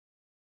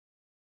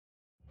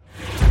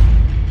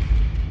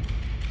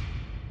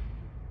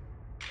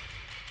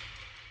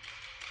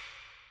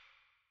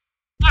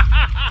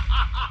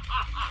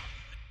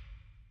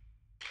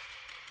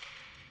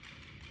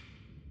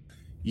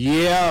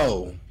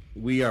Yo,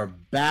 we are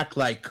back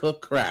like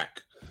cook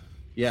crack.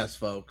 Yes,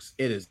 folks,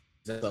 it is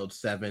episode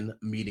 7,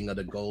 Meeting of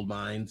the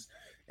GoldMinds,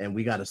 and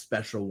we got a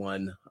special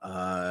one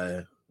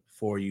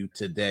for you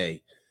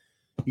today.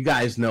 You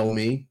guys know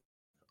me.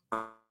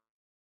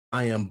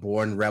 I am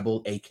Born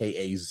Rebel,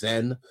 aka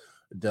Zen,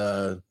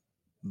 the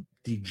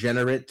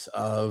degenerate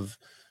of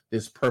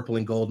this Purple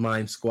and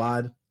GoldMinds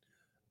squad.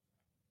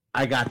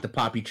 I got the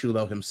Papi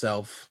Chulo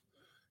himself.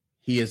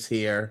 He is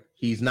here.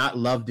 He's not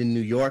loved in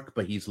New York,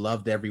 but he's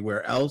loved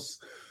everywhere else.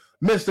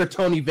 Mr.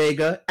 Tony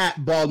Vega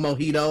at Ball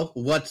Mojito.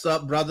 What's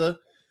up, brother?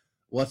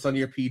 What's on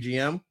your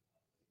PGM?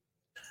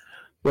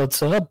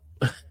 What's up?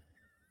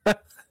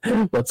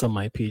 What's on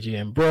my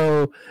PGM,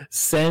 bro?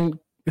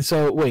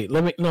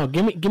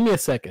 Give me a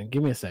second.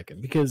 Give me a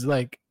second. Because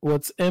like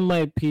what's in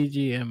my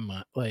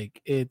PGM,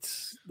 like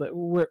it's like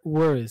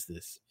where is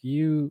this?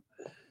 You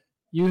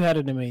had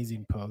an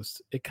amazing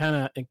post. It kind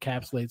of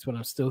encapsulates what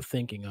I'm still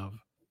thinking of.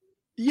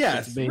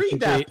 Yes, read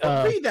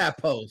that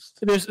post.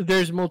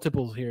 There's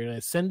multiples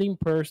here. Sending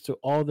purse to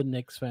all the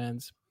Knicks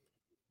fans.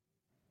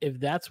 If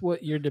that's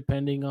what you're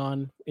depending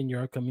on in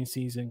your upcoming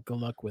season, good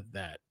luck with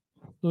that.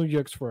 New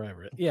York's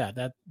forever. Yeah,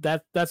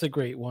 that's a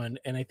great one.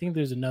 And I think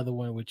there's another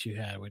one which you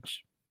had,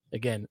 which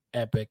again,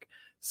 epic.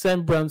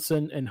 Send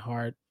Brunson and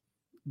Hart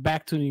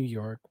back to New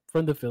York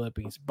from the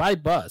Philippines by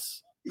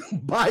bus.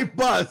 By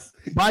bus.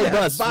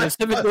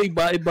 Specifically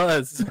by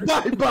bus.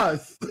 By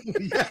bus.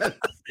 Yes.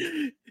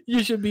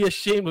 You should be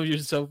ashamed of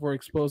yourself for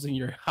exposing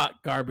your hot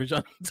garbage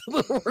onto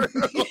the world.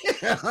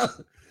 Yeah.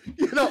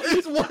 You know,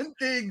 it's one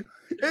thing.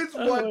 It's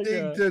one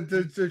thing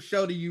to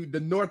show to you the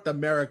North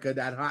America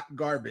that hot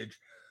garbage,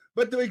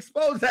 but to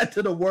expose that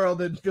to the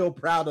world and feel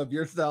proud of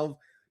yourself.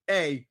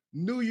 Hey,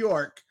 New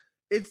York,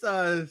 it's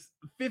 50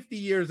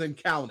 years and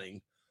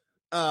counting.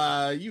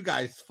 You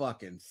guys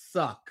fucking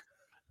suck.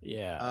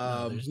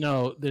 Yeah. There's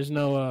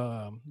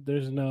no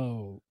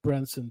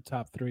Brunson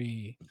top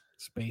 3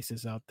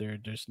 spaces out there.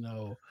 There's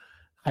no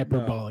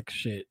hyperbolic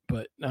shit.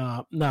 But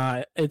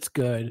it's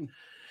good.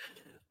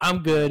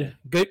 I'm good.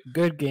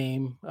 Good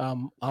game.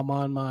 I'm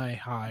on my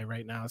high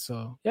right now.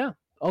 So yeah,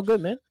 all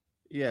good, man.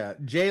 Yeah,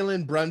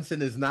 Jalen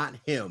Brunson is not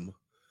him,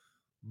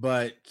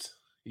 but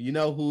you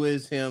know who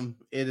is him?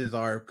 It is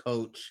our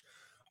coach,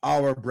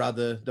 our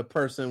brother, the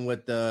person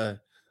with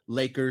the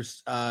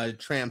Lakers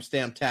tramp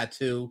stamp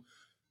tattoo,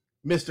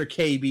 Mr.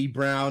 KB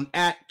Brown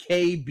at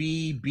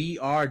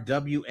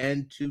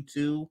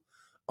KBBRWN22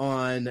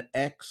 on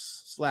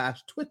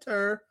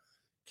X/Twitter.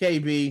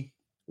 KB,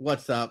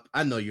 what's up?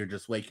 I know you're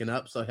just waking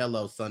up, so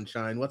hello,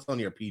 sunshine. What's on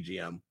your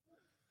PGM?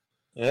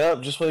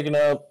 Yep, just waking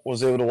up.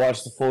 Was able to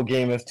watch the full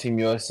game of Team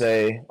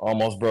USA.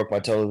 Almost broke my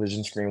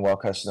television screen while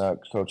cussing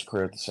out Coach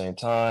Kerr at the same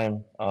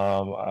time.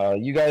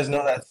 You guys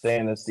know that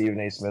saying that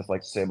Stephen A. Smith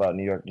likes to say about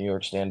New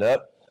York stand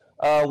up.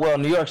 Well,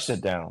 New York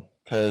sit down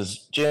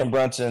because Jalen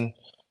Brunson,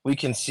 we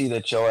can see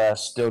that your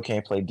ass still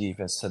can't play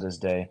defense to this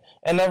day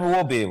and never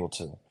will be able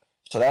to.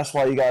 So that's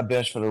why you got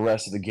benched for the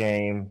rest of the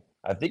game.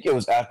 I think it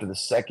was after the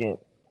second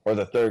or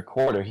the third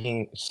quarter. He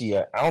didn't see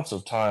an ounce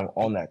of time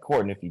on that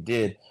court, and if he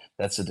did,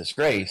 that's a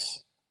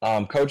disgrace.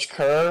 Coach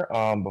Kerr,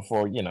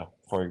 before we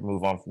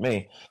move on from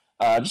me,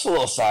 just a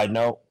little side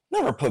note,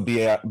 never put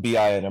BI at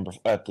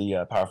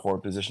the power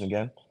forward position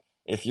again.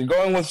 If you're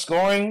going with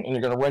scoring and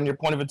you're going to run your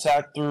point of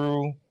attack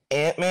through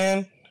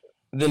Ant-Man,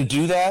 then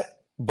do that,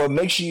 but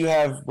make sure you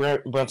have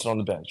Brunson on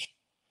the bench.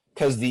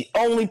 Because the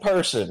only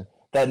person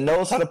that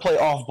knows how to play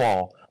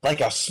off-ball,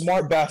 like a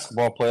smart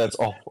basketball player that's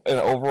an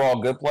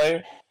overall good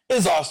player,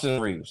 is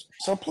Austin Reeves.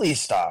 So please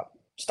stop.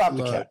 Stop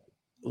the cat.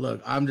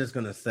 Look, I'm just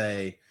going to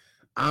say,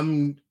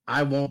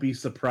 I won't be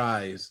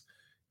surprised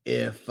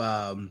if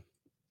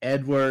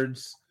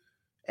Edwards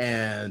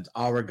and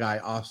our guy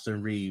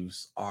Austin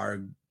Reeves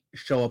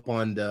show up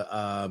on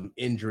the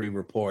injury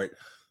report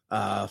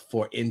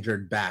for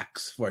injured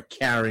backs for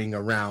carrying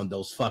around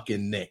those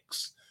fucking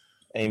Knicks.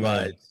 Amen.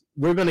 But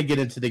we're gonna get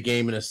into the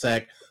game in a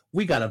sec.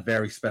 We got a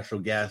very special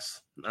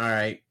guest. All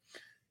right,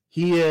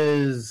 he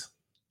is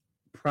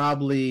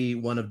probably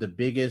one of the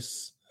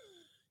biggest.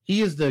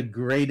 He is the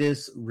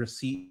greatest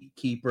receipt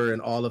keeper in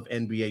all of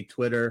NBA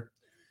Twitter.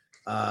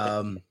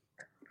 The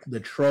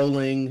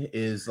trolling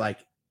is like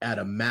at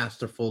a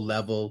masterful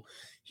level.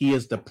 He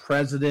is the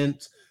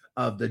president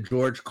of the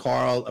George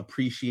Karl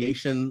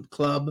Appreciation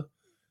Club.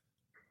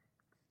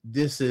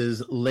 This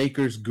is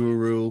Lakers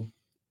Guru.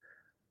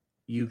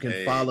 You can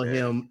follow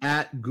him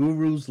at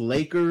Guru's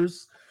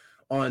Lakers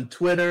on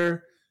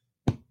Twitter.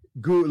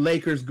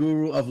 Lakers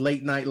Guru of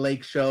Late Night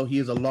LakeShow. He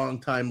is a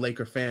longtime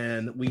Laker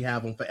fan. We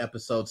have him for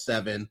episode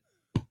 7.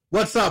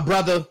 What's up,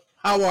 brother?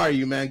 How are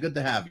you, man? Good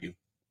to have you.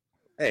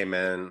 Hey,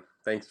 man.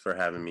 Thanks for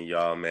having me,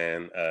 y'all,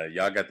 man.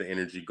 Y'all got the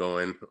energy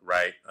going,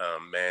 right?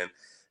 Man,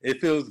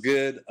 it feels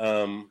good. I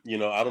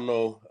don't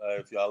know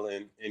if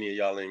any of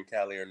y'all in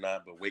Cali or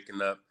not, but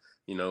waking up,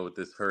 with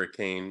this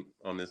hurricane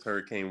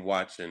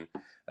watch and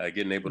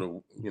getting able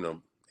to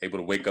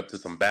wake up to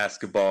some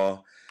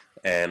basketball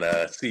and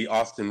see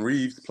Austin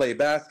Reeves play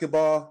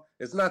basketball,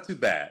 it's not too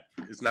bad.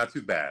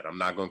 I'm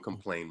not going to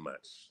complain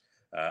much.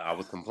 I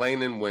was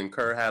complaining when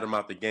Kerr had him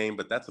out the game,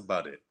 but that's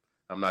about it.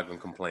 I'm not going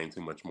to complain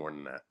too much more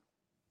than that.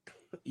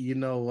 You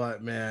know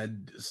what,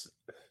 man?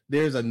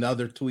 There's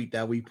another tweet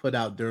that we put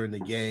out during the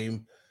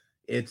game.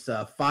 It's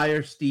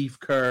fire Steve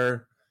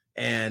Kerr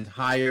and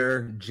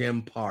hire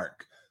Jim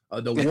Park.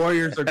 The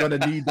Warriors are going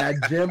to need that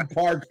Jim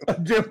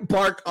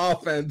Park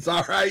offense.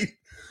 All right.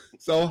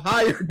 So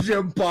hire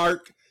Jim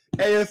Park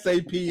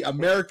ASAP.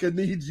 America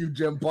needs you,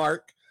 Jim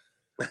Park.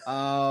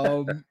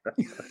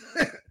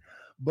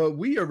 But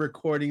we are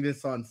recording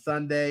this on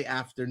Sunday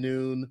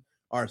afternoon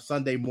or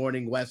Sunday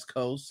morning, West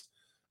Coast,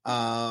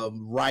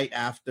 right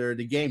after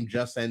the game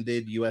just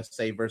ended,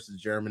 USA versus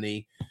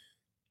Germany.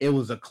 It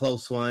was a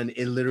close one.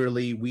 I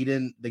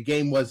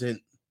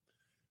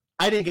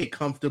didn't get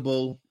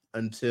comfortable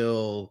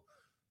until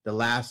the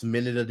last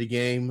minute of the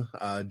game.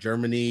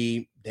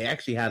 Germany, they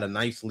actually had a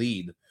nice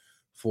lead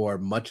for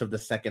much of the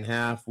second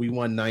half. We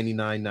won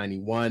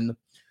 99-91.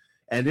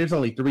 And there's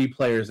only three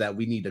players that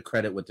we need to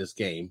credit with this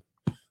game.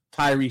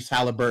 Tyrese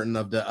Halliburton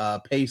of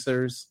the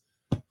Pacers,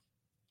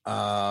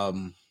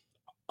 Austin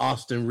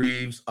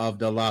Reeves of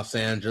the Los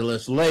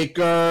Angeles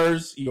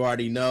Lakers, you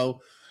already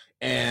know,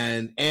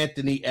 and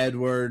Anthony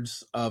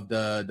Edwards of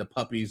the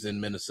Puppies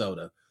in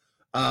Minnesota.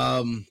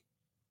 Anthony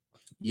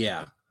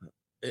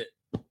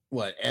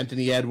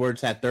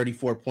Edwards had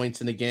 34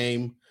 points in the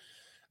game.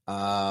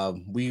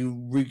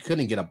 We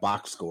couldn't get a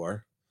box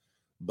score,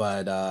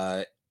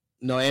 but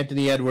no,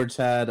 Anthony Edwards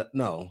had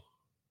no.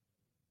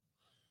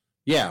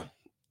 Yeah.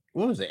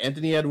 What was it?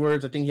 Anthony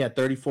Edwards, I think he had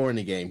 34 in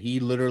the game. He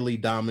literally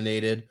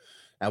dominated.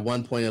 At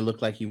one point, it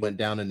looked like he went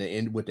down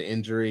with the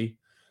injury.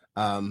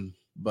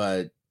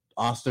 But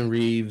Austin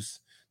Reeves,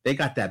 they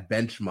got that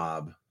bench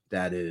mob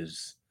that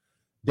is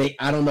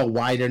I don't know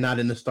why they're not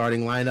in the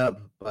starting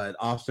lineup, but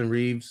Austin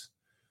Reeves,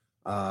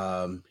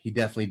 he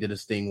definitely did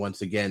his thing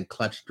once again.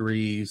 Clutch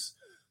threes,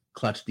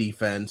 clutch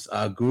defense.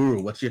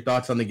 Guru, what's your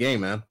thoughts on the game,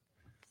 man?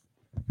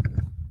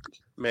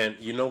 Man,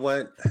 you know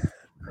what?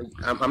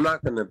 I'm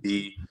not going to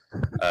be,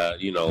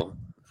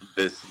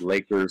 this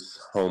Lakers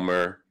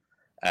homer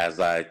as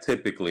I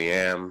typically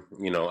am.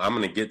 I'm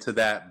going to get to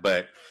that,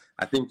 but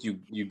I think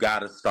you got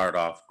to start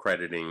off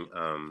crediting,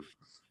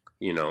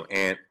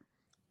 Ant,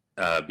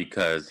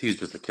 because he's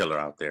just a killer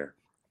out there.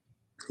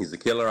 He's a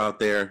killer out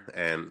there,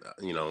 and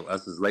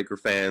us as Laker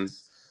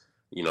fans,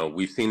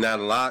 we've seen that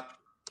a lot.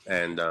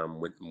 And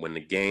when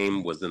the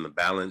game was in the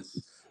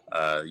balance,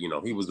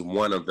 he was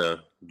one of the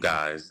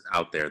guys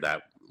out there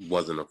that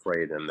wasn't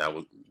afraid and that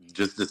was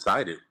just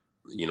decided,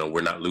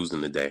 we're not losing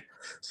the day.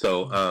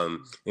 So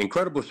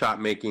incredible shot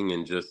making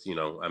and just,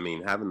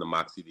 having the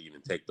moxie to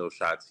even take those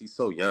shots. He's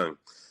so young.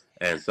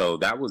 And so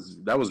that was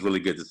really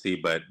good to see.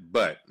 But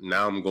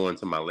now I'm going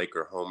to my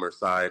Laker homer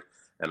side,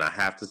 and I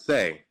have to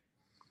say,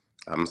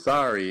 I'm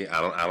sorry.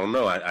 I don't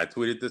know. I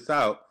tweeted this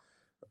out.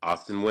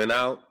 Austin went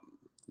out.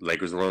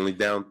 Lakers were only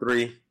down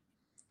 3.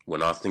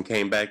 When Austin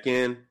came back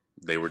in,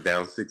 they were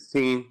down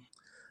 16.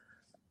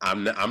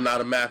 I'm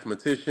not a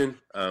mathematician,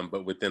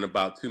 but within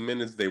about 2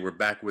 minutes, they were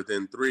back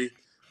within 3.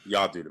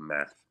 Y'all do the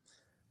math.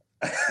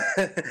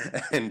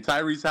 And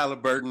Tyrese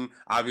Halliburton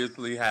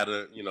obviously had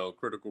a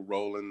critical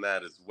role in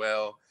that as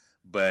well.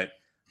 But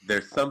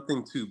there's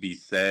something to be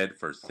said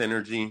for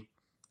synergy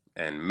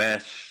and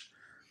mesh.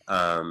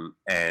 And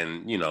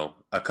a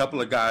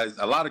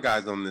lot of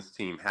guys on this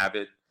team have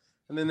it.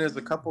 And then there's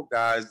a couple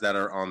guys that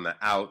are on the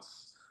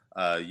outs.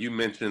 You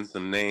mentioned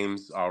some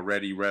names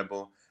already,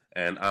 Rebel,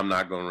 and I'm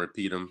not going to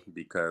repeat them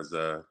because,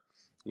 they're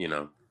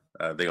going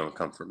to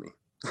come for me.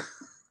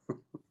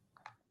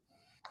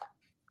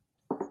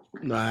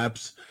 No,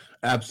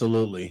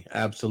 absolutely.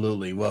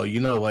 Absolutely. Well, you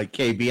know what,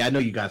 KB, I know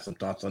you got some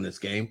thoughts on this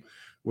game.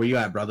 Where you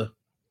at, brother?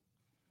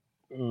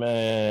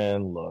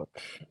 Man, look,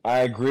 I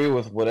agree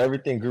with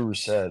everything Guru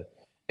said.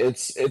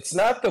 It's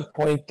not the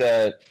point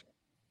that,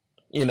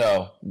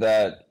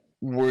 that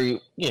we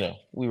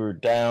were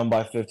down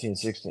by 15,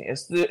 16.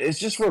 It's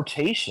just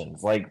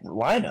rotations, like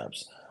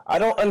lineups. I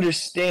don't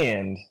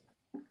understand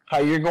how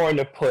you're going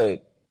to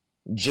put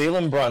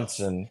Jalen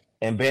Brunson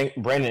and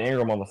Brandon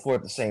Ingram on the floor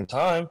at the same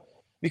time,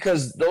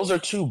 because those are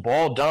two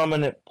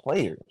ball-dominant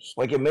players.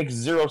 Like, it makes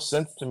zero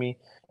sense to me,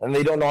 and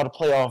they don't know how to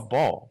play off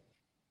ball.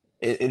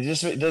 It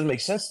doesn't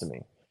make sense to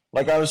me.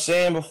 Like I was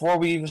saying before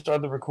we even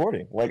started the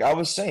recording,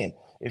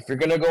 if you're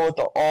going to go with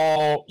the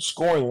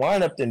all-scoring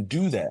lineup, then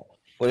do that.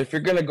 But if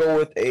you're going to go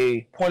with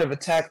a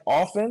point-of-attack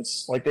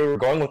offense, like they were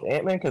going with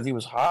Ant-Man because he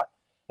was hot,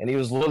 and he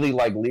was literally,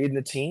 leading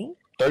the team,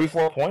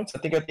 34 points, I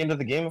think, at the end of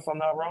the game, if I'm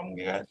not wrong,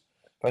 guys.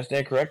 If I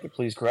stand corrected,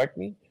 please correct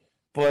me.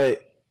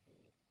 But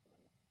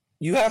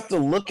you have to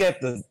look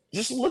at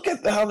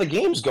how the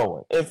game's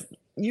going. If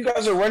you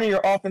guys are running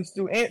your offense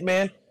through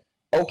Ant-Man,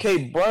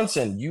 okay,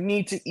 Brunson, you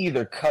need to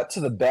either cut to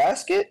the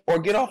basket or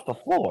get off the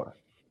floor.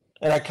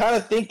 And I kind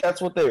of think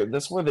that's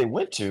where they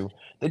went to.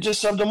 They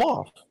just subbed him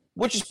off,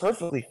 which is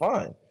perfectly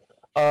fine.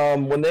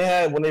 When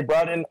they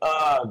brought in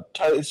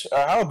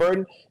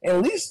Halliburton,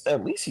 and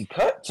at least he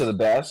cut to the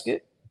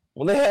basket.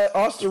 When they had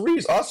Austin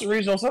Reeves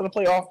knows how to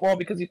play off ball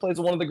because he plays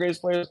with one of the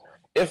greatest players,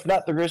 if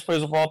not the greatest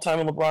players of all time,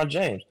 in LeBron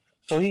James.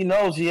 So he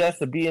knows he has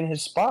to be in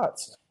his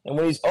spots. And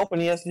when he's open,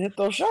 he has to hit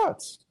those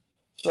shots.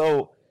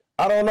 So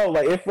I don't know.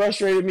 Like, it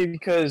frustrated me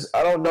because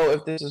I don't know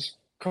if this is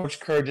Coach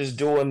Kerr just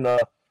doing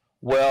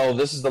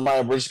this is the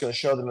line we're just going to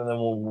show them, and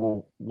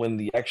then when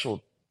the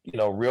actual,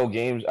 real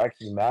games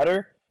actually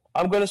matter,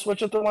 I'm going to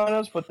switch up the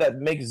lineups, but that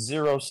makes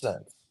zero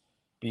sense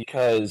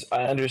because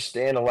I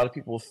understand a lot of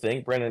people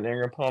think Brandon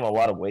Ingram put on a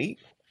lot of weight,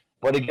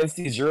 but against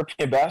these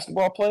European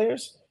basketball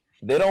players,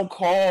 they don't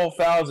call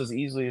fouls as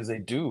easily as they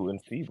do in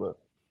FIBA.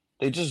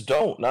 They just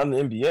don't, not in the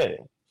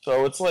NBA.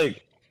 So it's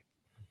like,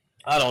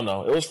 I don't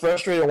know. It was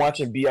frustrating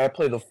watching BI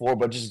play the 4,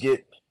 but just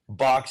get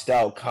boxed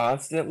out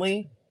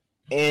constantly,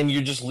 and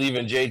you're just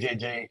leaving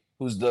JJJ,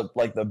 who's the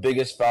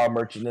biggest foul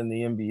merchant in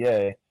the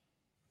NBA,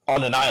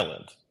 on an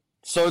island.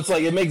 So it's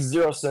like, it makes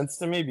zero sense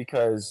to me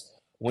because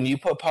when you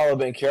put Paolo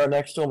Banchero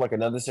next to him, like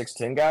another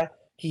 6'10" guy,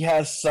 he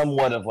has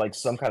somewhat of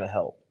some kind of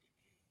help.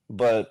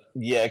 But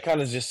yeah, it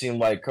kind of just seemed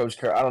like Coach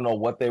Kerr, I don't know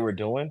what they were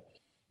doing,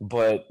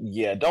 but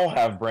yeah, don't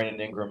have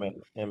Brandon Ingram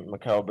and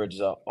Mikal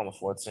Bridges out on the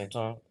floor at the same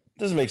time.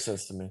 Doesn't make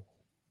sense to me.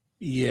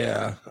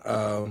 Yeah,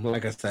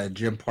 like I said,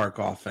 Jim Park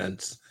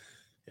offense.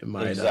 It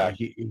might.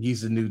 Exactly.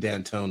 He's the new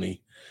D'Antoni.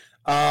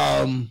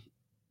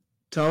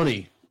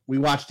 Tony, we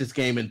watched this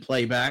game in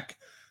playback.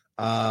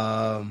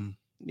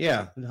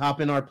 Yeah,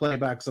 hop in our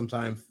playback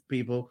sometime,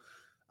 people.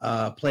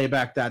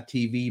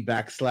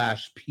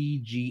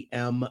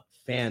 Playback.tv/PGM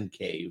Fan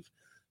Cave.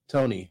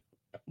 Tony,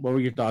 what were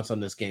your thoughts on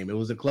this game? It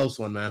was a close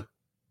one, man.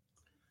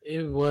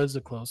 It was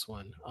a close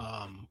one.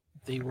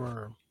 They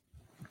were,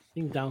 I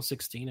think, down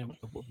 16 at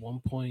one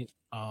point.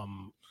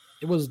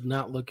 It was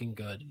not looking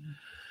good.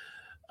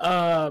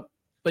 But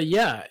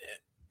yeah,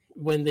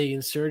 when they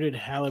inserted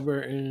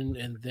Halliburton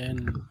and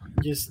then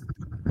just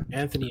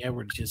Anthony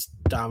Edwards just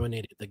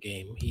dominated the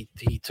game.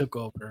 He took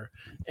over,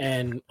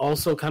 and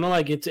also kind of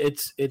like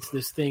it's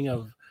this thing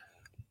of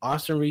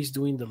Austin Reeves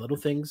doing the little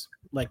things,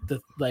 like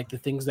the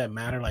things that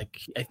matter. Like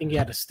I think he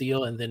had a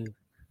steal, and then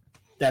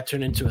that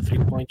turned into a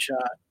 3-point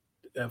shot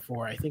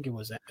for I think it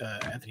was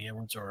Anthony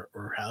Edwards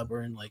or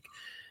Halliburton. Like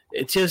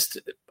it's just,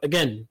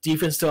 again,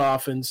 defense to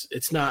offense.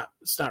 It's not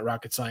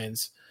rocket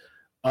science.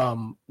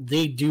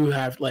 They do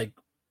have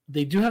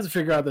to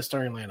figure out the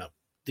starting lineup.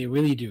 They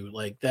really do.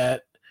 Like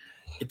that.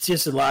 It's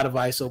just a lot of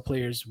ISO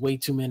players, way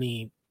too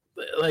many.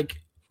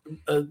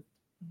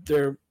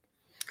 They're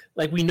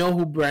like, we know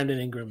who Brandon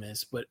Ingram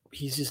is, but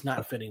he's just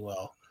not fitting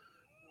well.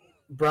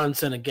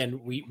 Brunson, again,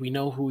 we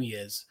know who he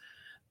is.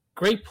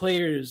 Great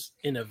players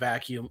in a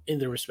vacuum in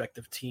their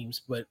respective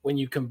teams, but when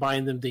you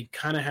combine them, they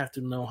kind of have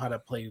to know how to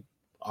play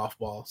off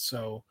ball.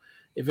 So,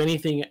 if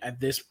anything, at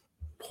this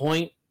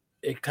point,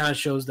 it kind of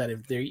shows that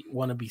if they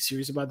want to be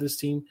serious about this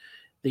team,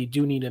 they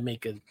do need to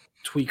make a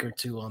tweak or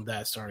two on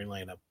that starting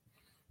lineup.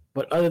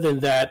 But other than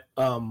that,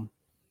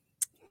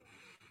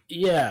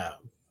 yeah,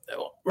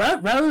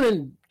 rather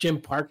than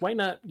Jim Park, why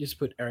not just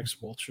put Eric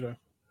Spoelstra?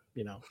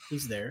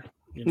 He's there.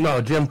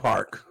 No, Jim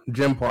Park.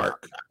 I'm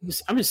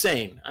just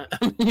saying.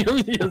 You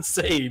don't need to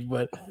say,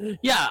 but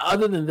yeah.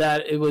 Other than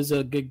that, it was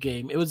a good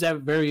game. It was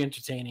very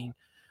entertaining.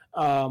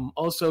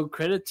 Also,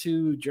 credit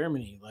to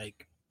Germany.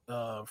 Like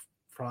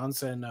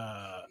Franz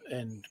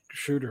and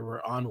Schroeder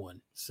were on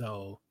one.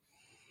 So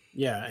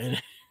yeah, and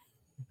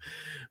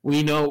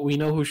we know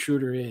who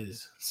Schroeder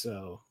is.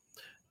 So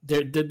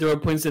there were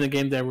points in the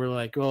game that were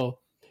like,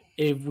 well,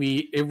 if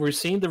we're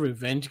seeing the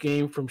revenge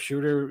game from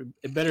Schroeder,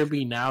 it better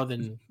be now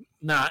than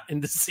not in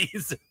the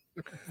season.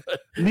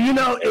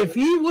 If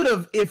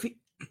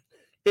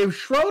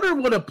Schroeder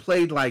would have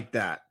played like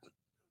that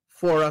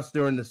for us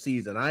during the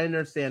season, I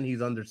understand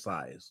he's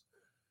undersized.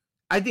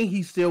 I think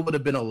he still would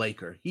have been a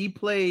Laker. He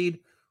played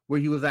where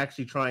he was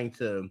actually trying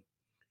to.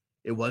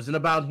 It wasn't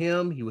about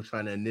him. He was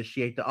trying to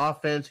initiate the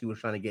offense. He was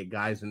trying to get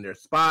guys in their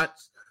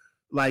spots.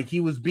 Like,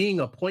 he was being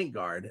a point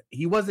guard.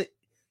 He wasn't,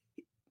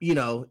 he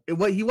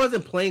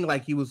wasn't playing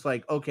like he was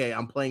like, okay,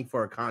 I'm playing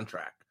for a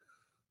contract.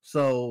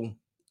 So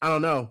I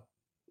don't know.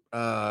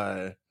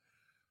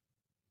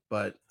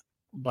 But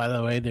by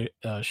the way,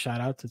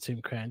 shout out to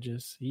Tim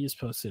Cranges. He just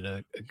posted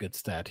a good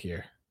stat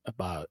here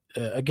about,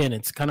 again,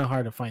 it's kind of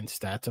hard to find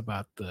stats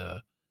about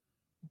the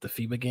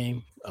FIBA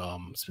game,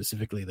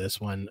 specifically this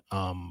one.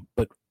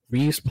 But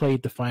Reeves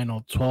played the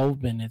final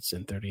 12 minutes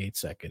and 38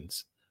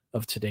 seconds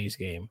of today's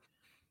game.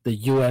 The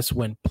U.S.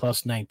 went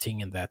plus 19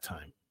 in that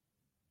time.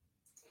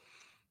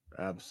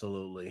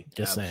 Absolutely.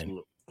 Just saying.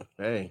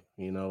 Hey,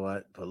 you know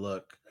what? But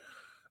look,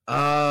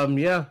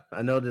 yeah,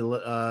 I know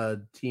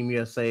the Team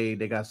USA,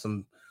 they got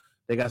some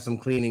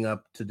cleaning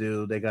up to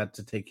do. They got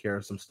to take care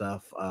of some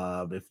stuff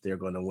if they're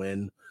going to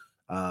win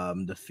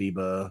the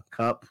FIBA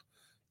Cup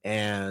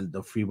and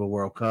the FIBA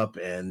World Cup.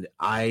 And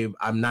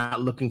I'm not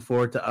looking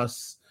forward to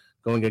us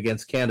going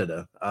against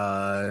Canada.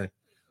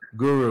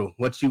 Guru,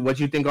 what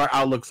you think our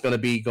outlook's going to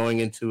be going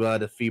into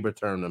the FIBA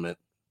tournament?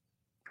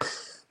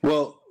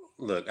 Well,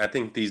 look, I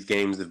think these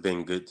games have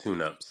been good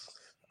tune-ups,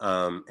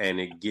 and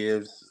it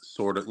gives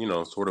sort of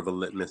a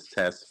litmus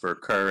test for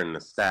Kerr and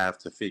the staff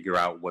to figure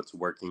out what's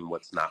working,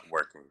 what's not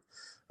working,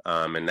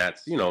 and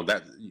that's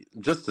that,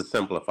 just to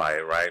simplify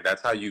it, right?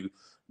 That's how you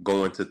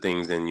go into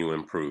things and you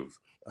improve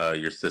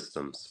your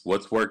systems.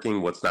 What's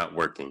working, what's not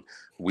working.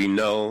 We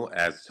know,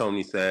 as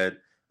Tony said,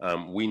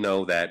 we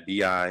know that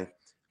BI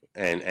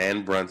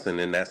and Brunson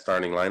in that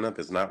starting lineup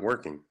is not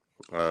working.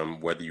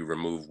 Whether you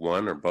remove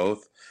one or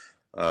both,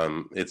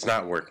 it's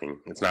not working.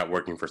 It's not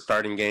working for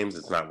starting games.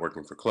 It's not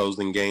working for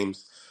closing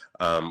games.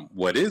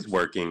 What is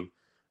working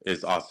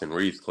is Austin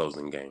Reeves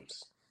closing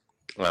games.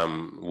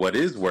 What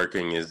is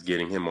working is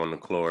getting him on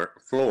the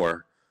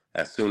floor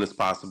as soon as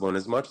possible and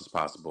as much as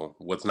possible.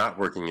 What's not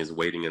working is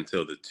waiting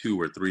until the 2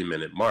 or 3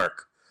 minute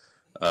mark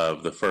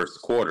of the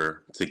first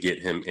quarter to get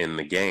him in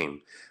the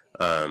game,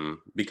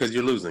 because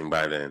you're losing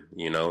by then,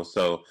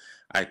 So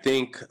I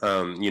think,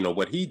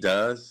 what he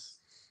does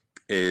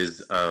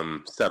is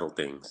settle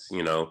things,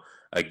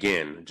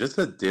 again, just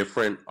a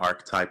different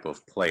archetype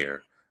of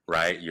player,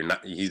 right?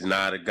 He's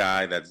not a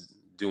guy that's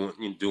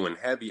doing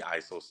heavy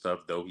ISO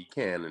stuff, though he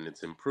can, and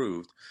it's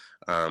improved.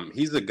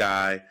 He's a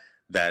guy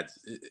that's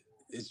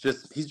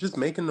he's just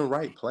making the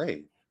right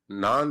play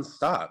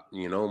nonstop.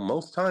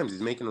 Most times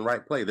he's making the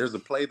right play. There's a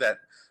play that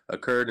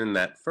occurred in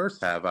that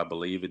first half, I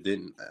believe.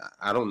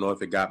 I don't know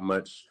if it got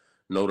much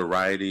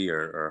notoriety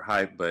or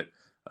hype, but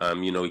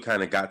he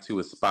kind of got to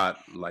a spot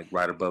like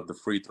right above the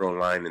free throw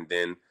line, and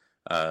then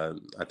I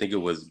think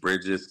it was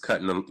Bridges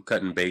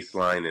cutting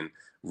baseline, and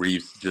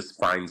Reeves just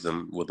finds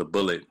him with a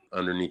bullet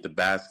underneath the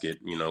basket.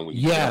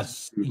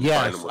 Yes,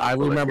 I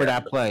remember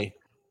that play.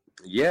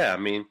 Yeah,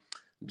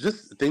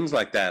 just things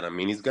like that.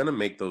 He's going to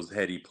make those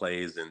heady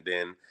plays. And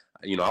then,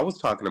 I was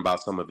talking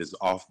about some of his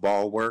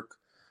off-ball work.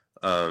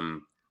 I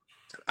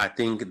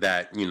think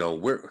that,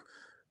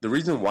 the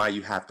reason why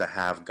you have to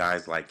have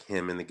guys like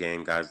him in the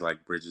game, guys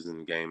like Bridges in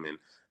the game,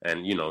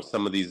 and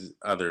some of these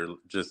other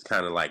just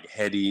kind of like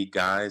heady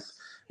guys,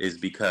 is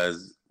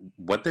because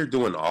what they're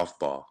doing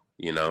off-ball.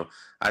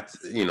 That's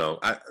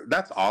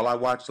all I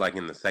watch, like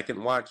in the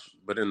second watch.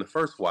 But in the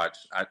first watch,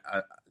 I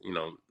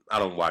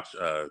don't watch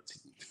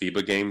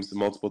FIBA games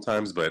multiple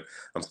times, but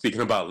I'm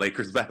speaking about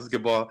Lakers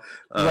basketball.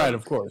 Right,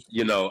 of course.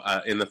 In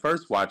the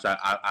first watch,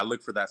 I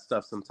look for that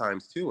stuff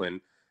sometimes too,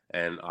 and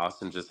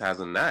Austin just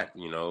has a knack.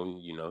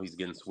 He's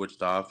getting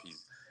switched off.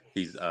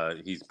 He's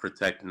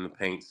protecting the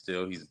paint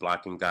still. He's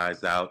blocking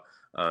guys out.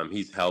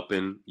 He's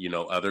helping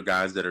other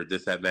guys that are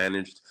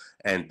disadvantaged,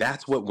 and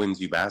that's what wins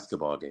you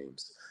basketball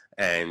games.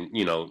 And,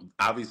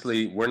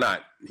 obviously we're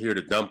not here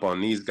to dump on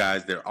these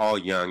guys. They're all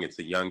young. It's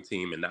a young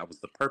team, and that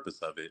was the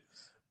purpose of it.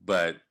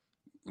 But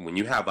when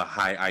you have a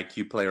high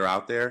IQ player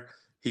out there,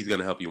 he's going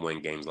to help you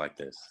win games like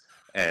this.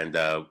 And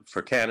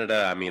for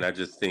Canada, I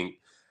just think,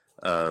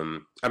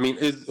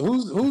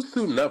 who's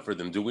suiting up for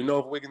them? Do we know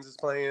if Wiggins is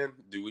playing?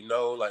 Do we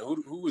know,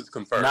 who is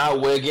confirmed?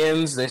 Not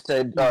Wiggins. They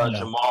said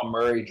Jamal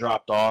Murray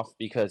dropped off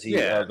because he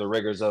the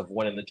rigors of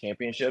winning the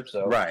championship.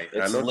 So right.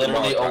 It's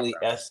literally only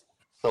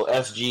So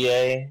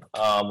SGA,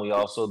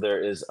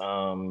 there is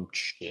what's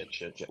his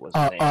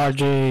name?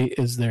 RJ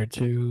is there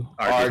too.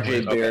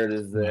 RJ Barrett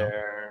is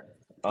there.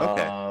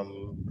 Okay.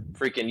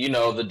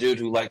 The dude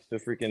who likes to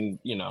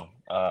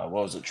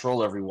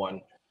troll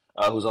everyone,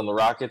 who's on the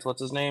Rockets.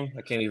 What's his name?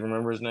 I can't even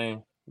remember his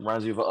name.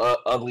 Reminds me of an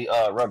ugly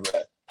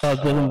Rugrat.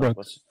 Dylan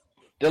Brooks.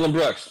 Dylan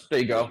Brooks. There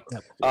you go.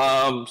 Yep.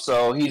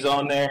 So he's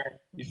on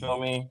there. You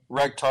feel me?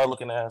 Rectar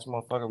looking ass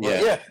motherfucker.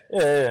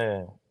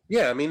 Yeah.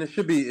 Yeah, it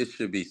should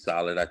be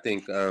solid. I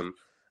think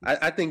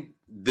I think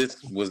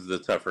this was the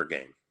tougher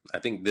game.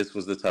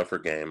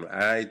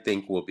 I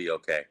think we'll be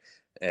okay.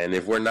 And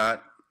if we're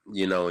not,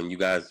 and you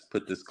guys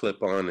put this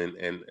clip on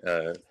and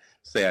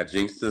say I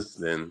jinxed us,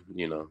 then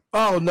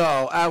Oh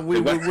no,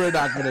 we're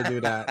not gonna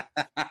do that.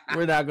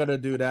 We're not gonna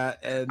do that.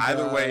 And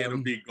either way, it'll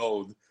be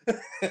gold.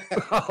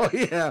 Oh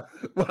yeah.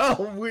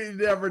 Well, we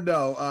never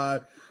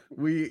know.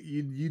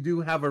 You do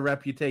have a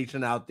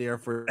reputation out there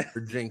for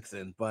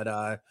jinxing, but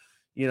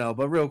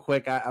but real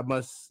quick, I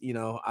must,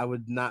 I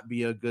would not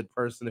be a good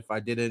person if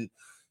I didn't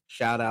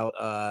shout out,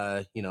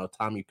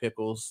 Tommy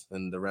Pickles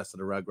and the rest of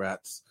the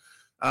Rugrats.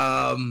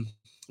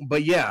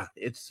 But yeah,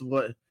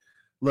 look,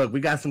 we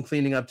got some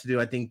cleaning up to do.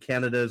 I think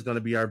Canada is going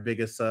to be our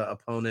biggest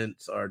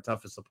opponent, our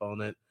toughest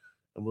opponent,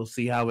 and we'll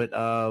see how it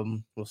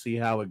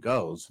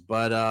goes.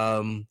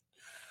 But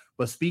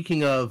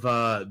speaking of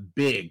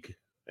big,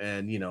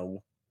 and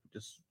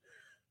just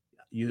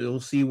you'll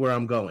see where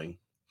I'm going.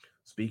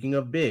 Speaking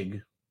of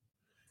big.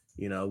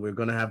 We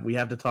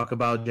have to talk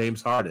about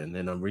James Harden.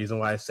 And the reason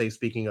why I say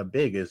speaking of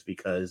big is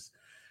because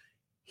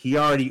he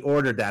already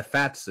ordered that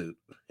fat suit,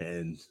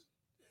 and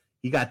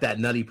he got that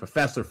Nutty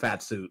Professor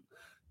fat suit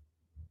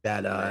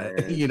that,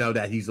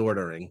 that he's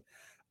ordering.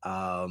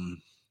 Mr.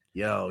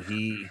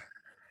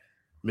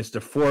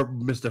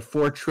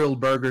 4 Trill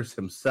Burgers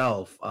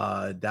himself.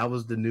 That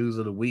was the news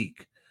of the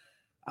week.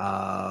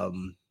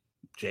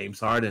 James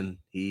Harden,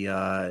 he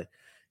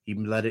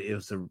let it. It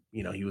was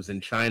he was in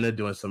China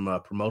doing some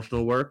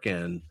promotional work,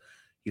 and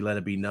he let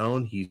it be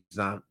known he's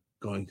not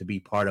going to be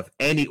part of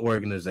any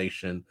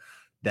organization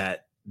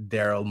that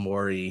Daryl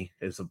Morey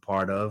is a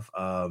part of.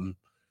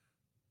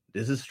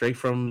 This is straight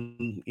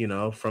from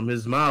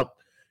his mouth.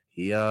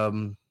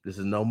 This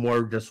is no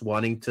more just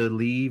wanting to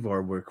leave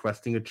or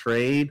requesting a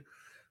trade.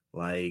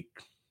 Like,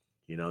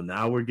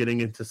 now we're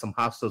getting into some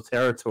hostile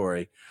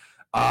territory.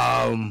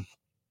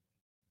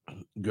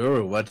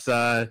 Guru, what's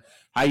how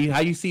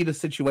you see the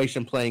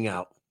situation playing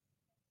out?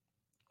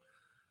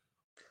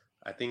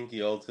 I think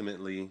he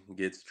ultimately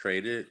gets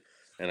traded,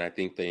 and I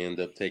think they end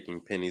up taking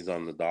pennies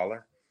on the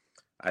dollar.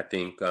 I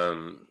think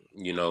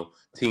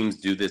teams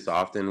do this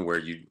often, where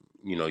you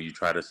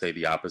try to say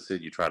the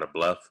opposite, you try to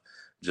bluff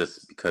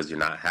just because you're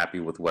not happy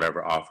with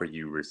whatever offer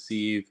you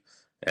receive.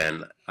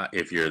 And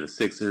if you're the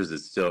Sixers,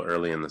 it's still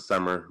early in the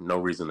summer, no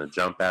reason to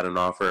jump at an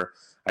offer.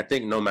 I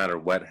think no matter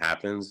what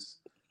happens,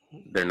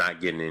 they're not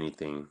getting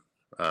anything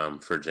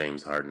for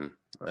James Harden,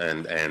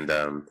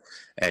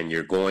 and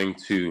you're going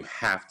to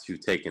have to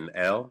take an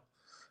L.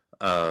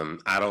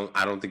 I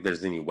don't think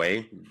there's any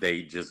way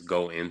they just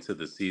go into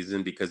the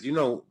season, because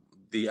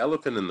the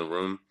elephant in the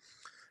room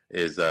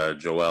is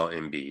Joel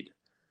Embiid,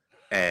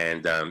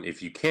 and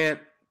if you can't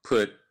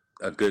put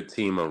a good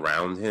team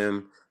around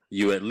him,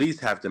 you at least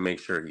have to make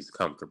sure he's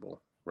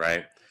comfortable,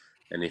 right?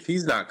 And if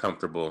he's not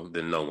comfortable,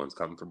 then no one's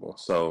comfortable.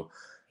 So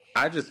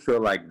I just feel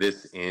like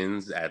this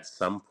ends at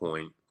some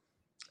point,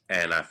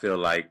 and I feel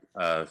like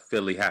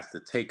Philly has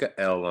to take a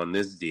L on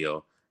this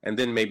deal and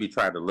then maybe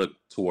try to look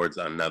towards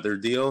another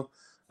deal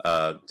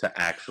to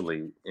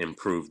actually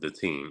improve the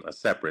team, a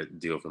separate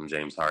deal from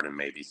James Harden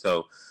maybe.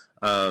 So,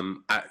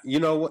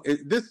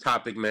 this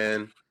topic,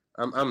 man,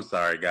 I'm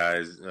sorry,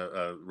 guys,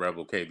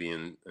 Rebel,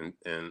 KB,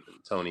 and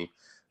Tony.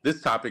 This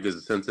topic is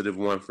a sensitive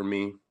one for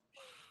me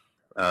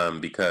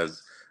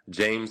because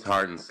James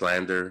Harden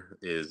slander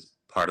is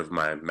part of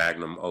my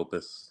magnum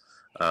opus.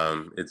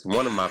 It's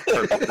one of my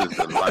purposes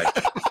in life.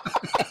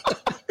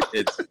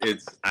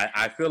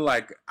 I feel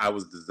like I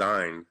was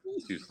designed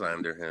to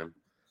slander him,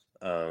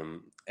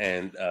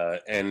 and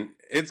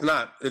it's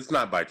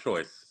not by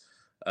choice.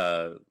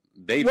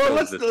 They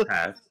chose this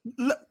path.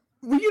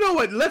 Well, you know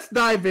what? Let's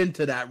dive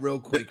into that real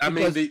quick. I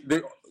mean,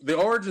 the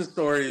origin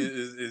story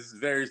is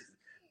very,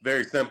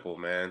 very simple,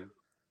 man.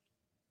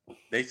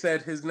 They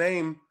said his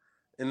name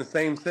in the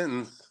same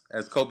sentence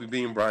as Kobe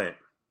Bean Bryant,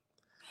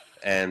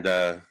 and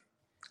I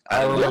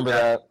remember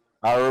that.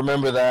 I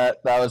remember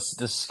that. That was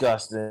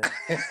disgusting.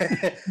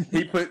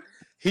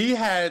 He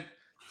had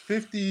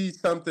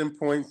 50-something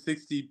points,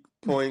 60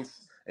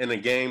 points in a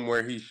game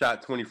where he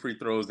shot 20 free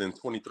throws and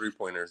 20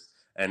 3-pointers,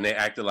 and they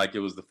acted like it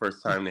was the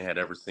first time they had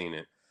ever seen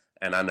it.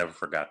 And I never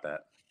forgot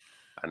that.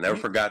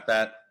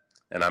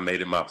 And I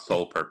made it my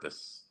sole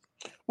purpose.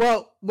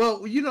 Well,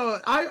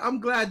 I'm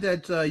glad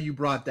that you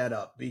brought that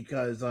up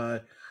because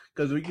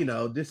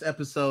this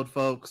episode,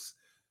 folks,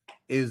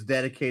 is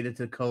dedicated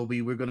to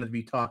Kobe. We're going to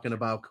be talking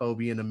about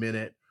Kobe in a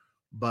minute,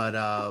 but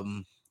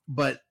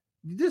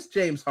this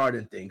James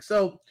Harden thing.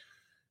 So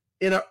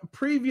in a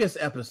previous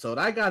episode,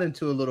 I got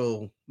into a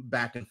little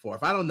back and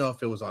forth. I don't know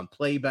if it was on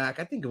playback.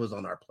 I think it was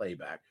on our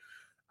playback.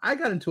 I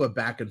got into a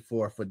back and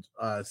forth with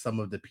some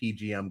of the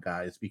PGM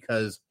guys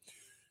because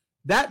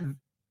that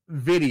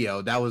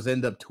video that was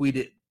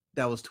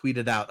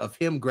tweeted out of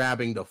him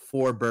grabbing the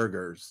 4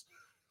 burgers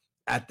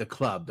at the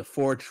club, the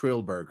 4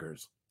 Trill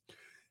burgers.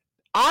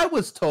 I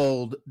was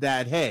told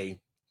that, hey,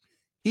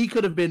 he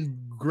could have been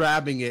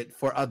grabbing it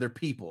for other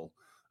people.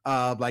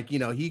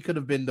 He could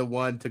have been the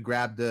one to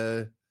grab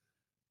the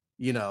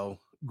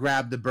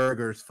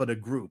burgers for the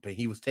group, and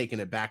he was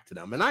taking it back to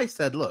them. And I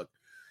said, look,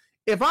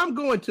 if I'm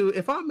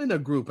in a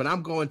group and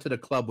I'm going to the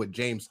club with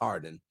James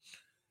Harden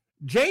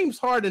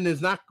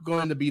is not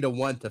going to be the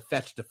one to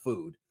fetch the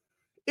food.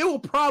 It will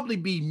probably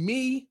be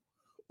me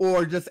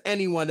or just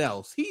anyone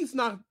else. He's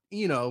not,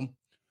 he's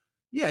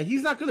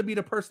not going to be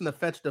the person to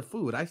fetch the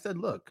food. I said,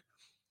 look,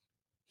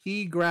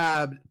 he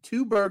grabbed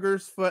 2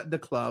 burgers for the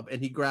club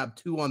and he grabbed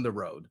 2 on the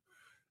road.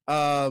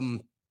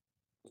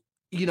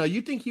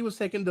 You think he was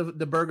taking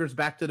the burgers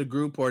back to the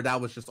group, or that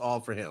was just all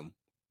for him?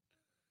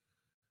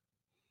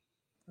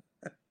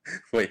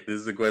 Wait,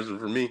 this is a question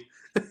for me?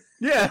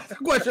 Yeah, it's a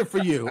question for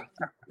you.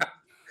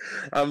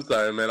 I'm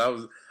sorry, man.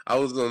 I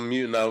was on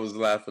mute and I was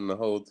laughing the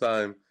whole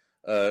time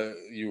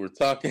you were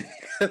talking.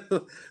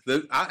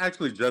 I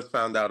actually just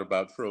found out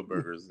about Trill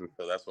burgers, and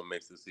so that's what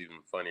makes this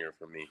even funnier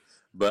for me.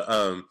 But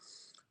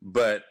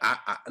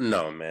I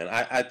no, man.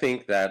 I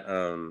think that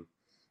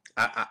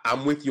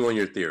I'm with you on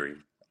your theory.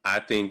 I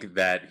think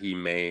that he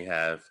may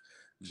have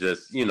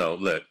just,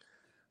 look,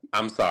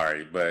 I'm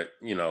sorry, but,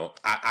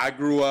 I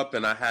grew up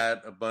and I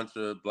had a bunch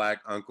of black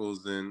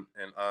uncles and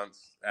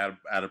aunts at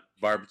a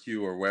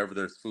barbecue or wherever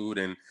there's food,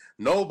 and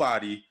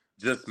nobody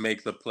just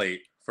makes a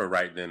plate for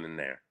right then and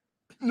there.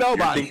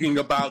 Nobody. You're thinking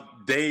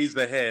about days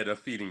ahead of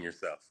feeding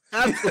yourself.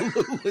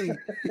 Absolutely.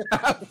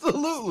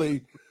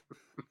 Absolutely.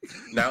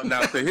 Now,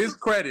 to his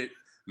credit,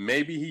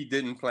 maybe he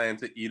didn't plan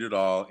to eat it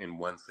all in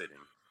one sitting.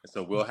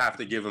 So we'll have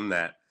to give him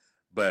that.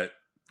 But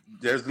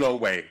there's no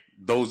way.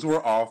 Those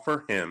were all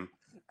for him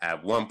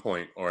at one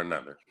point or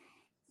another.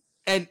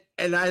 And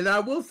I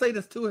will say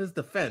this to his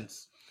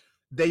defense.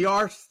 They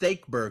are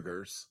steak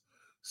burgers.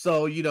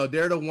 So,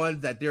 they're the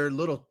ones that they're a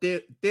little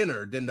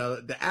thinner than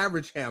the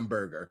average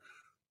hamburger.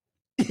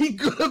 he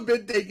could have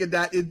been taking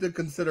that into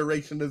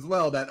consideration as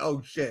well. That,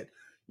 oh shit,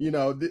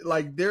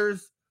 like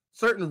there's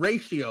certain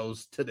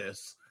ratios to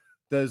this.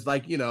 There's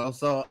like,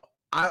 so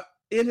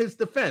in his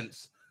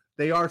defense,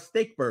 they are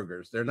steak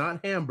burgers. They're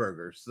not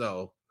hamburgers.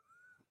 So,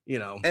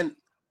 And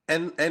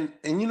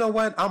you know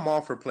what? I'm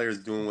all for players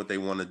doing what they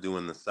want to do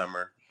in the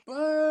summer.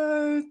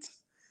 But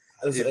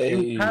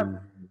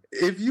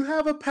if you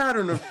have a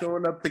pattern of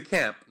showing up to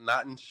camp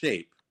not in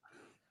shape,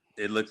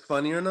 it looks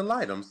funnier in the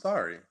light. I'm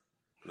sorry.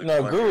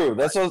 No, Guru,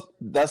 that's what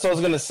I was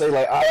gonna say.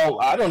 Like,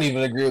 I don't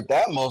even agree with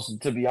that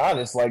most, to be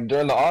honest. Like,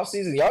 during the off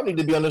season, y'all need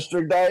to be on a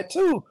strict diet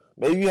too.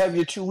 Maybe you have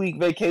your 2-week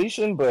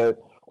vacation,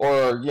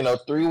 or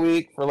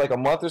 3-week for like a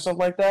month or something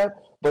like that.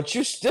 But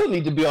you still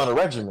need to be on a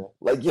regimen.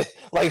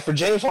 Like for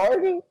James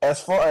Harden,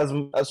 as far as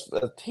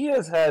he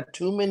has had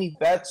too many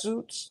fat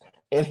suits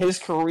in his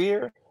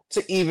career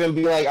to even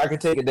be like, I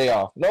could take a day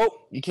off.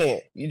 Nope, you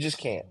can't. You just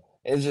can't.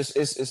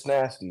 It's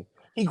nasty.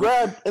 He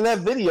grabbed in that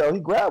video.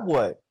 He grabbed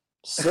what?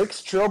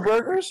 6 Trill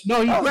burgers?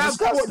 No, he grabbed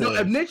 4. No,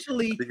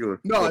 initially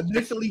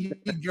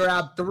he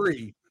grabbed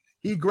 3.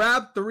 He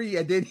grabbed 3,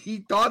 and then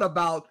he thought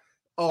about,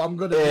 I'm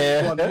gonna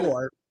get one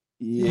more.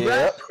 He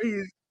grabbed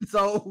 3,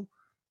 so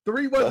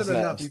 3 wasn't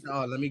enough. He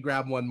thought, let me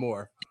grab one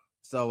more.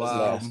 So,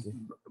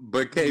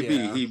 but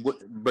KB,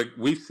 but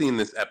we've seen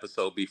this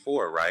episode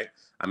before, right?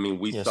 I mean,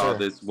 we saw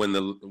this when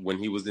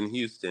he was in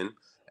Houston,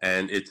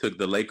 and it took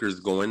the Lakers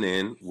going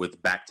in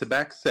with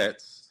back-to-back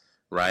sets.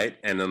 Right,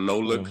 and a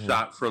no-look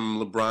shot from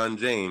LeBron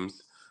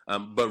James.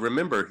 But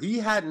remember, he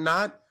had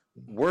not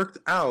worked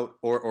out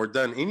or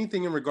done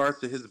anything in regards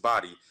to his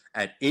body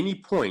at any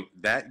point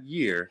that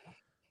year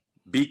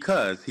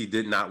because he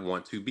did not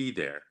want to be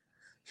there.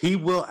 He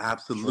will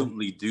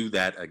absolutely do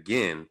that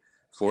again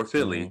for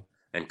Philly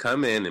and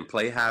come in and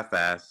play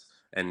half-ass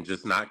and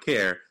just not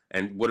care.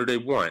 And what do they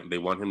want? They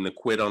want him to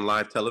quit on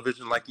live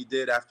television like he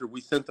did after we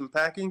sent them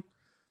packing?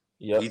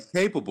 Yep. He's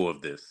capable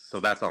of this.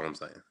 So that's all I'm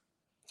saying.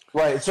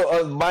 Right.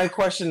 So my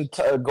question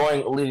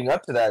leading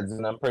up to that,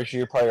 and I'm pretty sure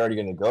you're probably already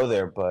going to go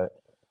there, but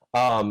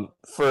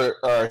for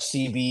our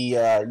CB,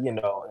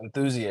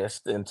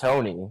 enthusiast and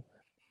Tony,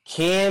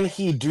 can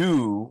he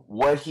do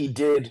what he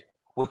did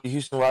with the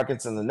Houston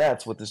Rockets and the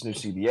Nets with this new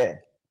CBA?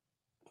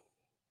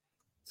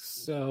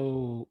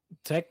 So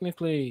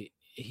technically,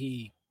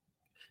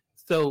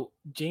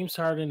 James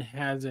Harden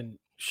hasn't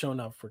shown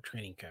up for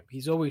training camp.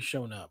 He's always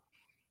shown up.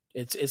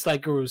 It's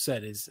like Guru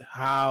said, is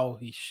how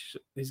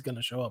he's going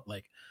to show up,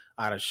 like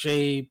out of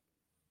shape,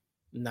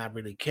 not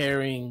really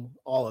caring,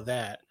 all of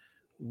that.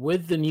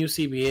 With the new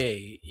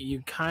CBA,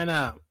 you kind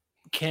of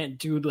can't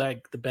do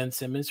like the Ben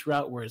Simmons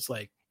route where it's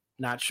like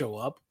not show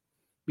up.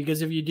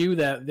 Because if you do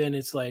that, then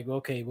it's like,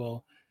 okay,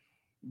 well,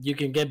 you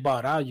can get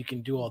bought out, you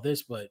can do all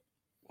this, but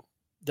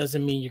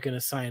doesn't mean you're going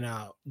to sign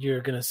out.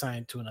 You're going to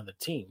sign to another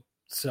team.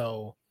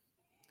 So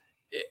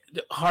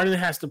Harden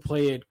has to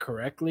play it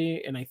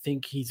correctly, and I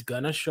think he's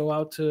going to show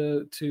out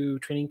to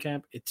training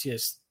camp.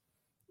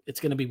 It's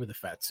going to be with a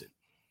fat suit.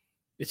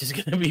 It's just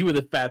going to be with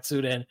a fat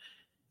suit and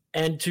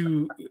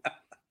to,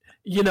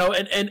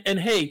 and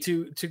hey,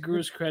 to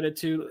Guru's credit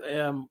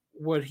to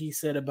what he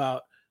said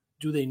about,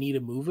 do they need to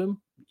move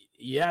him?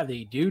 Yeah,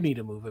 they do need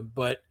to move him.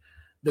 But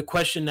the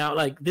question now,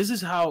 like, this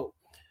is how,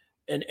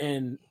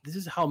 and this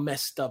is how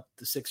messed up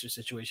the Sixers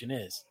situation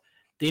is.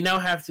 They now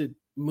have to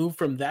move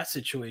from that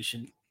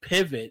situation,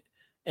 pivot,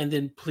 and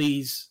then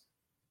please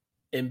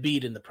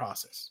Embiid in the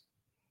process.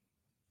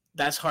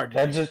 That's hard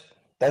to do.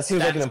 That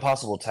seems like an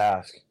impossible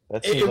task.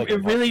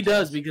 It really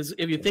does, because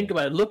if you think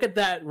about it, look at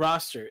that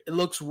roster. It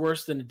looks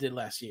worse than it did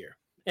last year.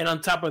 And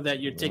on top of that,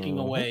 you're taking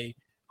away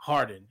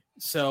Harden.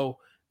 So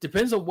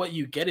depends on what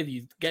you get. If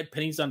you get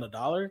pennies on the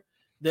dollar,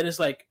 then it's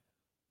like,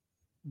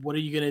 what are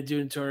you going to do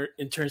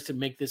in terms to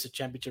make this a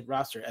championship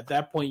roster? At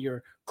that point,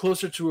 you're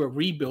closer to a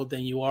rebuild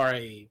than you are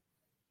a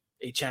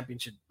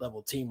championship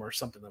level team or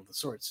something of the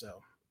sort.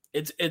 So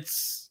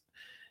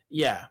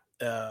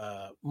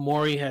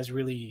Morey has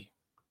really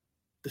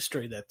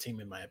destroyed that team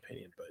in my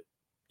opinion, but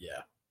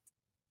yeah.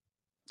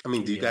 I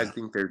mean, do you guys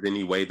think there's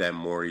any way that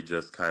Morey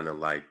just kind of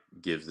like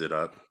gives it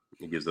up?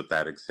 He gives up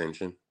that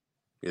extension?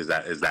 Is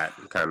that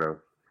kind of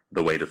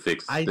the way to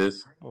fix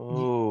this?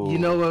 You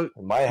know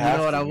what?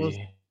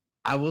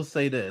 I will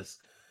say this.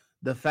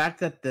 The fact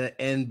that the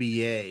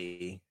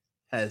NBA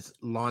has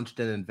launched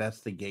an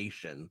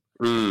investigation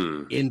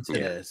into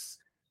this,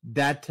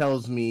 that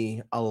tells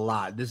me a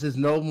lot. This is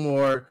no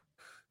more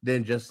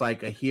than just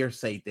like a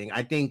hearsay thing.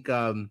 I think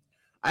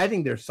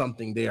there's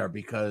something there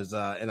because,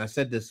 and I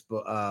said this,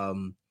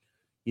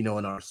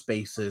 in our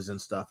spaces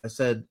and stuff. I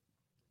said,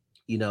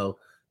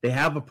 they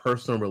have a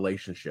personal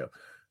relationship.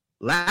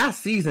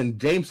 Last season,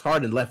 James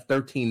Harden left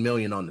 $13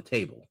 million on the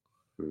table.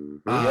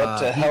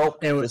 To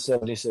help the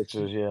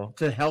 76ers,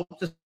 to help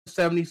the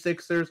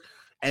 76ers,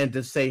 and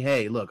to say,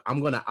 hey, look, I'm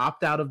going to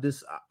opt out of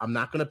this. I'm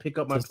not going to pick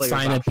up my player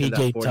sign option a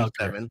PJ at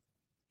 47.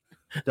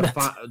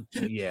 Tucker.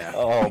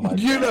 Oh my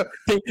God.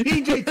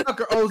 PJ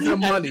Tucker owes them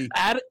money.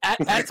 Add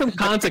some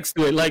context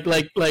to it. Like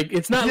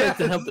it's not like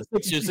to help the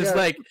Sixers. It's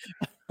like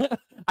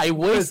I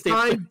wasted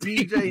time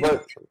PJ.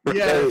 But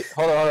Yeah, hey,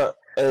 hold on.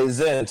 Hey,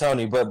 Zen and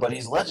Tony, but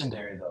he's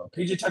legendary though.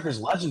 PJ Tucker's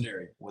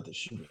legendary with the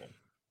shooting.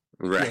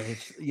 Right.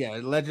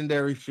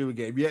 legendary shoe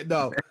game. Yeah,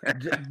 no,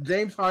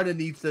 James Harden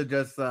needs to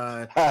just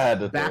I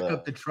had to back throw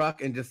up that. the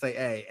truck and just say,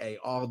 hey,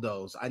 all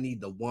those. I need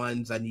the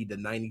ones. I need the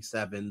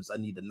 97s. I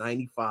need the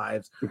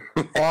 95s.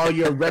 All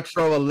your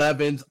retro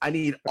 11s. I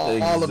need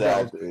all of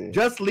those. Exactly.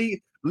 Just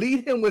lead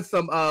him with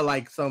some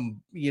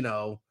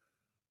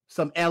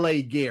some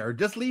LA gear.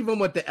 Just leave him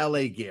with the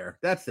LA gear.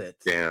 That's it.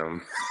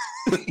 Damn.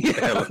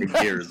 Yeah.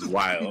 LA gear is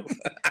wild.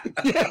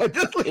 Yeah,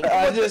 just leave him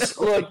I with the just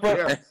LA look.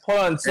 gear. Hold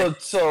on.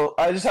 So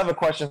I just have a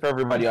question for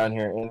everybody on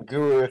here, and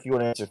Guru, if you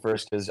want to answer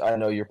first, because I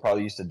know you're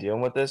probably used to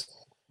dealing with this.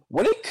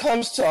 When it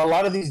comes to a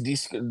lot of these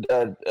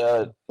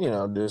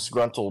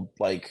disgruntled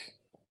like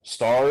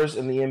stars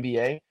in the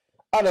NBA,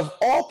 out of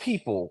all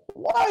people,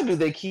 why do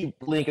they keep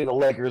linking the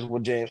Lakers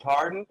with James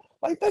Harden?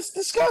 Like, that's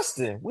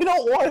disgusting. We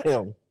don't want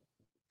him.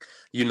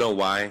 You know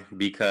why?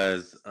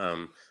 Because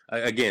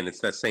again, it's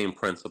that same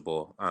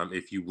principle.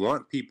 If you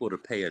want people to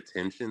pay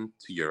attention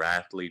to your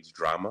athlete's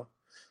drama,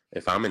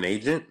 if I'm an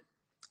agent,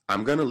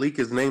 I'm gonna leak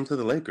his name to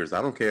the Lakers.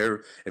 I don't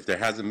care if there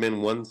hasn't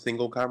been one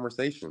single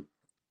conversation,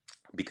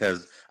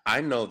 because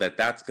I know that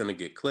that's gonna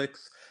get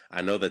clicks.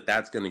 I know that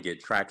that's gonna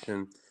get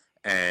traction,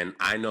 and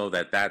I know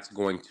that that's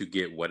going to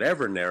get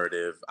whatever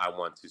narrative I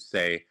want to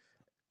say.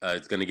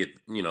 It's going to get,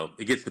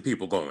 it gets the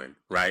people going,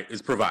 right?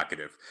 It's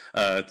provocative,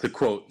 to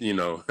quote,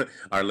 our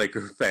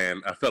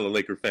fellow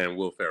Laker fan,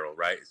 Will Ferrell,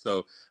 right?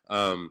 So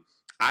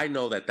I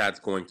know that that's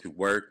going to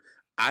work.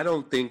 I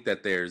don't think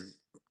that there's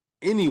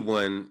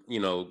anyone,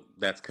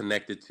 that's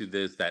connected to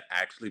this that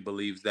actually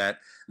believes that.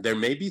 There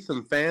may be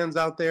some fans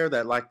out there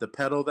that like to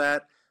peddle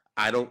that.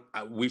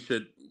 We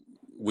should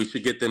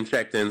get them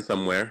checked in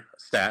somewhere,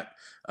 stat.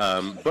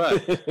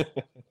 But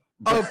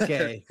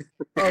Okay.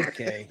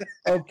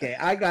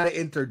 I gotta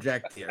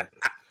interject here.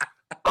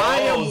 I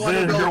am one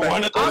of those. You're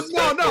one of those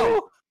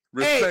no.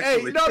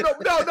 Hey, respectfully.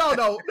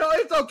 no.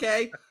 It's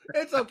okay.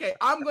 It's okay.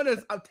 I'm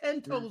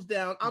 10 toes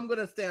down. I'm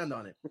gonna stand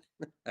on it.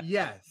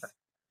 Yes,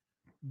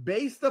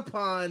 based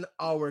upon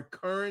our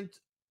current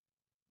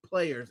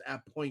players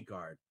at point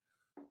guard,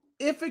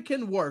 if it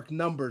can work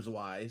numbers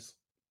wise,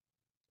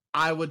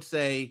 I would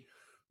say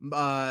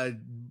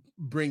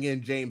bring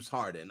in James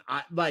Harden.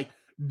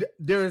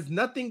 There is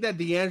nothing that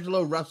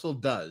D'Angelo Russell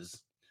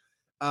does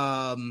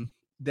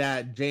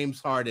that James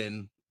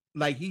Harden,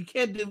 he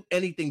can't do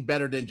anything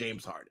better than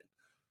James Harden.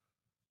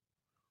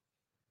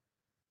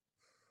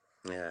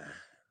 Yeah.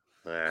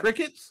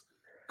 Crickets?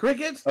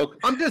 Okay.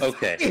 I'm just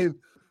okay. saying.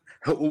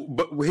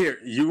 But here,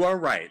 you are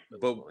right.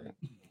 But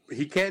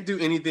he can't do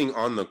anything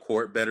on the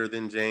court better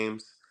than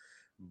James,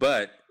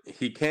 but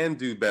he can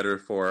do better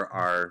for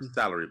our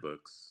salary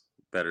books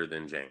better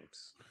than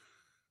James.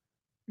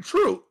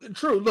 True.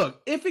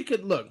 Look, if it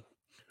could look,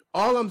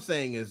 all I'm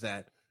saying is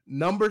that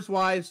numbers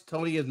wise,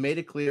 Tony has made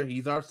it clear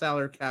he's our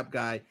salary cap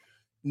guy.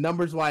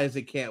 Numbers wise,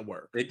 it can't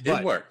work. It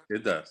works.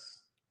 It does.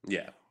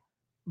 Yeah.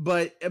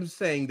 But I'm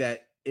saying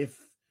that if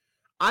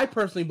I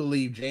personally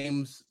believe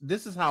James,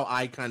 this is how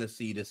I kind of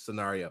see this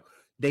scenario.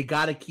 They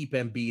got to keep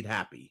Embiid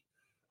happy.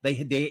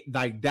 They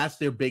that's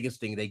their biggest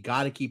thing. They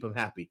got to keep him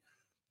happy.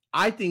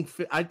 I think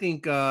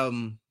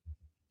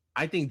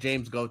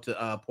James go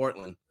to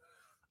Portland.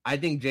 I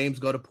think James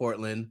go to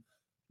Portland.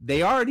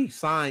 They already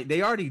drafted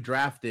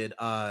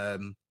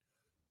Dame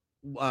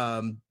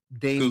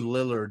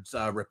Lillard's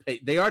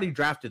they already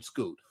drafted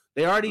Scoot.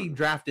 They already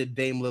drafted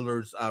Dame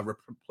Lillard's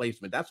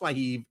replacement. That's why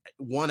he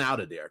won out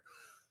of there.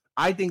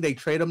 I think they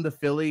trade him to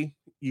Philly.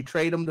 You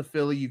trade him to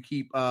Philly, you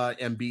keep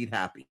Embiid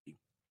happy.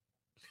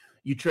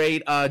 You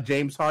trade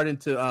James Harden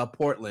to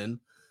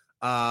Portland.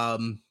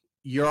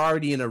 You're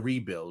already in a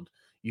rebuild.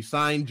 You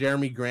sign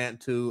Jeremy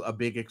Grant to a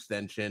big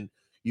extension.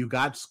 You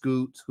got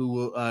Scoot,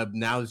 who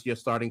now is your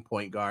starting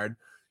point guard.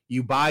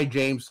 You buy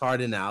James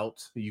Harden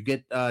out. You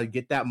get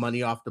that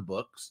money off the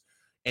books,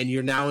 and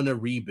you're now in a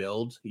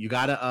rebuild. You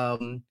got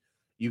a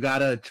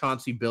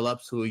Chauncey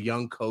Billups, who a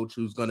young coach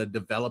who's going to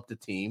develop the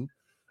team.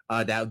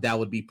 That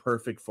would be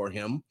perfect for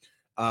him.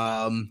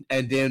 And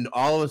then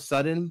all of a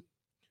sudden,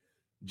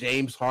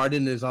 James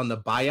Harden is on the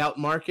buyout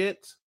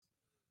market.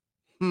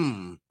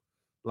 I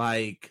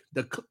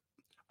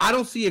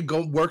don't see it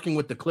working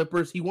with the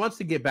Clippers. He wants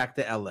to get back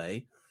to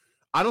LA.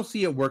 I don't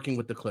see it working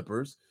with the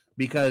Clippers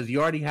because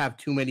you already have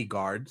too many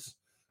guards.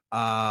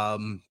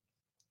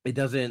 It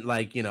doesn't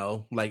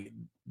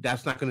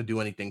that's not going to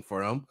do anything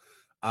for him.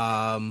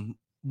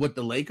 With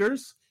the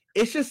Lakers,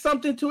 it's just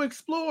something to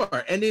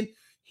explore. And then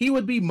he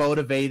would be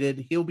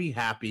motivated. He'll be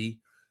happy.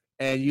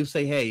 And you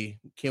say, hey,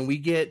 can we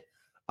get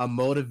a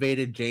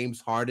motivated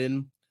James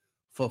Harden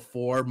for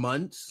 4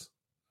 months?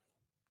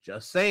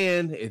 Just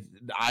saying.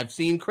 I've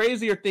seen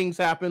crazier things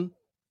happen.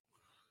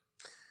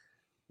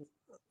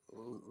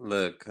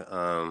 Look,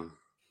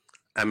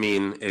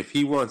 if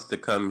he wants to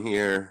come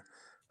here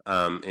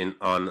on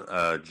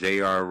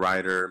J.R.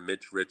 Ryder,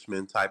 Mitch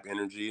Richmond type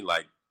energy,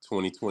 like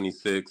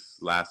 2026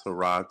 last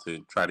hurrah to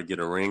try to get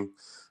a ring,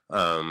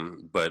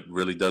 but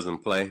really doesn't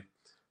play,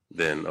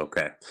 Then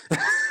okay.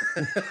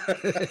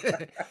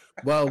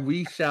 Well,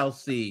 we shall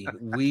see.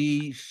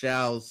 We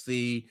shall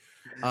see.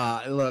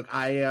 Look,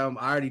 I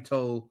already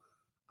told.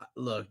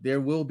 Look,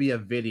 there will be a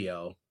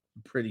video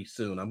pretty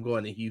soon. I'm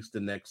going to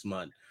Houston next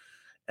month,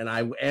 and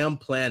I am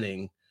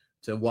planning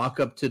to walk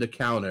up to the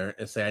counter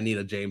and say I need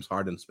a James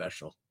Harden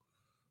special.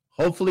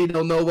 Hopefully,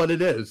 they'll know what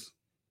it is.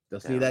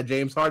 Just need that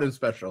James Harden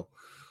special.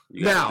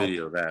 You got to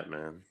video that,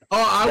 man.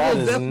 Oh, I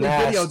will definitely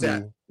video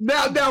that.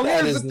 Now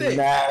here's the thing.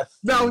 Nasty.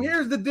 Now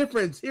here's the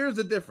difference. Here's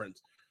the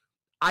difference.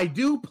 I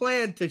do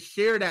plan to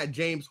share that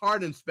James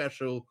Harden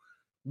special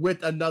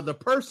with another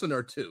person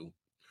or two.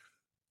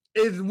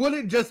 It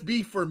wouldn't just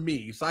be for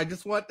me. So I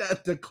just want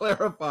that to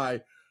clarify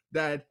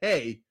that,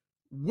 hey,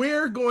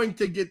 we're going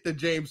to get the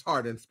James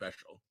Harden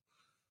special.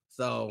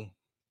 So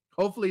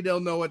hopefully they'll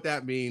know what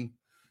that means.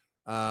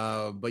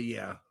 But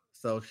yeah,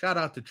 so shout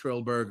out to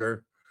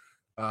Trillburger.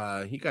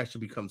 You guys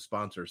should become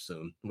sponsors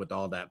soon with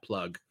all that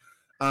plug.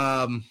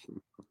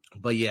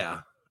 But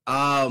yeah,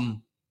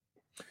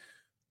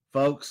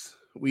 folks,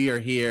 we are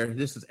here.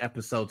 This is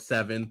episode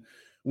 7.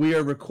 We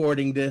are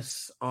recording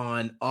this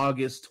on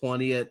August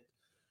 20th,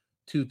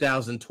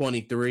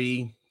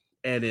 2023.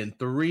 And in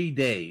 3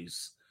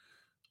 days,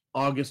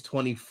 August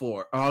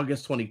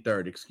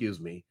 23rd, excuse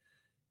me,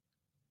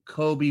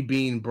 Kobe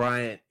Bean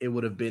Bryant, it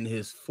would have been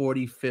his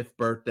 45th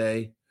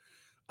birthday.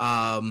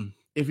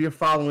 If you're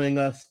following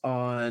us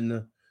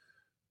on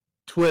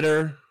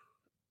Twitter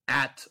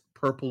at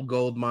Purple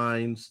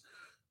GoldMinds,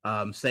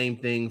 same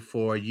thing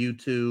for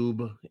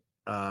YouTube,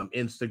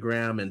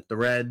 Instagram, and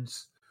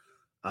Threads.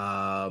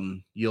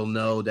 You'll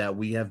know that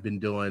we have been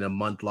doing a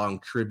month-long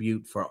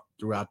tribute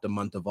throughout the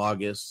month of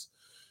August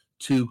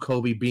to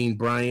Kobe Bean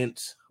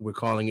Bryant. We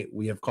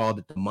have called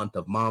it the month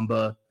of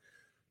Mamba.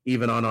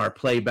 Even on our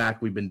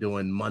playback, we've been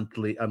doing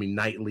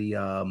nightly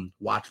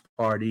watch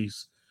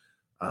parties.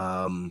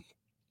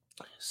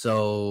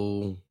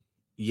 So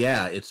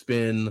yeah,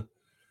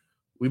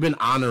 we've been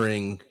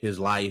honoring his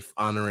life,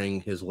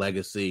 honoring his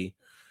legacy.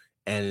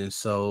 And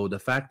so the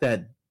fact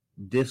that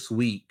this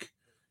week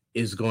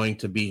is going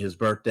to be his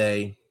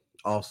birthday,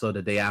 also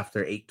the day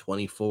after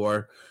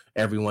 8/24,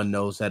 everyone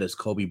knows that it's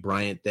Kobe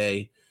Bryant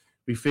Day.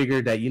 We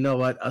figured that, you know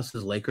what, us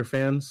as Laker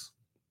fans,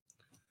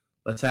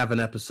 let's have an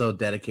episode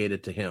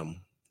dedicated to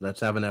him.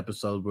 Let's have an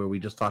episode where we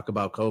just talk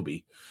about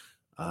Kobe.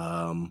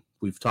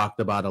 We've talked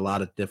about a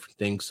lot of different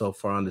things so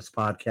far on this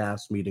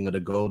podcast, Meeting of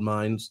the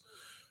GoldMinds.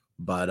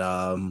 But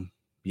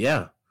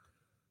yeah,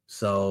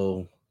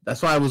 so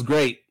that's why it was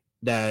great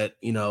that,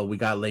 we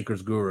got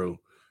Lakers Guru,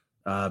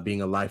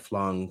 being a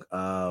lifelong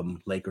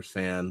Lakers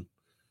fan,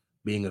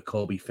 being a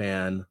Kobe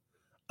fan,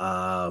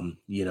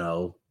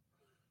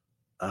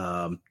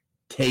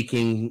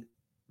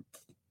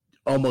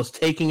 almost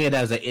taking it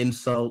as an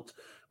insult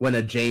when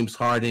a James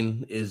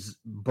Harden is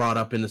brought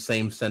up in the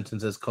same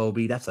sentence as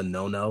Kobe. That's a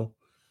no-no.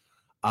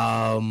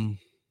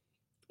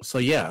 So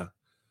yeah,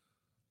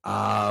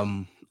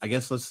 I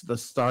guess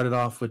let's start it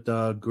off with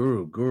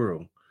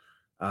Guru.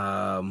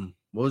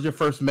 What was your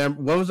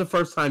what was the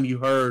first time you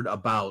heard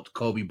about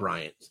Kobe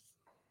Bryant?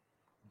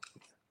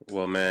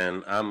 Well,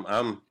 man,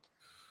 I'm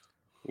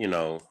me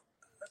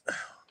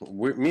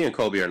and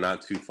Kobe are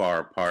not too far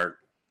apart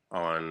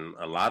on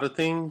a lot of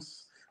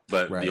things,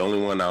 but right. The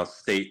only one I'll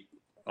state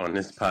on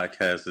this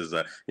podcast is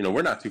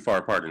we're not too far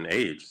apart in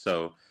age.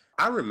 So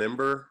I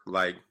remember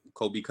like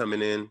Kobe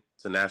coming in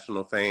to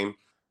national fame.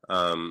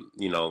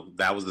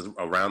 That was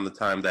around the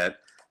time that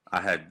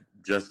I had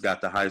just got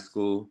to high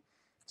school.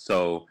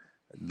 So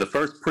the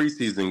first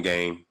preseason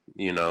game,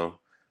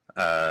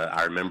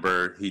 I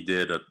remember he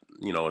did a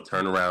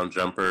turnaround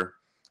jumper.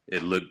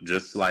 It looked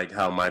just like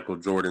how Michael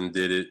Jordan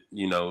did it,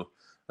 in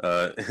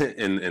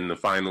the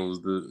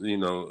finals,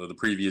 the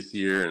previous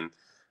year.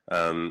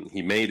 And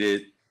he made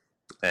it.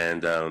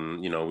 And,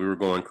 we were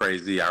going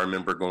crazy. I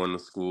remember going to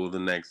school the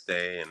next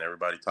day and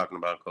everybody talking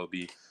about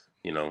Kobe,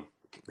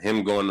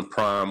 him going to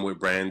prom with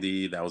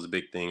Brandy. That was a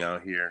big thing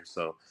out here.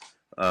 So,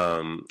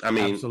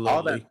 Absolutely.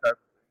 All that stuff.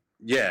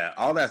 Yeah,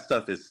 all that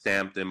stuff is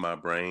stamped in my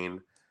brain.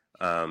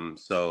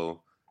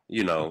 So,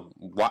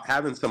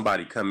 having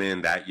somebody come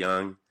in that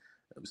young,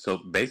 so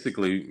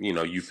basically,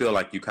 you feel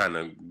like you kind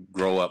of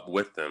grow up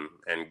with them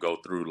and go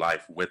through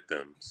life with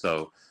them.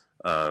 So,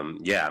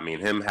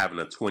 him having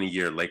a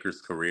 20-year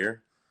Lakers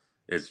career,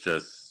 it's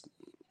just,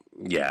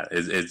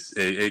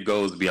 it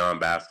goes beyond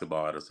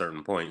basketball at a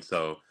certain point.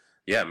 So,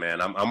 yeah,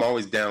 man, I'm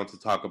always down to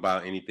talk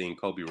about anything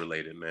Kobe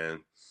related, man.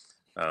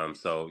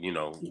 So,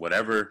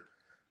 whatever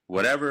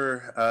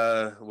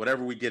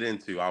we get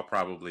into, I'll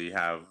probably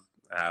have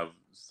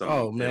some.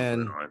 Oh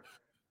man, on.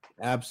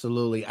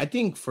 Absolutely. I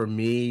think for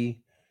me,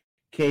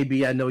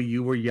 KB, I know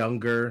you were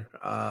younger.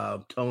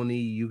 Tony,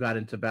 you got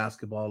into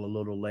basketball a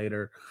little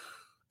later.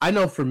 I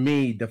know for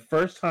me, the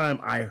first time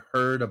I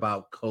heard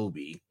about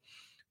Kobe,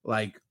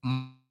 like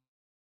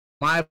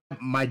my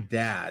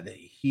dad,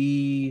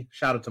 he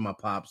shout out to my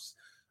pops.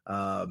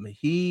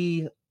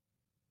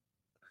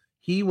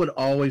 He would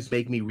always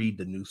make me read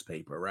the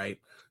newspaper, right?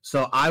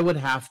 So I would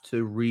have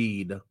to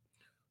read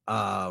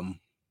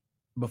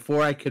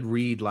before I could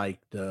read like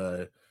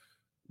the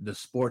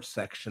sports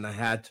section, I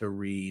had to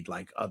read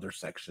like other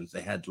sections,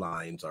 the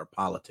headlines or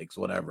politics,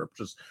 whatever.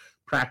 Just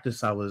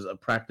practice. I was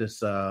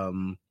practice,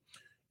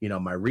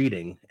 my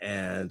reading.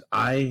 And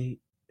I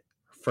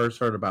first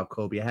heard about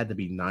Kobe. I had to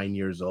be 9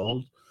 years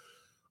old.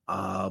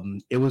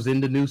 It was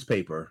in the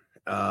newspaper.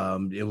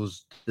 It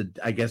was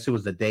I guess it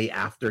was the day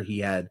after he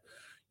had,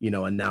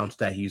 announced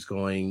that he's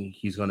going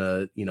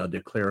to,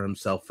 declare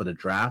himself for the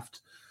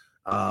draft,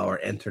 or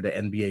enter the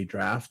NBA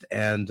draft.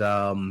 And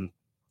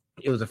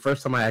it was the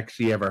first time I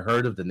actually ever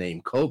heard of the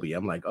name Kobe.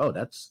 I'm like, oh,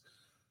 that's,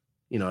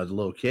 as a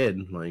little kid,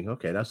 I'm like,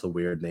 okay, that's a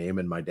weird name.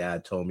 And my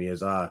dad told me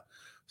it's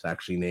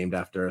actually named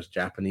after a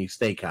Japanese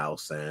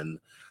steakhouse. And,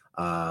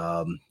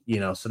 so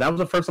that was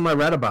the first time I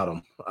read about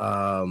him,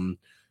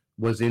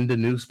 was in the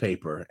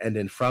newspaper. And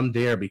then from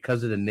there,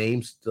 because of the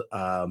name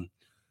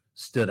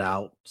stood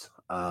out,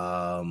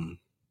 I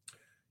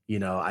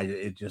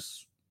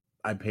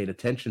paid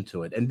attention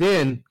to it. And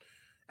then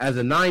as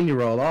a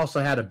 9-year-old, I also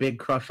had a big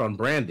crush on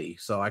Brandy.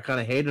 So I kind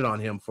of hated on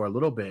him for a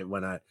little bit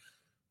when it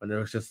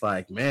was just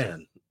like,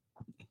 man,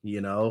 he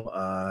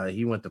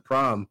went to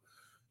prom.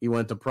 He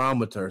went to prom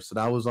with her. So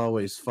that was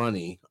always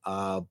funny.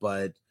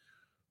 But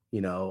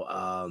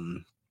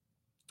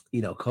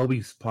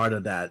Kobe's part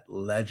of that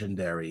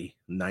legendary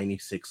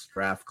 96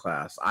 draft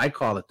class. I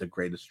call it the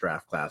greatest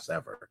draft class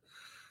ever.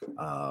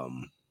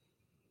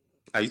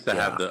 I used to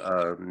have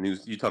the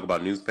news. You talk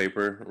about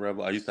newspaper,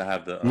 Rebel. I used to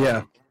have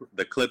the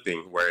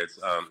clipping where it's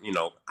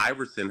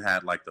Iverson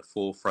had like the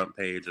full front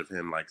page of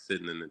him like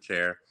sitting in the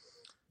chair.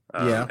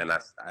 And I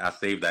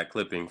saved that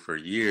clipping for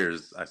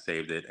years. I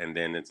saved it, and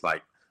then it's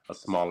like a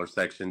smaller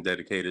section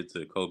dedicated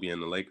to Kobe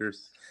and the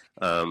Lakers.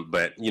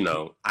 But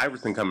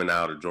Iverson coming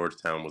out of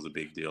Georgetown was a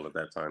big deal at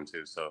that time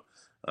too. So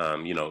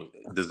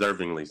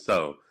deservingly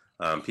so.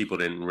 People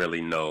didn't really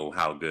know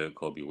how good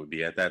Kobe would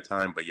be at that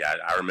time, but yeah,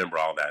 I remember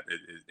all that.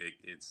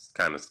 It's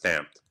kind of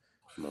stamped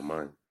in my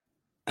mind.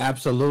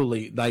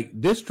 Absolutely. Like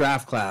this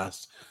draft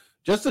class,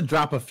 just to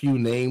drop a few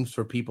names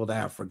for people that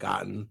have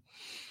forgotten.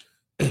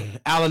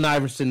 Allen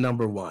Iverson,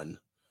 number 1.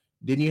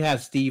 Then you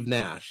had Steve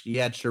Nash. You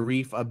had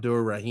Sharif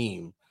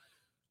Abdur-Rahim.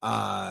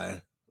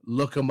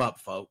 Look him up,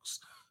 folks.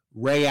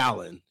 Ray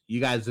Allen. You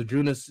got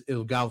Zydrunas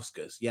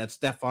Ilgauskas. You had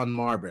Stephon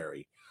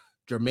Marbury.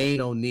 Jermaine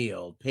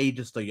O'Neal,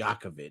 Peja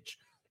Stojakovic,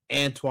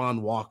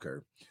 Antoine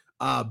Walker.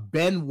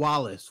 Ben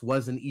Wallace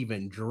wasn't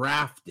even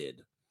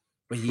drafted,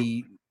 but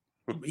he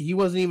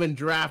wasn't even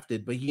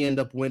drafted, but he ended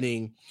up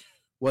winning,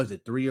 was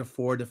it 3 or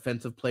 4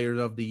 defensive players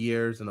of the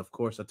years, and of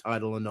course a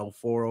title in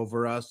 04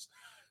 over us.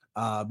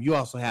 You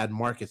also had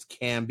Marcus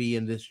Camby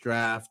in this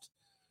draft.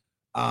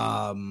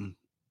 And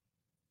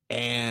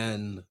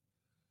when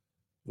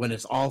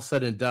it's all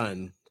said and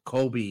done,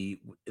 Kobe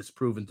is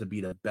proven to be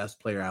the best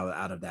player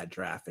out of that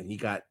draft, and he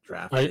got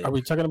drafted. Are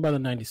we talking about the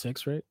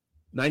 96, right?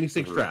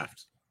 96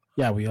 draft.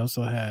 Yeah, we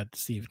also had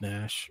Steve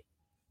Nash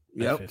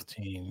at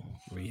 15.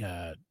 We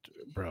had,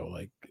 it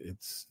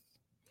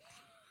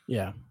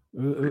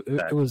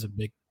was a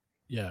big,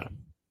 yeah.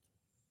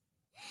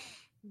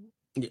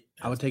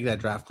 I would take that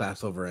draft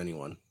class over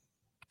anyone.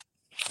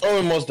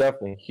 Oh, most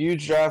definitely.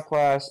 Huge draft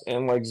class.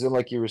 And like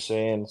you were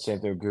saying, same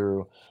thing with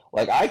Guru.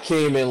 Like, I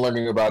came in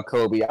learning about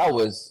Kobe. I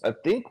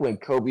think when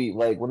Kobe,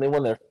 when they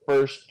won their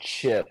first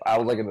chip, I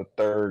was in the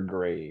 3rd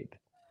grade.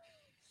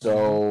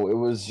 So it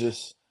was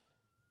just,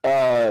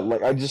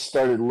 I just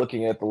started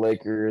looking at the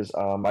Lakers.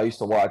 I used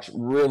to watch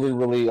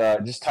really,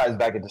 just ties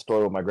back into the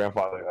story with my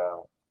grandfather,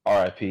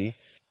 RIP. He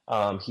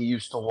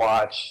used to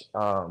watch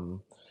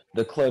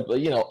the clip,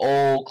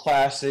 old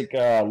classic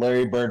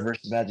Larry Bird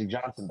versus Magic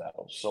Johnson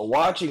battles. So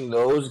watching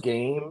those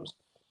games,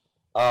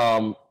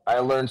 I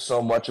learned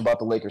so much about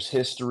the Lakers'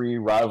 history,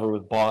 rivalry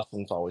with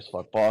Boston. It's always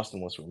fuck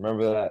Boston. Let's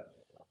remember that.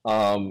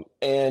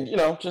 And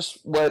just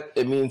what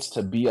it means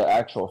to be an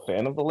actual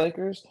fan of the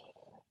Lakers.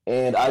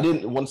 And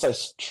once I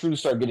truly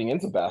started getting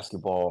into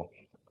basketball,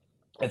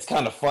 it's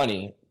kind of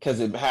funny because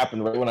it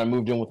happened right when I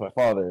moved in with my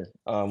father,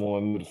 when we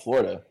moved to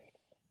Florida.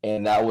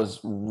 And that was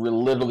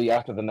literally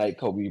after the night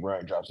Kobe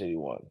Bryant drops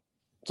 81.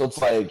 So it's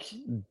like,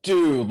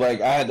 dude,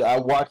 I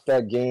watched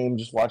that game,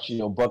 just watched,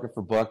 bucket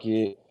for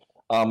bucket.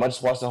 I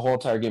just watched the whole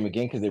entire game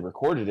again because they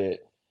recorded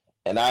it.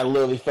 And I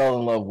literally fell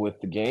in love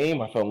with the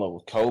game. I fell in love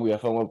with Kobe. I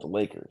fell in love with the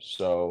Lakers.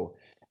 So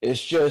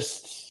it's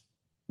just,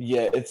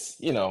 we're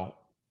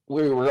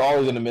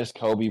always going to miss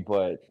Kobe,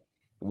 but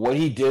what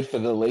he did for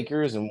the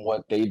Lakers and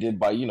what they did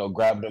by,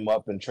 grabbing him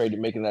up and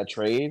making that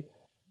trade,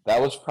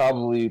 that was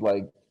probably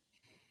that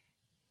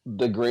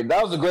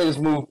was the greatest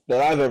move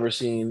that I've ever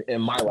seen in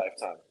my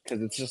lifetime.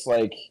 Because it's just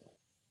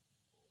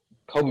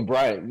Kobe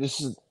Bryant. This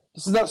is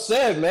not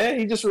sad, man.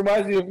 He just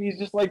reminds me of, he's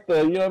just like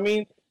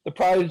the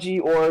prodigy,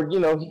 or,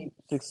 he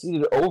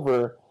succeeded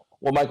over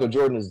what Michael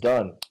Jordan has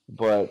done.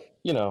 But,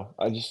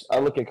 I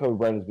look at Kobe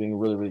Bryant as being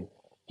really, really,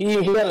 he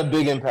had a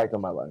big impact on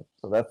my life.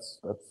 So that's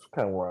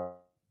kind of where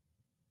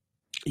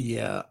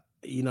Yeah.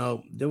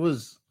 There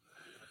was,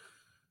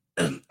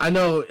 I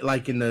know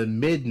in the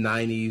mid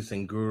 90s,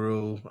 and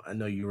Guru, I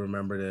know you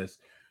remember this,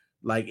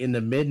 like in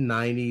the mid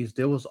 90s,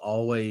 there was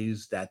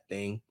always that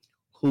thing.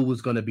 Who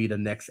was going to be the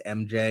next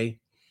MJ?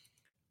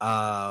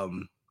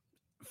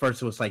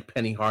 First it was like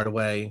Penny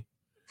Hardaway.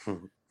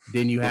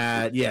 Then you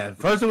had,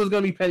 first it was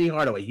going to be Penny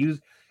Hardaway.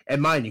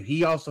 And mind you,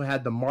 he also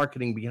had the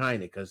marketing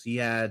behind it because he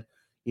had,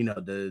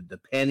 the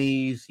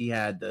pennies. He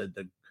had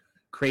the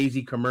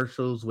crazy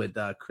commercials with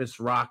Chris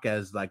Rock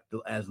as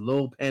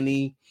Lil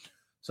Penny.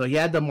 So he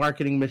had the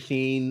marketing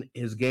machine.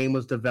 His game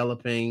was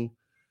developing.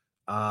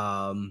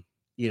 Then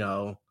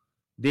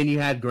you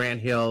had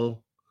Grant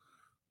Hill.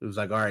 It was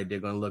like, all right, they're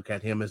going to look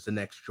at him as the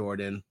next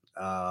Jordan.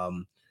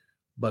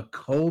 But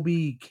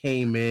Kobe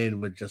came in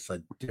with just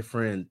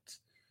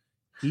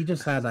he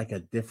just had like a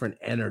different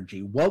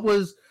energy.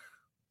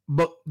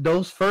 But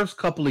those first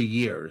couple of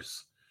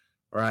years,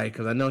 right?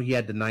 Because I know he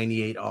had the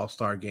 98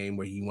 All-Star game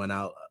where he went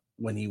out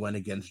when he went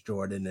against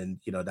Jordan, and,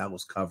 that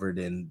was covered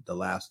in The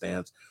Last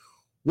Dance.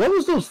 What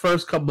was those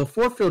first couple,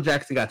 before Phil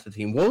Jackson got to the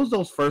team, what was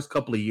those first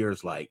couple of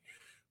years like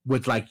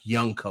with like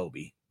young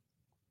Kobe?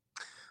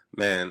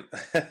 Man,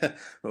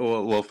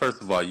 well,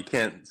 first of all, you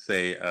can't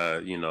say,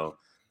 the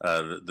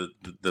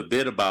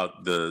bit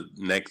about the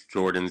next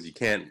Jordans, you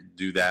can't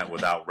do that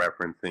without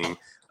referencing.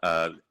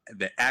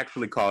 They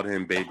actually called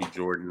him Baby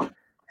Jordan.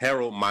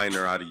 Harold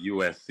Miner out of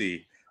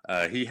USC.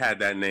 He had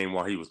that name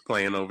while he was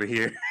playing over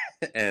here.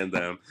 And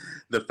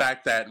the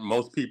fact that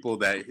most people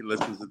that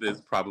listen to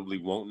this probably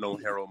won't know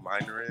Harold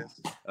Miner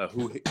is,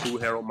 who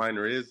Harold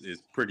Miner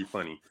is pretty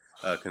funny,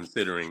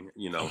 considering,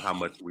 how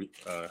much we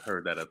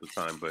heard that at the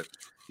time. But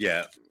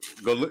yeah,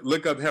 go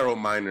look up Harold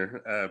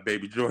Miner,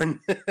 Baby Jordan,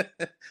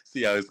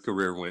 see how his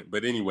career went.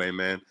 But anyway,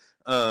 man,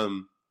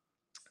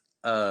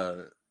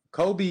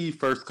 Kobe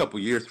first couple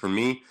years for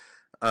me,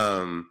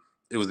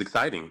 it was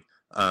exciting,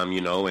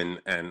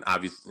 and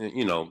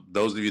obviously,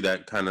 those of you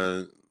that kind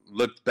of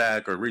looked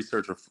back or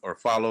research or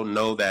follow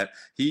know that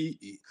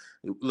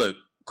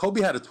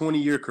Kobe had a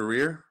 20-year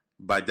career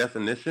by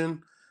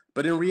definition,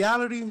 but in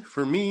reality,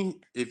 for me,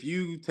 if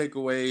you take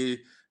away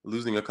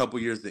losing a couple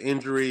years to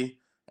injury,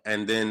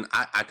 and then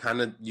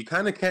you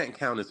kind of can't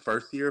count his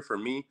first year. For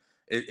me,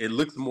 it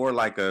looks more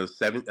like a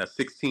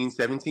 16,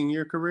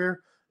 17-year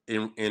career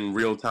in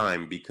real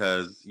time,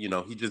 because,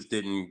 he just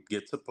didn't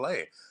get to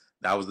play.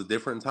 That was a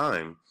different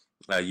time.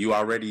 You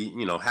already,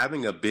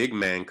 having a big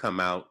man come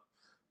out,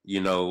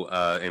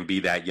 and be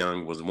that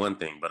young was one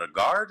thing, but a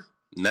guard,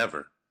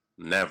 never.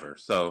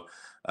 So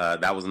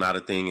that was not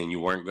a thing. And you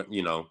weren't,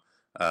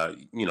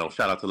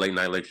 shout out to Late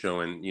Night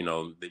LakeShow, and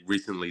they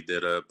recently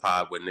did a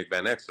pod with Nick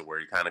Van Exel where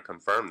he kind of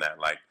confirmed that,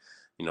 like,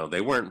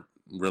 they weren't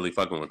really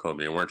fucking with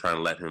Kobe. They weren't trying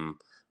to let him,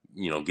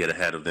 get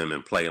ahead of them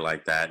and play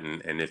like that.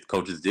 And if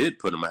coaches did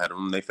put him ahead of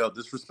him, they felt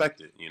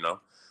disrespected. It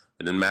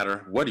didn't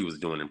matter what he was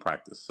doing in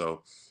practice.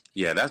 So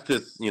yeah, that's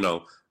just,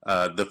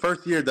 the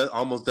first year that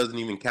almost doesn't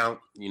even count.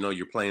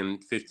 You're playing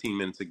 15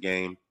 minutes a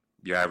game.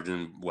 You're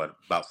averaging,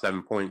 about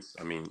 7 points?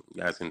 I mean,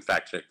 you guys can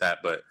fact check that,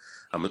 but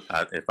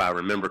if I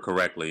remember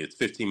correctly, it's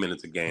 15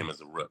 minutes a game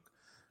as a rook.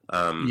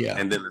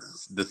 And then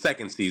the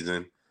second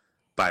season,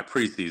 by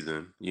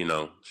preseason,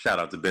 shout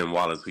out to Ben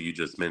Wallace, who you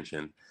just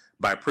mentioned.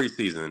 By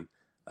preseason,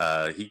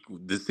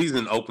 the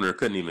season opener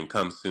couldn't even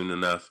come soon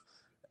enough,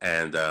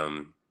 and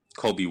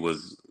Kobe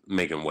was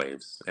making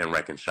waves and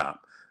wrecking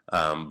shop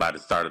by the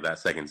start of that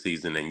second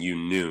season, and you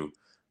knew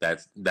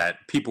that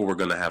people were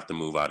going to have to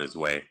move out his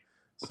way.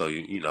 So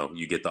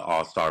you get the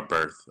All-Star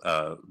berth,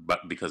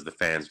 but because the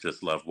fans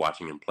just love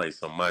watching him play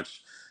so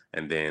much,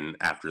 and then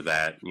after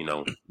that,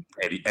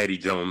 Eddie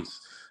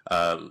Jones,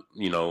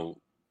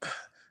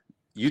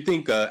 you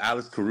think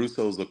Alex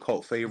Caruso is a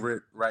cult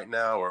favorite right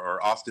now,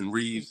 or Austin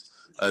Reeves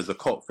is a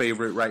cult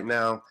favorite right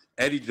now?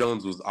 Eddie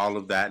Jones was all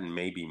of that and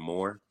maybe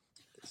more.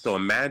 So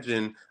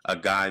imagine a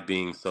guy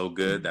being so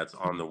good that's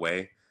on the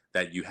way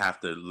that you have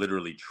to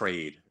literally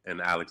trade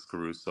an Alex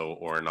Caruso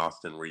or an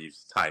Austin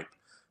Reeves type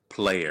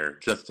player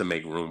just to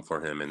make room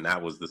for him. And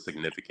that was the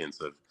significance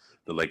of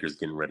the Lakers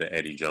getting rid of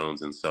Eddie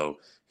Jones. And so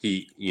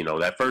he,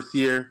 that first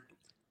year,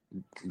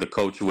 the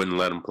coach wouldn't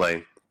let him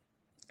play.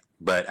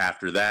 But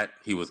after that,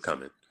 he was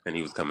coming, and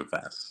he was coming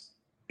fast.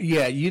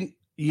 Yeah,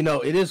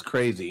 it is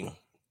crazy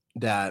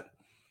that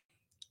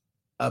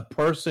a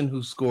person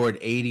who scored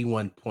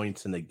 81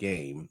 points in a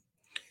game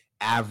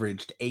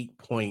averaged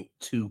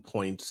 8.2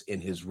 points in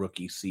his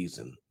rookie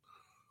season.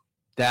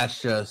 That's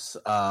just,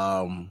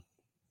 that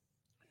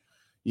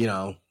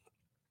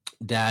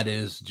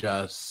is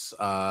just,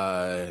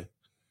 that's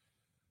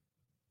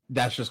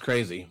just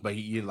crazy. But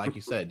like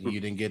you said, he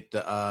didn't get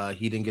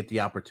the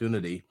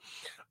opportunity.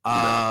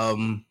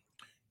 The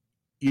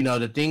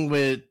thing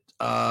with,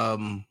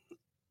 the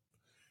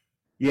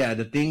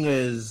thing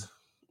is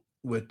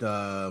with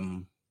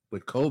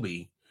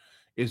Kobe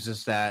is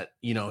just that,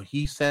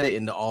 he said it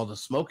in the All the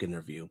Smoke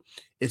interview.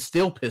 It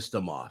still pissed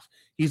him off.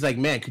 He's like,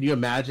 man, can you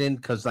imagine?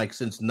 Because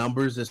since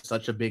numbers is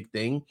such a big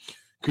thing,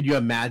 could you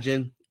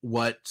imagine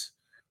what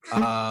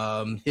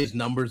his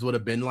numbers would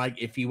have been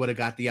like if he would have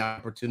got the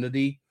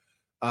opportunity?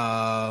 Would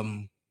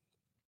have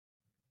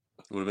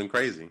been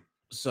crazy.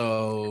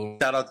 So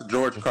shout out to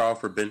George Karl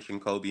for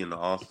benching Kobe in the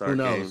All-Star who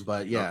game. knows?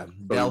 But yeah, so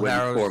Del he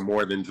wouldn't Harris score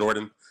more than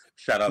Jordan.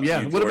 Shout out to you,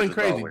 it would have been George, as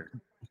crazy. always.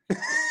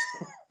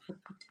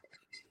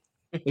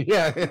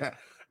 yeah,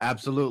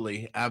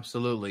 absolutely.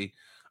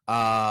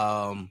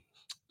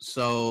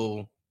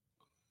 So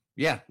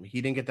yeah,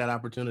 he didn't get that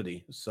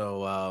opportunity.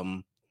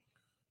 So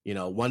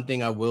one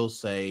thing I will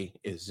say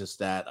is just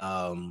that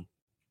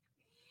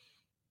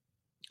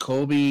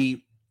Kobe,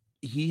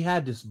 he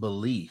had this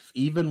belief,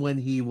 even when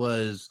he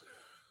was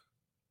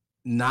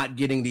not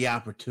getting the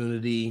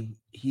opportunity,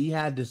 he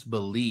had this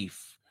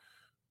belief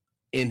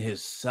in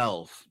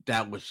himself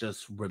that was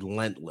just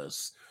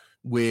relentless,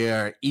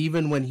 where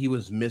even when he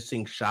was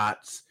missing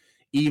shots,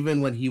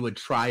 even when he would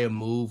try a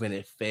move and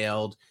it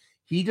failed,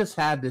 he just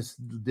had this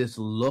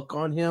look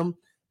on him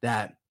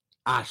that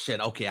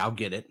shit, okay, I'll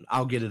get it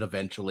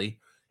eventually.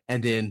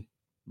 And then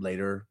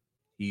later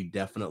he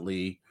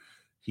definitely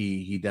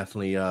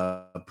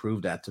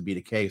proved that to be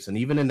the case. And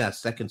even in that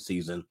second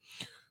season,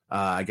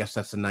 I guess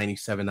that's the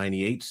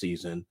 97-98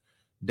 season,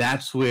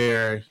 that's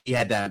where he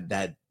had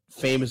that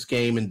famous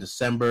game in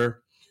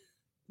December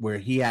where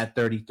he had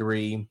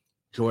 33,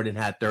 Jordan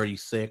had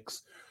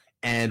 36.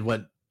 And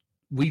what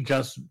we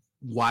just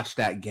watched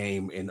that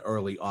game in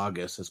early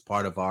August as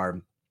part of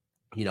our,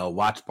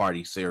 watch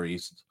party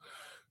series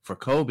for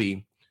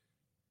Kobe.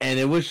 And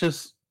it was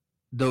just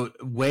the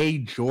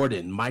way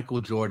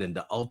Michael Jordan,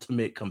 the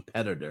ultimate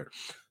competitor,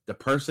 the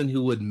person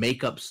who would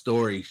make up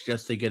stories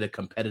just to get a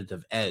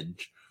competitive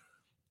edge.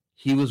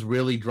 He was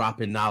really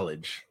dropping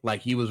knowledge.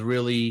 Like, he was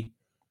really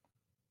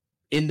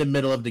in the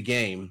middle of the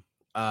game.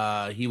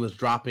 He was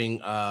dropping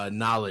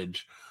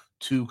knowledge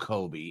to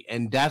Kobe.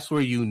 And that's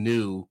where you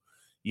knew,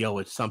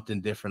 it's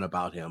something different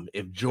about him.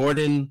 If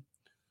Jordan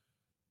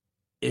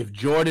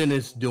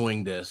is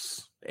doing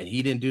this, and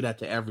he didn't do that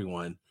to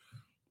everyone,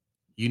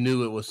 you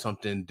knew it was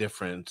something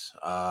different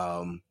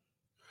about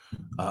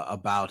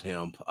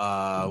him.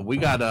 We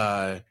got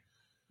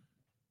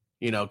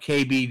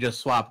KB just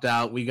swapped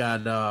out. We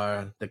got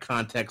the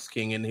Context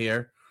King in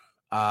here.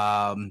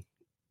 What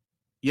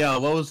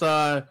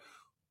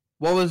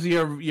was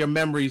your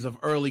memories of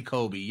early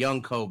Kobe,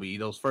 young Kobe,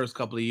 those first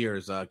couple of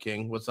years,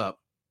 King? What's up?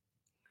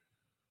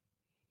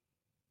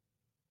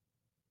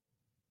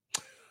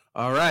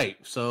 All right,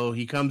 so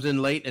he comes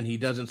in late and he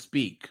doesn't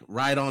speak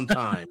right on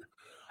time.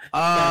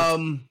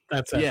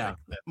 That's yeah.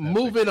 That's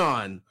moving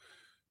on.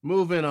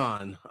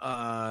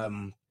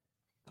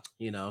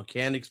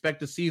 Can't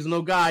expect a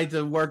seasonal guy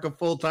to work a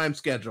full-time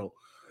schedule.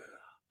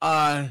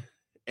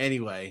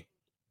 Anyway,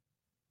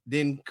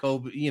 then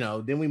Kobe,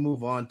 then we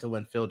move on to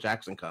when Phil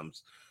Jackson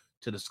comes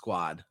to the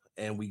squad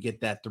and we get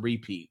that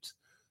three-peat.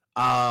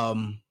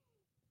 Tony,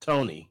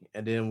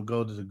 and then we'll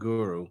go to the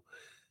Guru.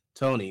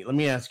 Tony, let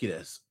me ask you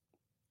this.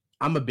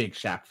 I'm a big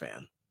Shaq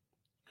fan.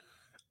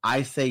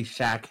 I say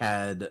Shaq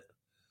had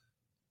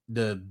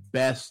the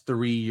best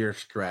 3-year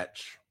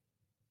stretch,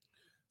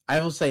 I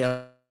will say,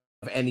 of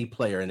any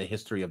player in the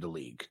history of the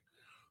league.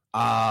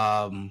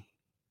 Do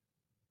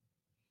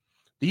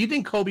you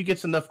think Kobe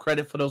gets enough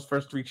credit for those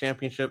first 3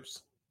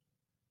 championships?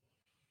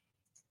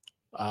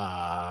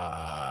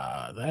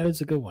 That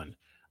is a good one.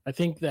 I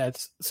think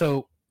that's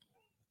so.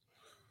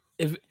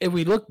 If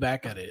we look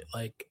back at it,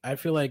 like, I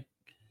feel like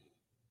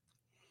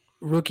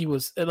rookie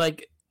was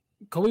like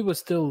Kobe was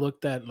still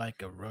looked at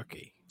like a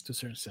rookie to a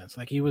certain sense.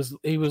 Like he was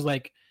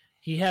like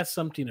he has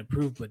something to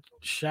prove, but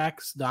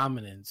Shaq's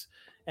dominance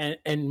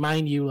and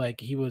mind you, like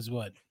he was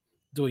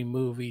doing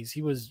movies,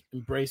 he was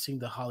embracing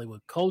the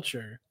Hollywood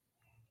culture.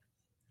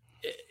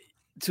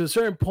 To a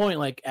certain point,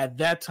 like at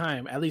that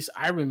time, at least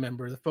I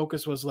remember, the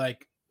focus was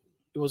like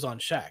it was on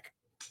Shaq,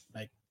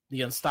 like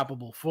the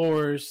unstoppable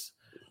force.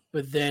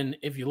 But then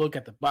if you look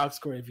at the box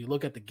score, if you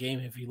look at the game,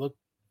 if you look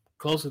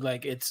closely,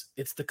 like it's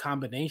the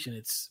combination,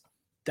 it's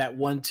that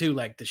 1-2,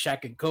 like the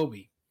Shaq and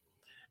Kobe.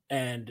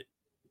 And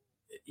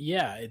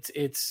yeah,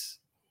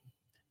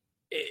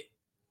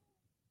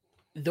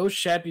 those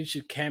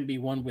championships can't be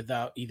won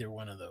without either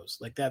one of those.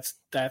 Like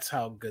that's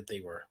how good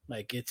they were.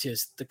 Like it's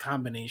just the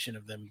combination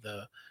of them.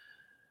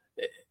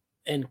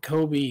 And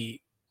Kobe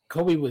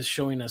was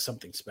showing us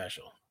something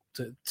special.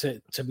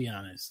 To be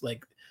honest,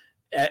 like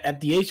at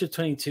the age of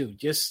 22,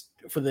 just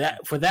for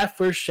that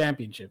first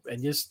championship,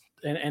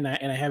 and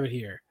I have it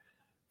here,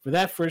 for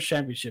that first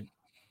championship.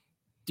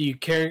 Do you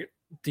care?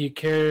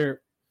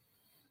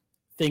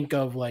 Think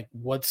of like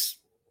what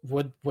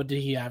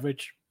did he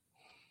average?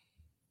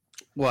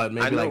 What,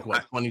 maybe like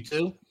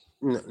 22?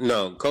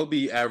 No,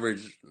 Kobe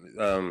averaged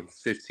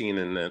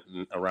 15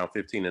 around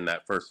 15 in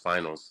that first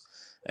finals,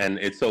 and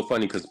it's so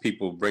funny because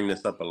people bring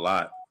this up a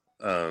lot,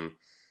 and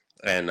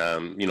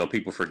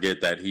people forget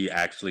that he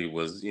actually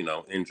was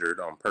injured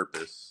on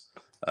purpose,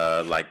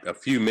 like a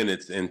few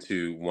minutes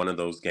into one of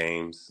those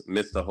games,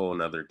 missed a whole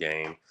another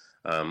game,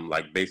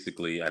 like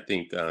basically I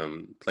think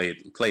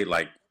played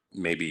like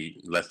maybe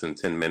less than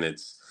 10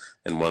 minutes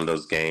in one of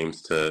those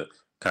games to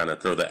kind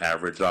of throw the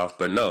average off.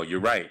 But no, you're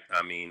right.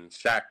 I mean,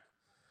 Shaq,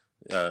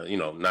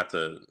 not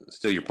to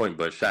steal your point,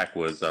 but Shaq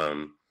was,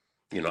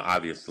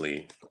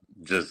 obviously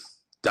just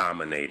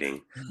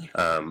dominating.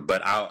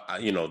 But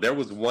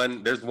there's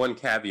one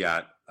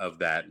caveat of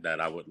that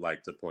I would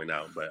like to point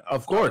out. But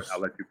of course, I'll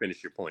let you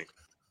finish your point.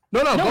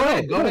 No, go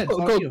ahead. Go ahead.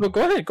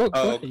 Go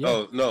ahead.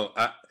 No.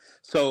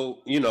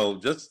 So,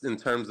 just in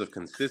terms of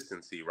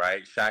consistency,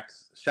 right?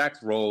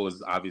 Shaq's role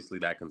is obviously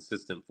that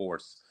consistent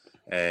force,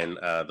 and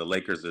the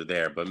Lakers are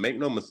there. But make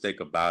no mistake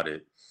about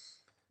it,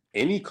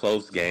 any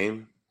close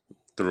game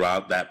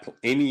throughout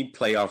any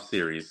playoff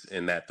series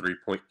in that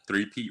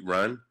three-peat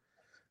run,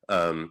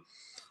 in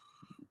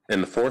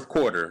the fourth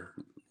quarter,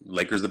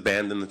 Lakers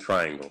abandoned the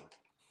triangle,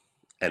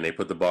 and they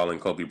put the ball in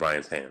Kobe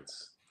Bryant's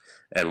hands.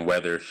 And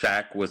whether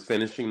Shaq was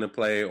finishing the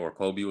play or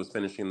Kobe was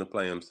finishing the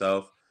play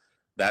himself,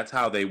 that's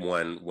how they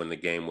won when the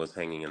game was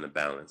hanging in the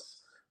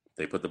balance.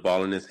 They put the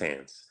ball in his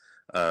hands.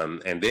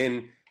 And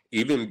then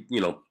even,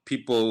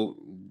 people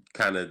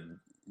kind of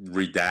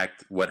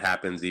redact what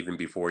happens even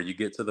before you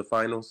get to the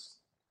finals.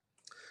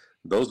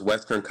 Those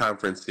Western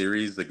Conference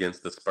series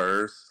against the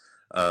Spurs,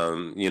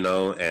 and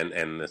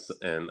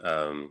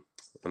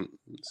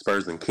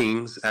Spurs and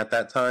Kings at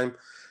that time,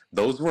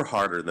 those were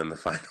harder than the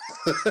finals.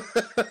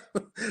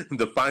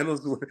 The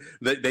finals were,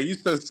 they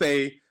used to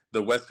say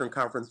the Western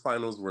Conference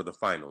finals were the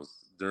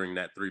finals during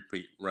that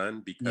three-peat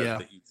run because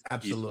the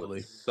East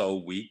was so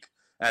weak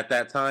at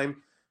that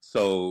time.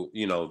 So,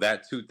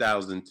 that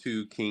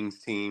 2002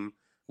 Kings team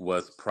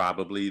was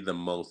probably the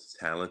most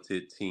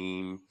talented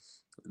team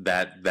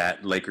that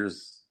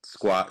Lakers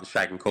squad,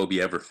 Shaq and Kobe,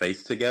 ever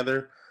faced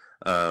together.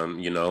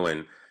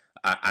 And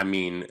I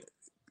mean,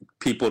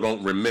 people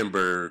don't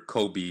remember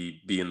Kobe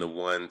being the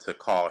one to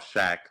call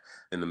Shaq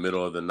in the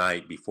middle of the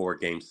night before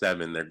Game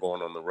 7. They're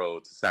going on the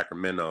road to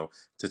Sacramento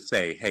to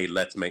say, "Hey,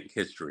 let's make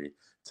history,"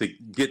 to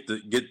get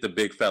the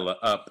big fella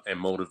up and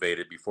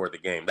motivated before the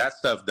game. That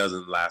stuff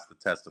doesn't last the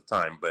test of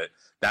time, but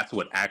that's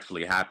what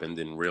actually happened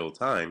in real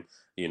time.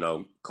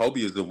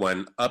 Kobe is the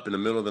one up in the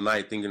middle of the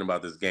night thinking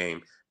about this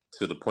game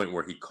to the point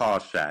where he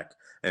calls Shaq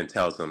and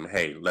tells him,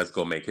 "Hey, let's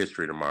go make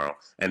history tomorrow."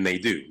 And they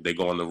do. They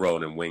go on the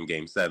road and win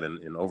Game 7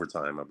 in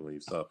overtime, I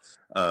believe. So,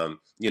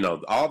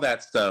 all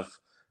that stuff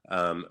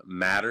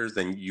matters,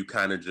 and you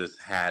kind of just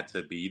had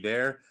to be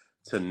there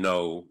to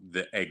know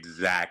the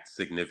exact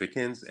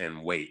significance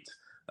and weight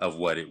of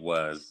what it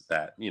was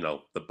that,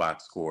 the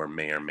box score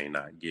may or may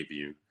not give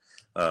you.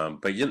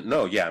 But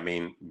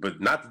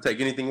not to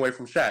take anything away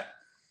from Shaq.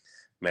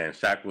 Man,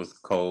 Shaq was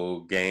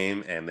cold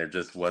game, and there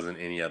just wasn't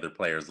any other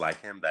players like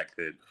him that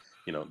could,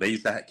 they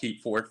used to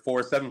keep four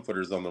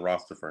 7-footers on the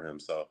roster for him.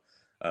 So,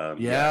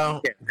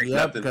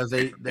 because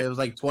there was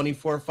like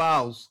 24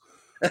 fouls.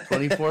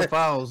 24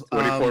 fouls.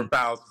 24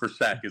 fouls for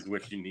Shaq is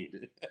what you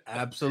needed.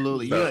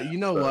 Absolutely. So,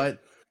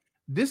 what?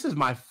 This is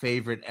my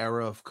favorite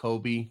era of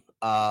Kobe.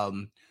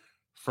 From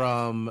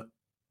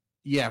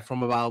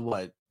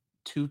about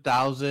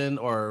 2000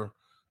 or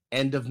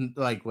end of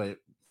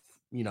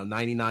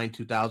 99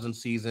 2000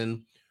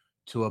 season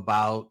to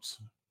about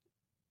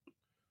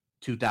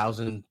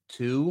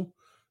 2002.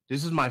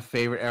 This is my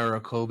favorite era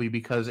of Kobe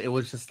because it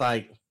was just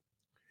like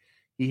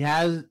he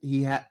had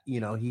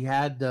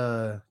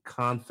the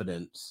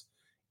confidence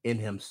in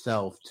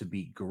himself to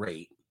be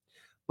great,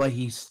 but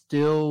he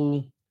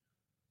still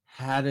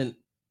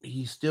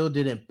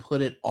didn't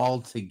put it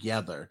all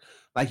together.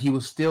 Like, he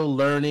was still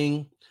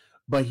learning,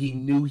 but he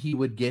knew he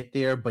would get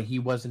there, but he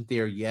wasn't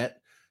there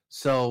yet.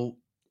 So,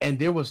 and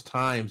there was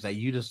times that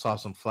you just saw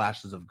some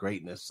flashes of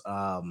greatness.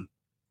 And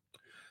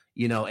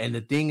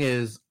the thing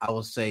is, I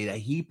will say that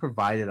he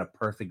provided a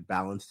perfect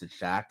balance to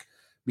Shaq.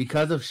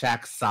 Because of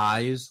Shaq's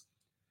size,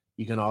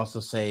 you can also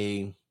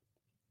say,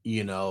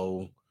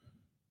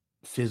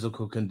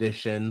 physical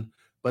condition.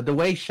 But the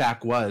way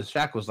Shaq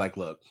was like,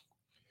 look,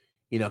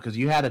 because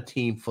you had a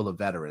team full of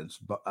veterans,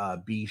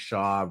 B.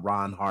 Shaw,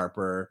 Ron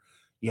Harper,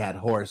 you had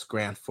Horace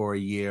Grant for a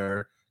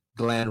year,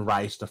 Glenn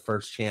Rice, the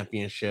first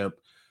championship.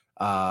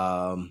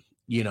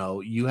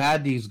 You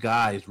had these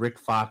guys, Rick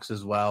Fox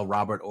as well,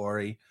 Robert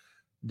Horry,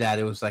 that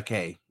it was like,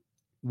 hey,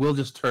 we'll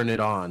just turn it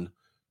on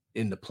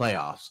in the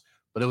playoffs.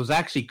 But it was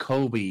actually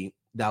Kobe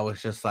that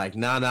was just like,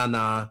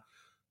 nah,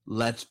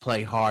 let's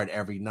play hard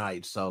every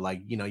night. So,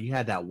 you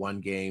had that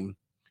one game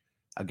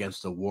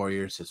against the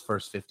Warriors, his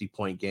first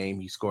 50-point game.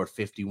 He scored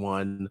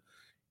 51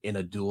 in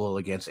a duel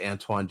against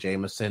Antoine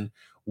Jameson.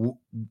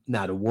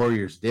 Now, the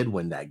Warriors did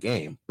win that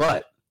game,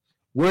 but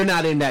we're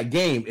not in that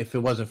game if it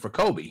wasn't for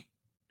Kobe.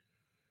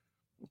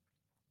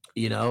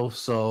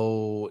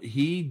 So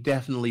he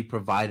definitely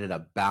provided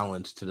a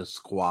balance to the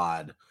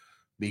squad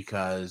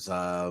because,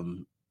 I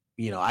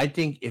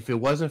think if it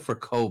wasn't for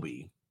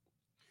Kobe,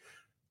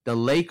 the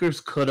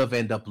Lakers could have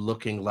ended up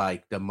looking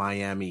like the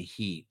Miami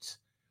Heat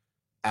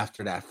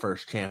after that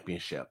first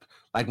championship.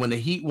 Like when the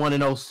Heat won in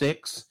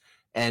 2006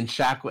 and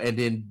Shaq, and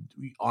then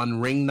on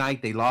ring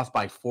night, they lost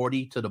by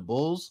 40 to the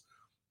Bulls.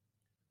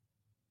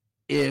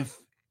 If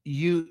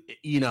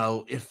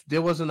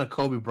there wasn't a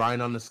Kobe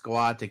Bryant on the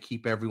squad to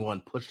keep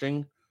everyone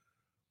pushing,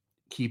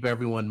 keep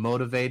everyone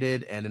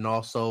motivated, and then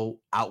also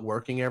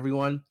outworking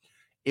everyone,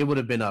 it would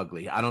have been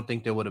ugly. I don't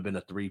think there would have been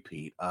a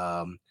three-peat.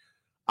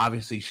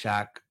 Obviously,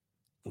 Shaq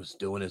was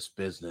doing his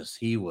business.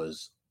 He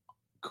was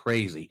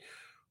crazy,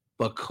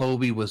 but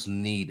Kobe was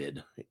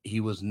needed. He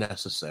was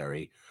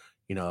necessary.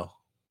 You know,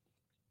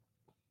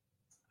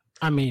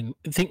 I mean,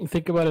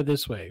 think about it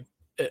this way.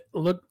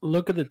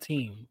 Look at the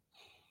team.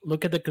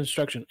 Look at the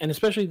construction, and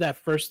especially that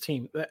first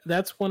team.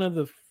 That's one of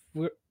the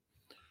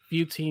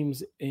few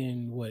teams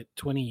in what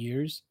 20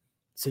 years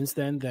since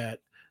then that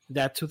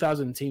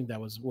 2000 team that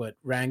was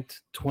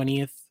ranked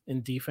 20th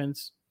in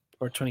defense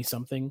or 20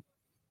 something,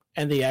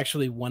 and they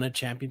actually won a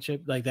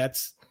championship. Like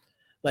that's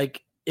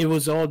like it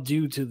was all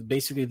due to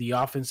basically the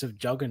offensive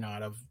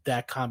juggernaut of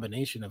that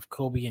combination of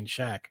Kobe and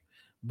Shaq.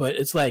 But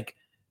it's like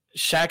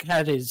Shaq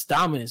had his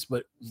dominance,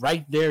 but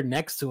right there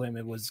next to him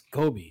it was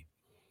Kobe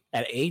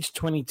at age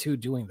 22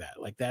 doing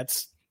that. Like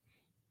that's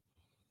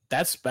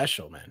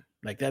special, man.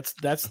 Like that's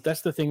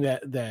the thing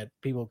that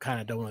people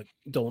kind of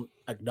don't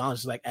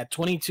acknowledge. Like at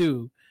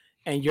 22,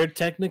 and you're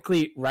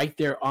technically right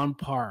there on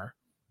par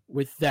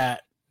with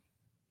that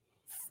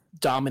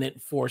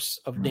dominant force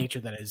of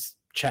nature that is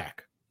Shaq.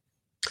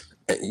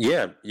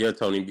 Yeah,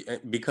 Tony.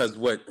 Because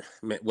what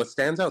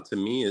stands out to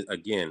me is,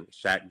 again,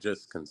 Shaq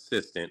just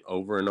consistent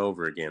over and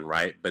over again,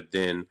 right? But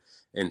then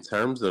in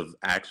terms of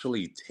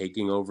actually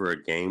taking over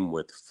a game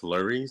with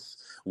flurries,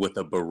 with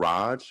a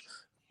barrage,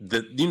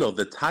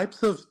 the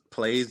types of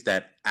plays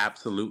that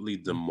absolutely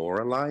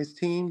demoralize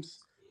teams,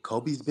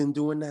 Kobe's been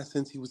doing that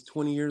since he was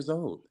 20 years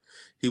old.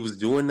 He was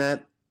doing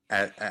that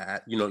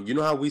at you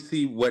know how we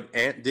see what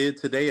Ant did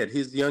today at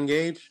his young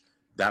age?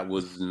 That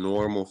was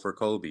normal for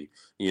Kobe,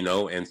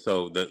 and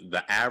so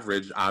the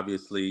average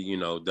obviously,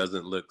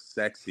 doesn't look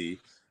sexy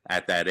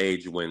at that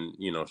age when,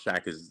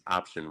 Shaq is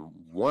option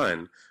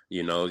one,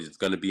 it's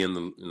going to be in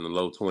the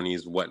low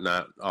 20s,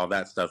 whatnot, all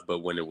that stuff. But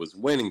when it was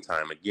winning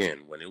time, again,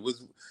 when it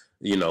was,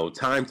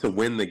 time to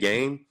win the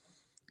game,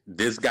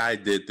 this guy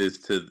did this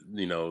to,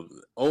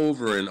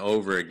 over and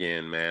over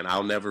again, man.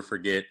 I'll never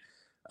forget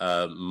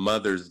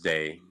Mother's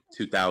Day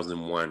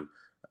 2001.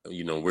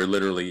 We're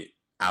literally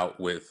out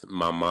with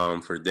my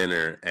mom for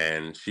dinner,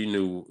 and she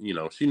knew,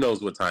 she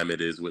knows what time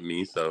it is with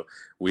me, so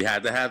we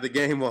had to have the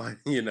game on.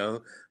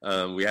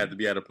 We had to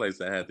be at a place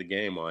that had the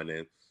game on,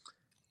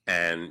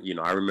 and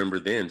I remember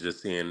then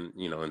just seeing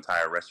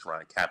entire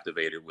restaurant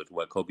captivated with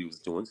what Kobe was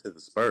doing to the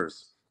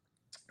Spurs,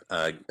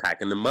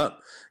 packing them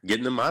up,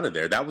 getting them out of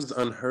there. That was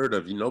unheard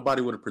of.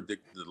 Nobody would have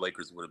predicted the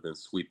Lakers would have been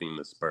sweeping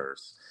the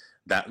Spurs.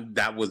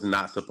 That was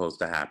not supposed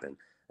to happen,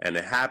 and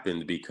it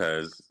happened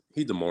because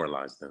he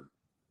demoralized them.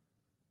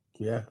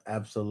 Yeah,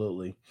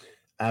 absolutely.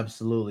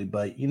 Absolutely.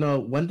 But,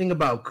 one thing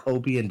about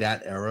Kobe in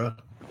that era,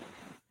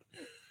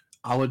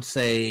 I would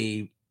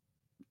say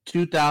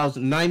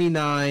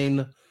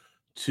 2099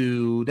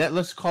 to that,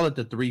 let's call it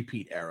the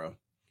three-peat era.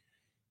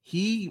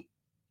 He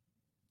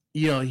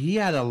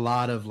had a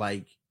lot of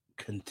like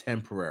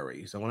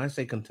contemporaries. And when I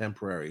say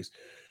contemporaries,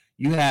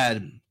 you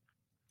had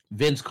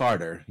Vince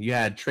Carter, you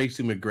had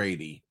Tracy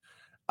McGrady,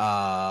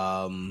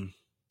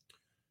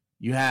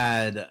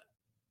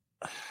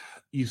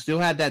 you still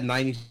had that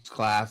 90s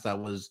class that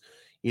was,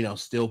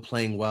 still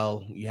playing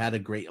well. You had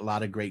a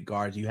lot of great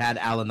guards. You had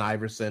Allen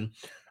Iverson,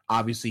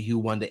 obviously, who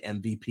won the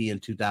MVP in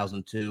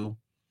 2002.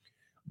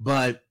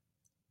 But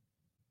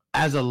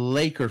as a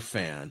Laker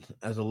fan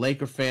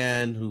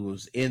who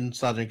was in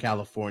Southern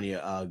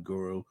California,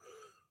 Guru,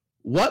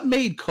 what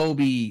made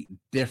Kobe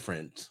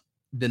different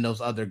than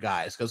those other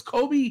guys? Because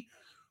Kobe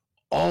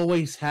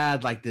always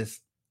had like this,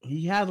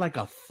 he had like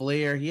a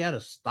flair, he had a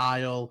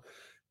style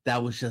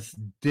that was just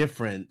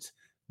different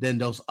than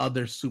those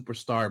other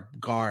superstar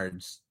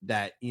guards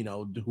that,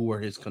 who were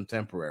his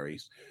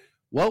contemporaries.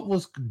 What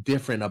was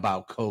different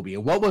about Kobe,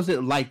 and what was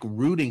it like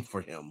rooting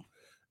for him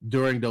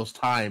during those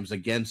times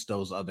against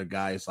those other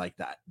guys like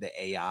that, the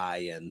AI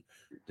and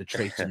the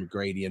Tracy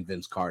McGrady and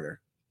Vince Carter?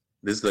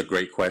 This is a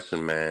great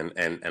question, man.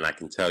 And I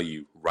can tell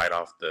you right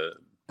off the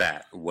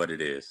bat what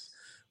it is.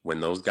 When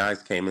those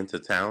guys came into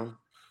town,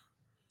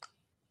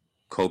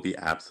 Kobe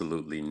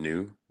absolutely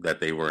knew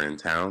that they were in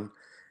town.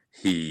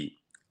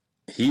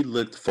 He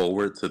looked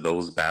forward to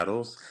those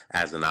battles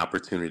as an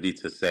opportunity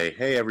to say,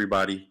 hey,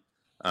 everybody,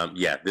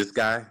 this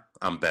guy,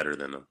 I'm better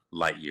than him,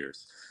 light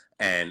years.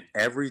 And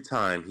every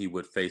time he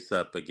would face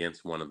up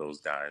against one of those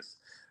guys,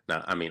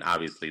 now, I mean,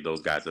 obviously,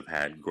 those guys have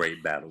had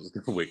great battles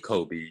with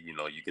Kobe.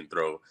 You can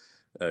throw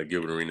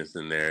Gilbert Arenas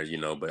in there,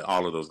 but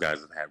all of those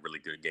guys have had really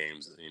good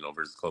games,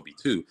 versus Kobe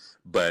too.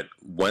 But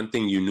one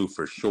thing you knew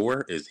for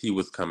sure is he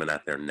was coming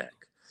at their neck.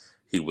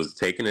 He was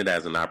taking it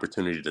as an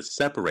opportunity to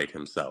separate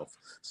himself.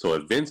 So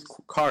if Vince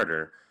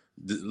Carter,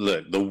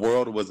 look, the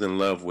world was in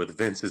love with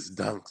Vince's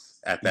dunks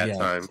at that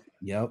time.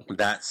 Yep.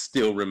 That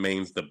still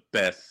remains the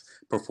best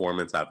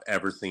performance I've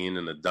ever seen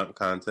in a dunk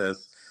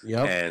contest.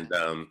 Yep.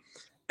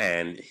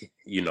 And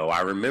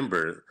I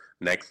remember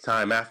next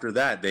time after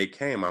that they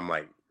came, I'm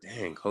like,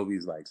 dang,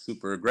 Kobe's like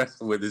super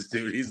aggressive with this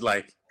dude. He's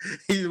like,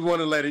 he didn't want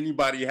to let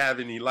anybody have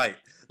any light.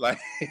 Like,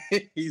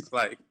 he's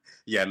like,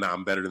 yeah, no,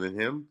 I'm better than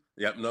him.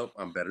 Yep, nope,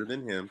 I'm better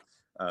than him.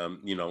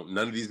 None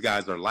of these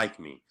guys are like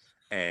me.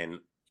 And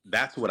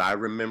that's what I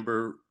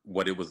remember,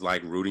 what it was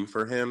like rooting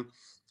for him.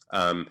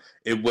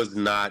 It was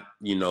not,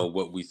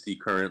 what we see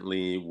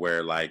currently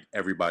where like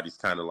everybody's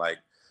kind of like,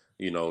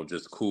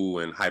 just cool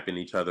and hyping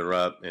each other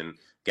up and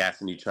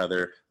gassing each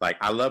other. Like,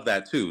 I love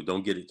that too.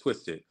 Don't get it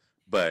twisted.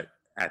 But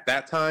at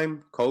that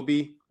time,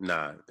 Kobe,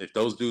 nah. If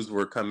those dudes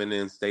were coming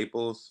in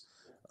staples,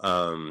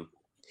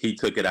 he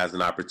took it as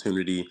an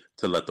opportunity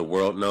to let the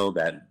world know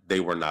that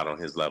they were not on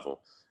his level.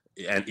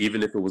 And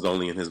even if it was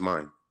only in his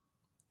mind.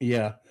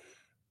 Yeah,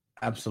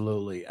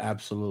 absolutely.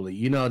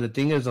 Absolutely. The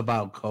thing is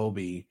about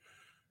Kobe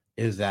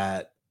is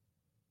that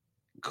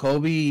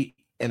Kobe,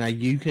 and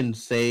you can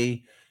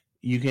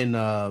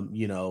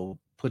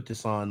put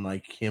this on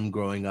like him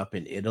growing up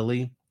in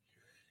Italy.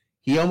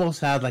 He almost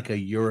had like a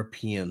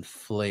European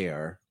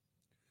flair,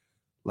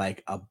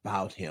 like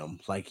about him.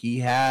 Like he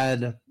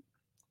had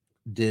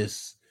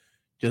this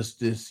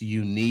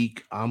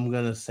unique, I'm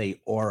gonna say,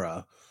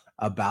 aura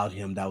about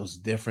him that was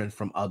different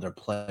from other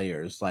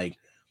players. Like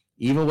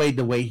even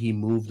the way he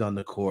moved on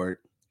the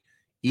court,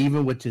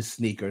 even with his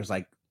sneakers,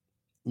 like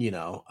the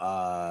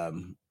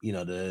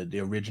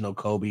original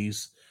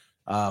Kobe's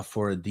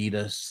for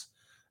Adidas.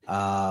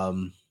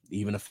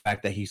 Even the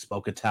fact that he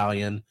spoke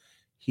Italian,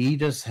 he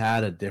just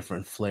had a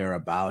different flair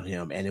about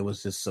him, and it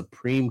was this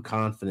supreme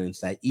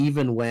confidence that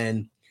even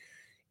when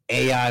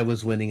AI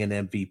was winning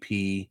an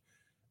MVP,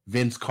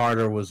 Vince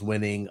Carter was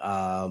winning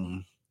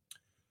the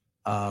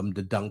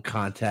dunk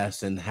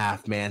contest and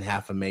half man,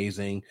 half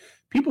amazing.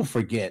 People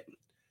forget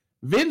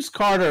Vince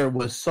Carter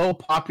was so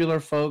popular,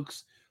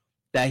 folks,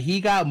 that he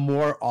got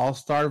more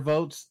All-Star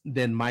votes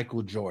than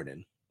Michael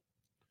Jordan.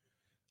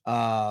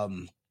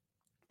 And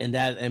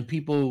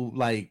people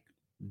like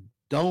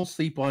don't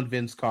sleep on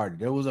Vince Carter.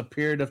 There was a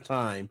period of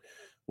time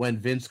when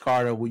Vince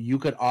Carter, you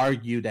could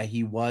argue that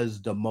he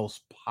was the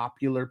most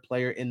popular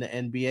player in the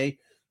NBA.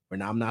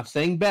 And I'm not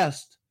saying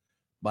best,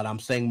 but I'm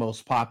saying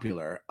most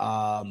popular.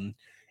 And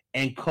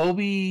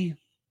Kobe,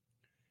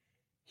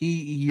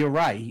 you're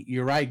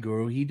right,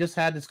 Guru. He just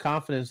had this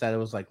confidence that it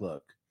was like,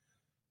 look,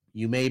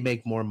 you may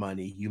make more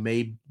money, you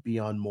may be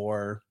on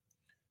more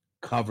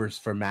covers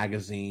for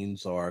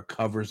magazines or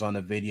covers on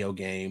a video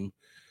game,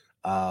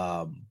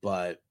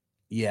 but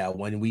yeah,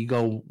 when we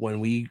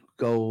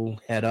go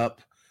head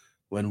up,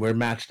 when we're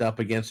matched up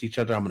against each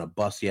other, I'm gonna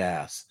bust your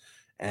ass.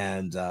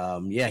 And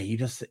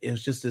it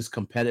was just this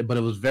competitive, but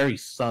it was very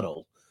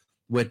subtle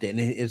with it. And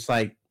it's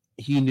like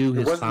he knew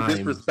his time. It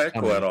wasn't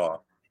disrespectful at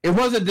all. It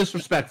wasn't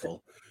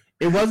disrespectful.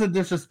 It wasn't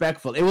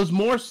disrespectful. It was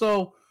more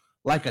so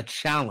like a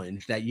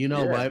challenge that,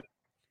 what,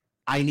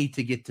 I need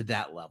to get to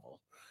that level.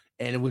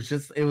 And it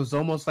was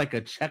almost like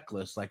a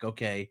checklist. Like,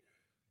 okay,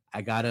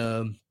 I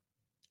gotta,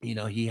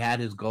 he had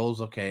his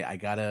goals. Okay,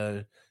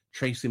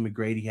 Tracy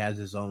McGrady has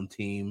his own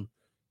team.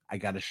 I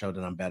got to show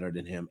that I'm better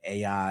than him.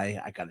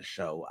 I got to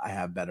show I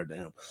have better than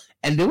him.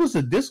 And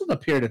this was a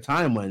period of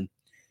time when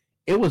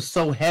it was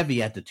so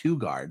heavy at the 2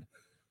 guard,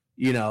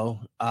 it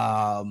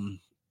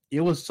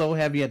was so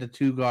heavy at the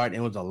 2 guard.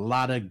 And it was a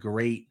lot of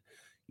great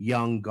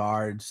young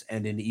guards.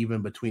 And then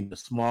even between the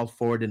small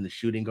forward and the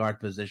shooting guard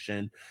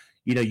position,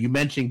 you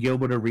mentioned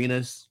Gilbert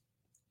Arenas,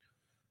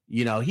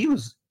 he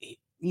was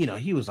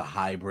a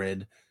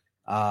hybrid.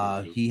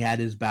 He had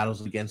his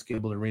battles against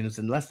Gilbert Arenas,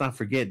 and let's not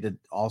forget that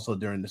also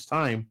during this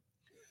time,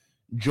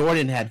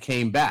 Jordan had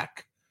came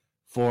back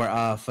for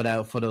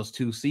those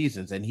 2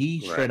 seasons, and he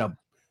straight up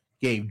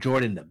gave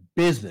Jordan the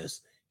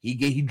business.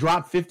 He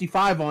dropped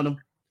 55 on him.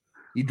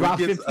 He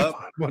dropped 55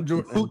 on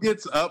Jordan. Who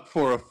gets up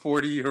for a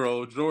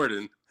 40-year-old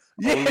Jordan?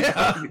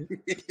 Yeah,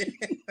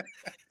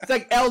 it's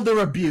like elder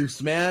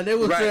abuse, man. It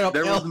was right.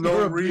 There was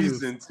no abuse.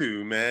 reason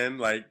to, man.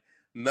 Like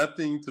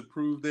nothing to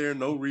prove there,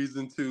 no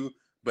reason to.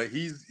 But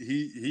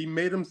he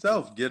made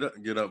himself get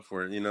up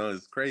for it.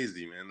 It's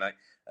crazy, man. Like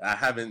I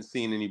haven't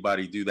seen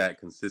anybody do that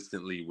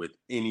consistently with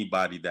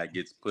anybody that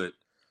gets put,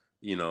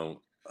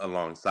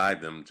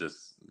 alongside them.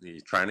 Just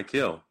he's trying to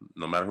kill,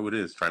 no matter who it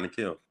is, trying to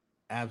kill.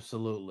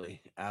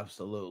 Absolutely,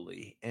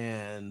 absolutely.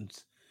 And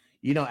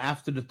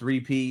after the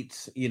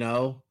three-peats,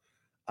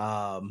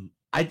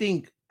 I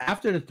think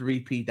after the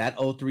three-peat, that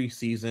 03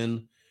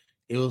 season,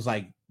 it was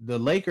like the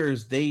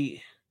Lakers,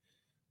 they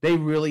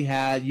really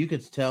had, you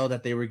could tell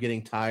that they were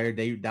getting tired.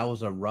 That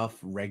was a rough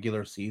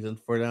regular season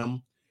for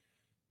them.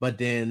 But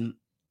then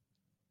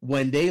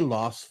when they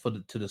lost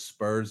to the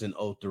Spurs in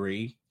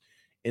 03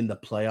 in the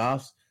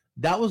playoffs,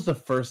 that was the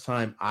first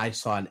time I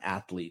saw an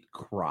athlete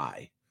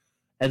cry,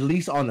 at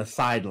least on the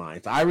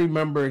sidelines. I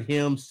remember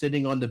him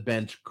sitting on the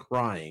bench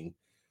crying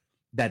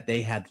that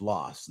they had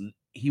lost.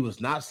 He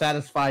was not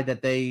satisfied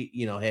that they,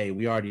 hey,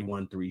 we already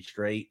won 3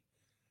 straight.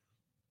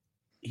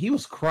 He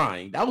was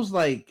crying. That was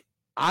like,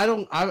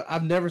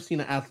 I've never seen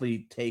an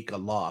athlete take a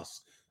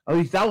loss. At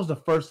least that was the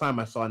first time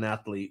I saw an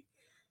athlete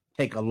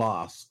take a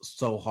loss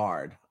so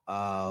hard.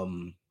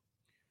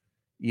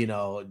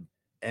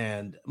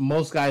 And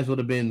most guys would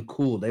have been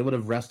cool. They would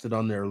have rested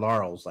on their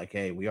laurels like,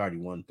 hey, we already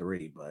won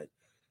 3. But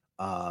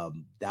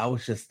that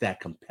was just that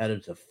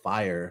competitive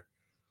fire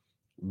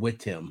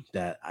with him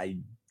that I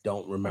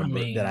don't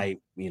remember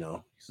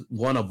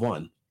one of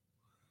one.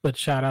 But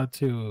shout out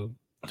to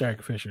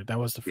Derek Fisher. That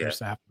was the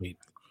first athlete.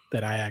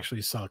 that I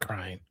actually saw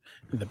crying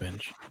in the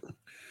bench.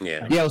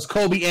 Yeah. Yeah, it was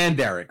Kobe and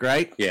Derek,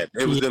 right? Yeah,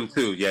 it was them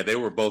too. Yeah, they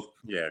were both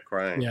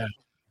crying. Yeah.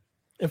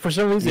 And for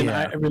some reason,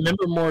 I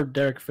remember more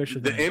Derek Fisher.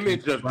 The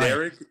image of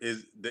Derek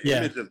is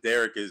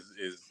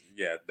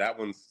that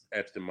one's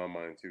etched in my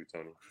mind too,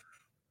 Tony.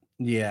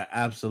 Yeah,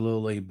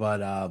 absolutely.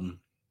 But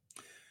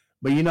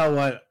you know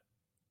what?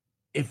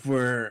 If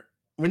we're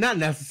not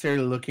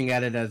necessarily looking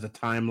at it as a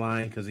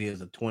timeline because he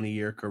has a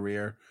 20-year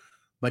career,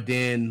 but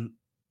then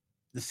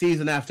the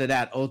season after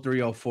that,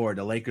 03-04,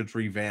 the Lakers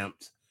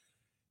revamped,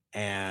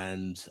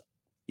 and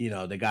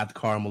they got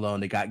Karl Malone,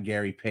 they got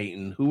Gary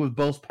Payton, who was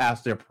both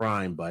past their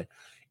prime, but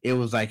it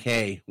was like,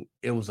 hey,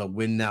 it was a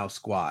win now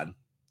squad.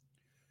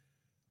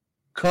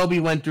 Kobe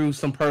went through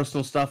some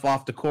personal stuff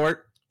off the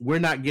court. We're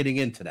not getting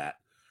into that.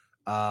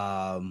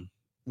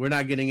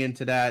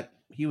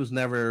 He was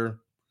never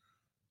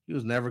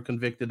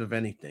convicted of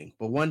anything.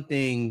 But one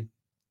thing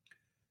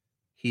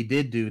he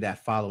did do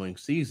that following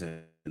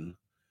season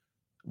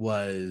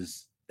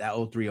was that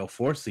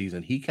 03-04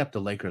 season. He kept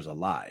the Lakers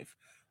alive.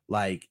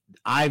 Like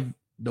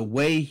the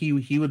way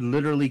he would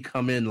literally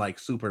come in like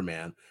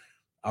Superman,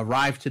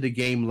 arrive to the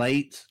game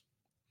late,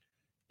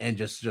 and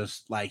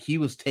just like he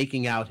was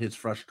taking out his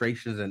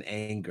frustrations and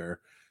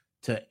anger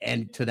to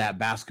that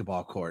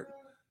basketball court.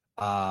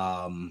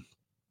 I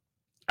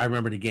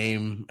remember the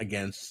game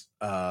against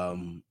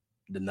the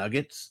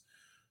Nuggets.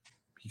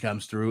 He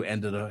comes through,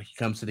 he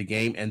comes to the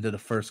game, end of the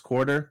first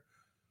quarter,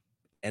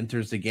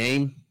 enters the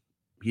game.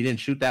 He didn't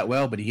shoot that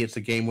well, but he hits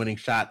a game-winning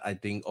shot, I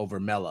think, over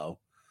Melo.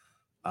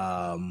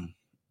 What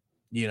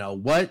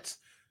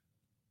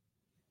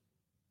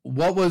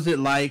was it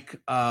like?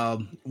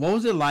 What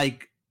was it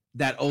like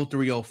that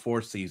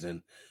 03-04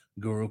 season,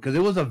 Guru? Because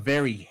it was a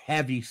very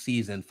heavy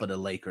season for the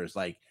Lakers.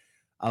 Like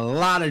a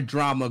lot of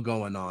drama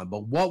going on.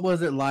 But what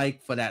was it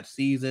like for that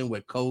season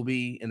with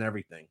Kobe and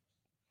everything?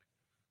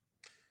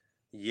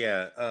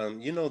 Yeah,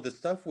 the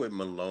stuff with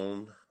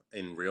Malone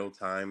in real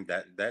time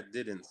that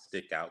didn't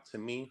stick out to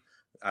me.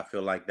 I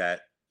feel like I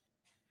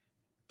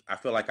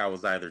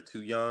was either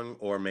too young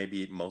or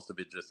maybe most of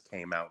it just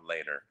came out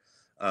later.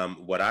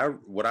 What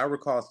I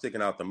recall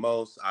sticking out the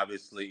most,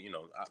 obviously,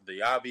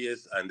 the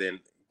obvious, and then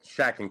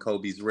Shaq and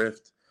Kobe's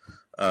rift,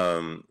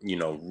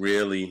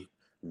 really,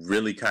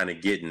 really kind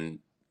of getting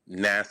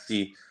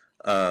nasty,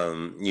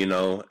 and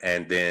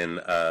then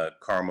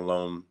Karl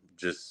Malone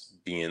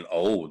just being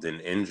old and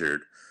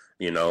injured.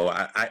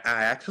 I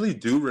actually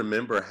do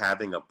remember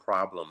having a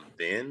problem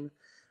then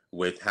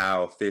with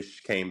how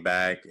Fish came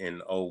back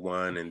in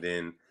 01, and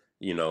then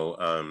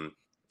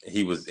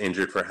he was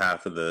injured for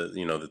half of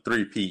the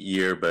three-peat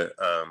year, but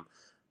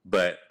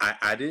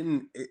I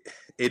didn't.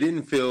 It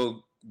didn't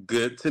feel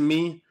good to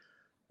me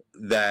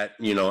that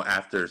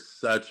after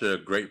such a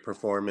great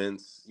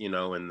performance, in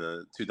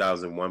the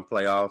 2001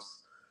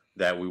 playoffs,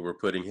 that we were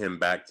putting him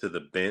back to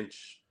the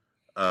bench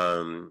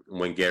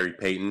when Gary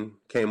Payton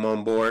came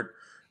on board.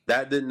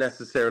 That didn't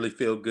necessarily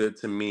feel good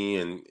to me,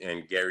 and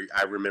Gary.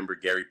 I remember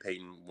Gary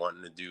Payton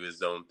wanting to do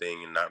his own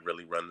thing and not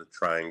really run the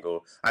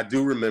triangle. I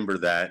do remember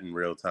that in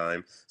real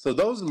time. So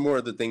those are more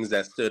of the things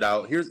that stood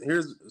out.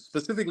 Here's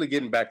specifically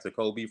getting back to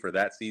Kobe for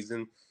that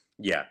season.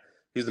 Yeah,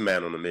 he's a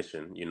man on a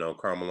mission.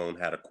 Karl Malone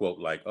had a quote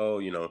like, "Oh,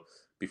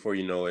 before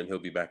you know it, he'll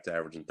be back to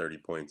averaging 30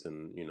 points,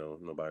 and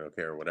nobody will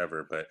care or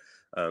whatever." But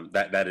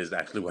that is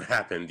actually what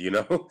happened.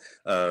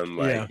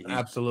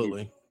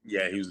 Absolutely.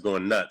 He was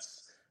going nuts.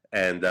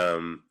 And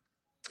that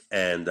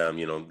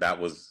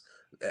was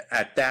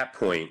at that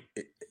point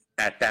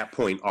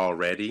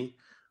already,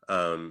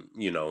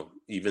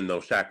 even though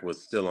Shaq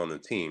was still on the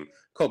team,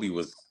 Kobe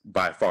was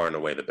by far and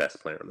away the best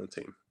player on the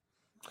team.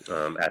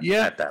 At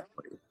that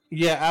point.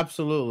 Yeah,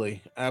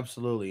 absolutely.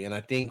 Absolutely. And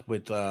I think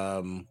with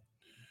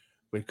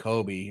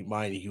Kobe,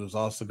 mind you, he was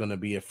also going to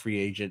be a free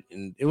agent.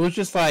 And it was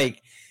just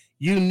like,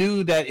 you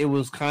knew that it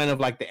was kind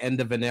of like the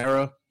end of an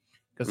era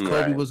because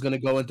Kobe was going to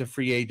go into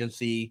free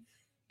agency.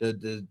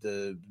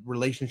 The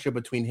relationship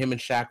between him and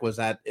Shaq was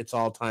at its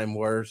all-time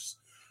worst.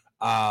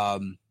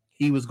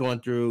 He was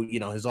going through,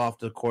 his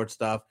off-the-court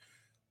stuff.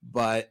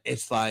 But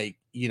it's like,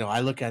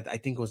 I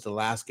think it was the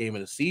last game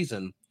of the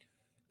season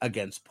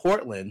against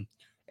Portland.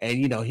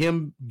 And,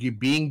 him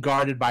being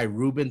guarded by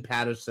Ruben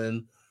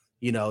Patterson,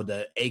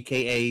 the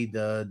AKA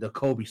the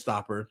Kobe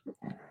stopper.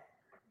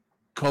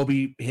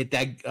 Kobe hit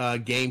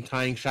that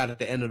game-tying shot at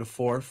the end of the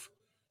fourth.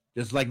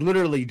 Just like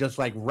literally just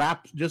like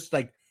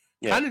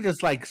kind of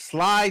just like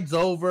slides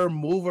over,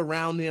 move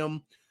around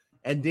him,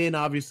 and then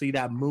obviously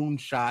that moon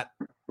shot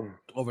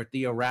over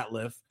Theo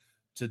Ratliff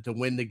to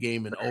win the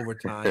game in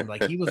overtime.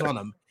 Like he was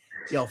on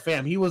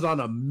he was on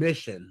a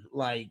mission.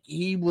 Like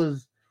he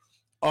was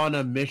on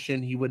a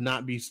mission. He would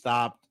not be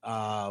stopped.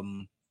 Rebel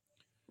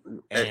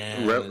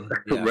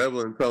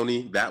and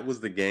Tony, that was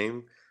the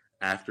game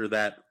after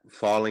that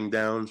falling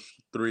down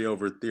 3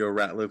 over Theo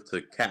Ratliff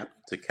to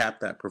cap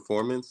that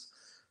performance.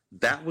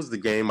 That was the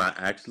game I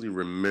actually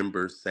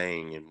remember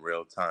saying in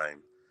real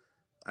time.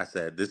 I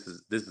said, "This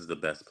is the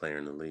best player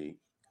in the league.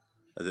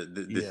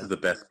 This is the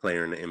best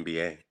player in the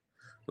NBA."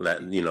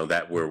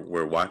 that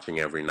we're watching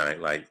every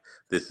night. Like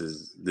this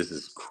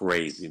is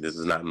crazy. This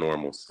is not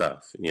normal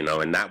stuff,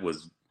 and that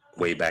was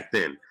way back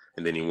then.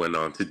 And then he went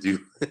on to do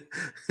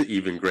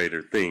even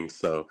greater things.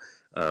 So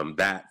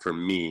that for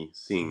me,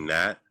 seeing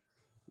that,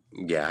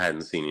 yeah, I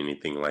hadn't seen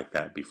anything like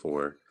that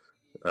before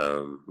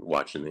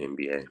watching the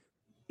NBA.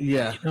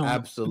 Yeah,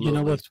 absolutely. You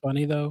know what's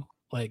funny though?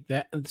 Like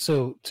that.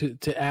 So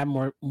to add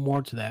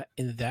more to that,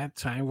 in that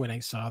time when I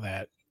saw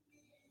that,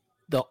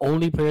 the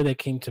only player that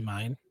came to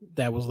mind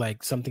that was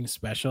like something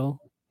special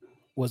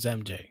was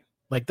MJ.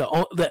 Like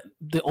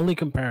the only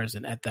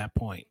comparison at that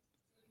point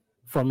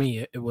for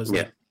me, it was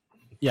like,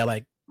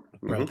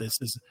 bro, Mm-hmm. this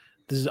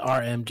is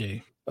our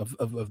MJ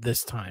of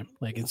this time.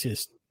 Like it's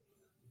just,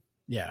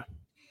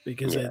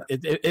 because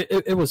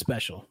it was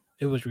special.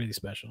 It was really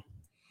special.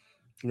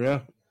 Yeah,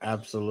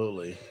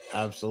 absolutely.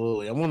 I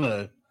want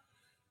to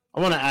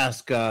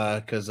ask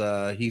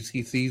because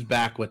he's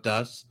back with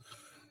us,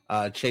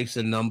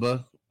 chasing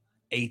number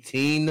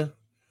 18.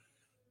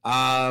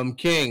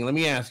 King, let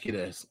me ask you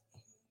this: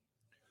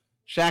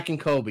 Shaq and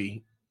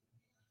Kobe,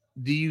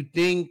 do you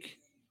think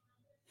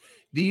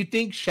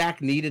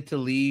Shaq needed to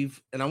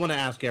leave? And I want to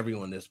ask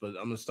everyone this, but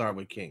I'm going to start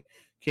with King.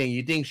 King,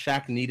 you think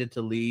Shaq needed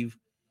to leave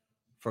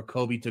for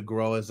Kobe to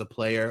grow as a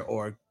player,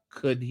 or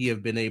could he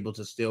have been able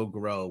to still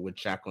grow with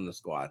Shaq on the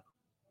squad?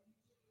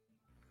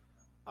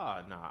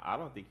 No, I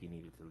don't think he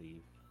needed to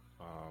leave.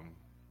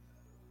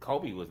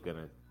 Kobe was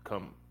gonna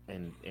come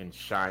and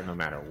shine no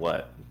matter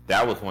what.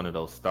 That was one of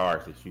those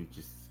stars that you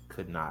just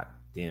could not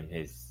dim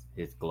his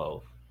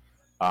glow.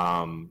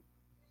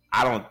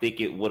 I don't think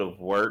it would have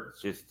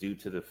worked just due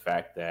to the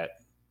fact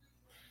that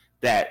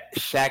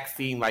Shaq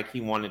seemed like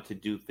he wanted to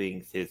do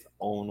things his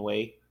own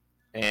way,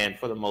 and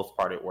for the most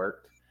part, it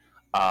worked.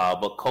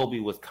 But Kobe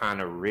was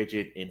kind of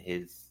rigid in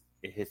his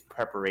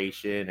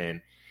preparation,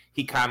 and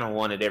he kind of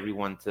wanted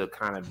everyone to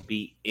kind of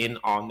be in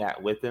on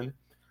that with him.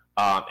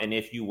 And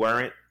if you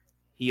weren't,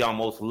 he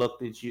almost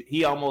looked at you.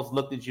 He almost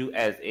looked at you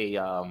as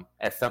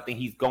as something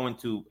he's going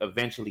to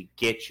eventually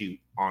get you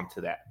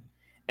onto that.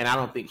 And I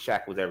don't think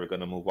Shaq was ever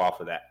going to move off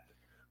of that.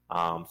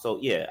 So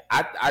yeah,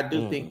 I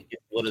do think it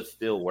would have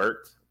still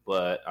worked,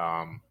 but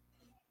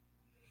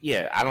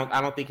yeah,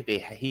 I don't think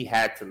he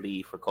had to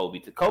leave for Kobe.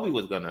 Kobe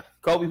was gonna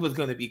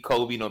be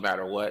Kobe no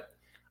matter what.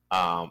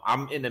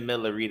 I'm in the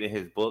middle of reading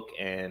his book,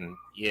 and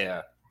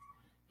yeah,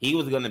 he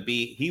was gonna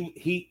be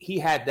he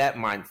had that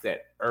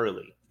mindset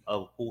early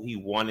of who he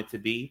wanted to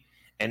be,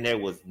 and there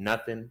was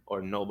nothing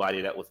or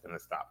nobody that was gonna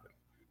stop him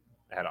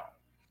at all.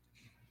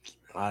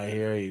 I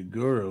hear you,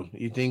 Guru.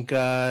 You think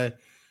Shaq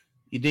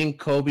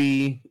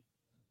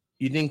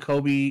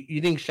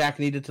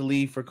needed to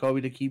leave for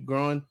Kobe to keep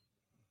growing?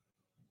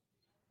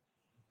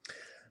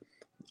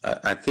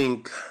 I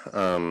think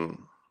Shaq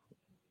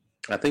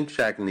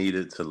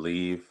needed to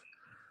leave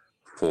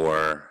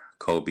for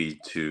Kobe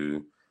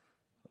to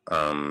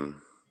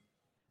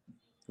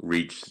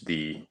reach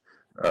the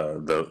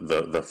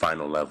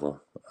final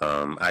level.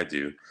 I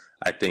do.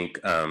 I think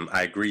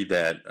I agree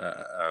that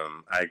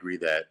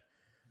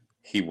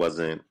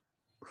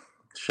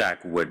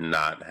Shaq would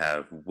not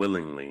have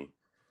willingly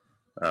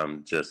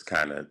just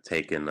kind of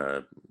taken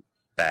a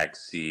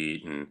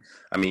backseat. And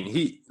I mean,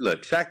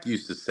 Shaq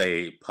used to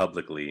say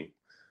publicly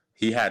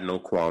he had no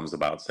qualms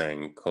about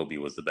saying Kobe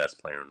was the best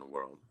player in the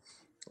world.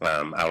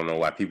 I don't know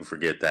why people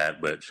forget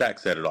that, but Shaq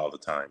said it all the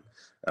time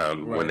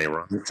when they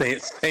were on the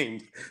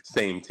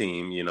same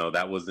team.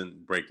 That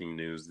wasn't breaking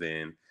news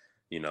then.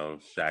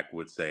 Shaq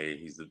would say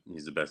he's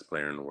the best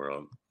player in the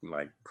world,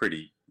 like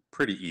pretty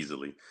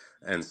easily.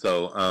 And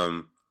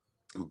so,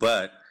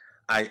 but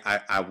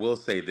I will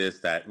say this,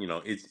 that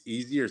it's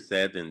easier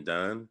said than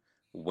done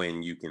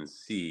when you can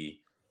see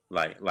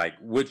like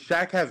would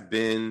Shaq have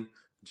been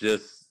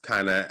just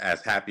kind of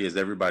as happy as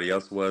everybody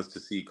else was to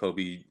see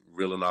Kobe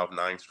reeling off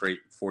 9 straight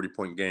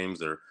 40-point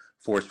games or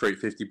 4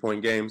 straight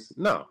 50-point games?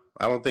 No,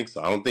 I don't think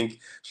so. I don't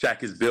think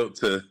Shaq is built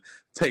to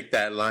take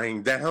that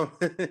lying down.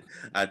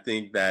 I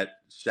think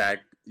that Shaq,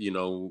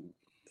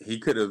 he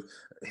could have,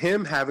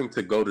 him having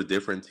to go to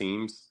different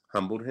teams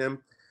humbled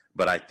him.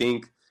 But I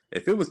think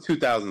if it was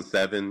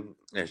 2007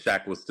 and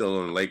Shaq was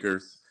still in the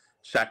Lakers,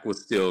 Shaq would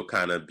still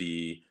kind of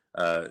be,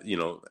 have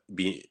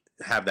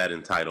that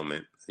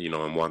entitlement,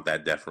 and want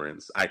that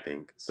deference, I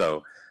think.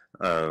 So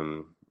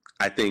I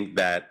think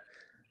that,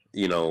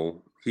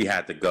 he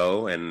had to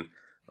go, and,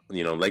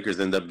 Lakers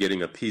end up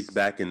getting a piece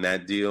back in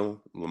that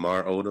deal,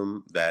 Lamar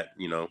Odom, that,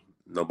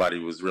 nobody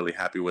was really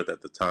happy with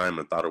at the time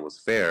and thought it was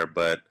fair.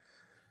 But,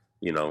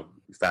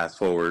 fast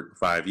forward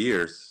 5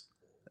 years,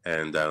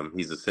 and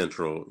he's a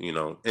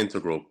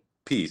integral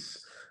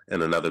piece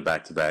in another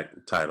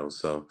back-to-back title.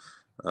 So,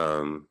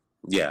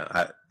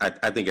 yeah,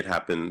 I think it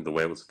happened the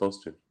way it was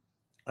supposed to.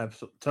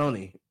 Absolutely.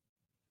 Tony,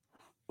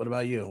 what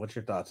about you? What's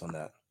your thoughts on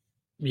that?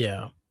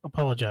 Yeah,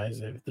 apologize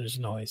if there's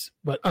noise,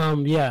 but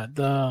yeah,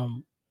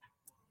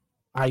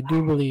 I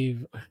do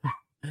believe,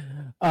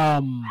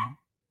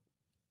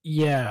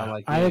 yeah,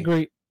 I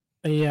agree.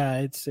 Yeah,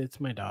 it's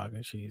my dog,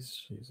 and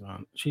she's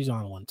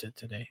on one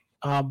today.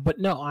 But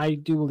no, I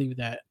do believe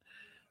that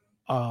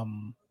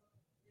Shaq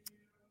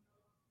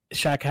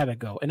had to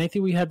go. And I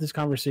think we had this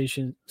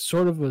conversation,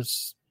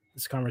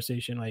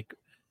 like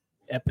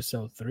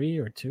episode 3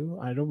 or 2.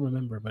 I don't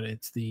remember, but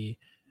it's the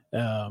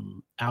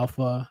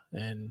alpha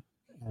and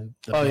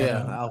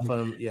the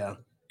alpha,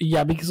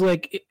 yeah, because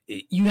like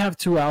you have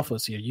two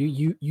alphas here.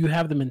 You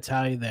have the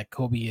mentality that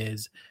Kobe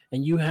is,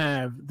 and you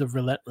have the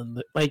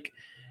relentless. Like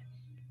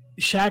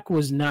Shaq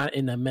was not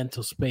in a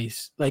mental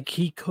space. Like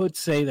he could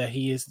say that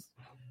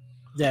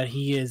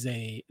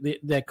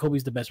that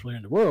Kobe's the best player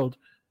in the world,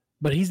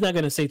 but he's not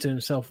going to say to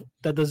himself,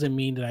 that doesn't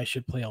mean that I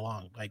should play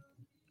along. Like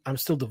I'm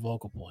still the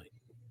vocal point.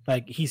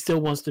 Like he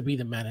still wants to be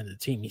the man of the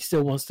team. He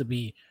still wants to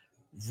be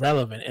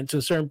relevant, and to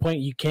a certain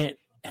point, you can't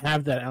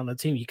have that on the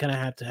team. You kind of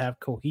have to have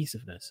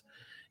cohesiveness.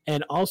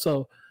 And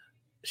also,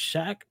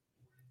 Shaq,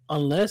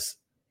 unless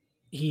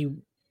he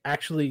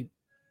actually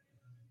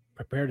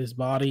prepared his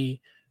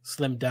body,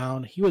 slimmed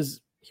down, he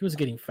was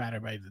getting fatter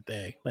by the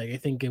day. Like I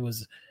think it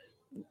was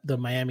the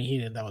Miami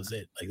Heat, and that was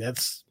it. Like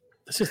that's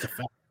just a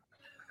fact.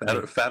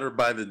 Fatter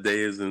by the day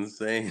is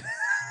insane.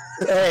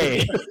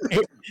 Hey,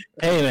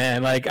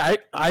 man! Like I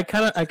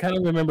kind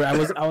of remember I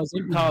was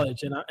in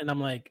college, and I'm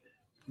like,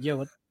 yo,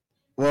 what?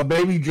 Well,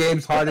 maybe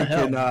James Harden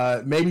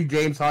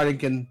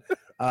can.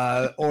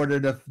 Order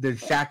the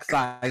Shaq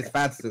size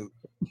fat suit.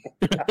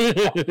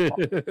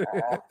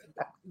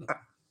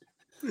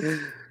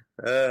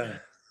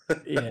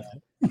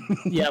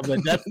 Yeah,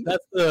 but that's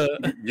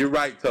the. You're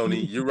right,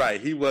 Tony. You're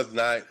right. He was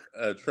not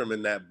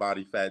trimming that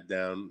body fat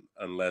down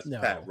unless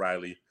Pat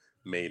Riley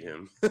made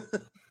him.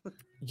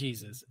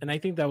 Jesus, and I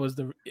think that was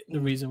the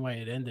reason why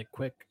it ended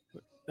quick.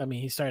 I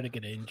mean, he started to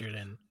get injured,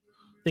 and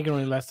I think it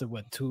only lasted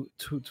two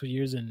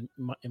years in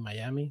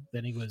Miami.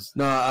 Then he was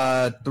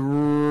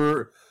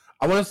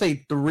I want to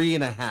say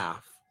 3.5.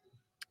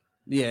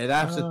 Yeah,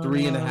 that's a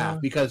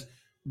 3.5 because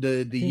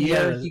the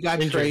year he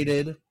got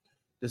traded,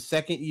 the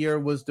second year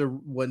was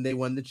when they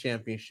won the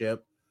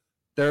championship.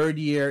 Third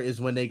year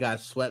is when they got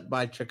swept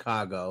by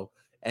Chicago,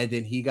 and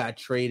then he got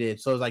traded.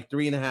 So it was like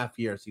 3.5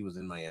 years he was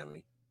in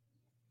Miami.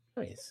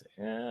 Nice.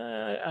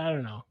 I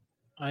don't know.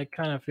 I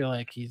kind of feel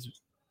like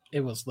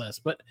it was less,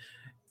 but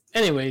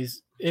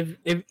anyways, if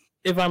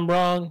I'm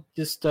wrong,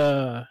 just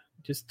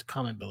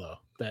comment below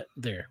that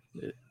there.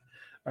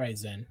 All right,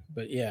 Zen.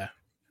 But yeah.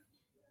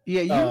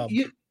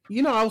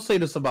 I'll say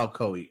this about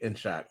Kobe and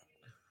Shaq.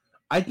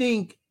 I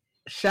think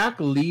Shaq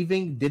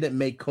leaving didn't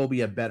make Kobe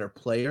a better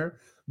player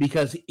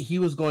because he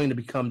was going to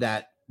become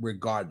that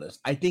regardless.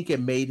 I think it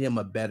made him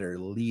a better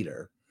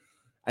leader.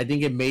 It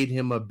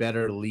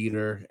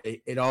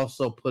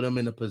also put him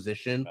in a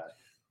position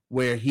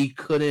where he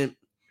couldn't,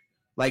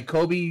 like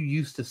Kobe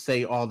used to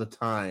say all the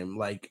time.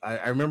 Like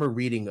I remember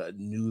reading a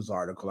news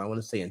article, I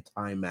want to say in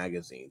Time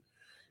magazine,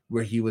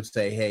 where he would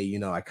say, hey,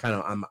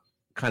 I'm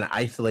kind of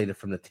isolated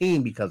from the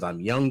team because I'm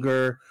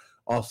younger.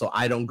 Also,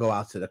 I don't go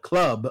out to the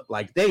club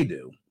like they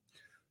do.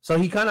 So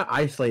he kind of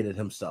isolated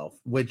himself,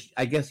 which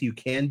I guess you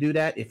can do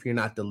that if you're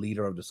not the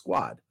leader of the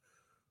squad.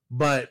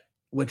 But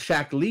with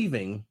Shaq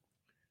leaving,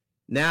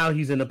 now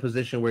he's in a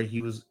position where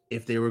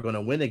if they were going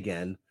to win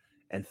again,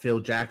 and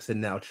Phil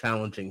Jackson now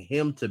challenging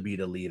him to be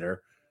the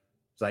leader,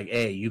 it's like,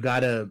 hey, you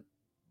got to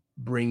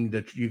bring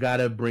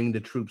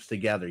the troops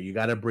together. You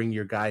got to bring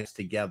your guys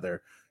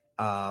together.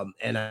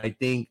 And I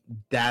think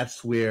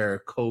that's where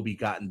Kobe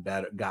got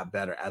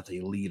better as a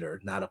leader,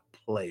 not a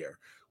player,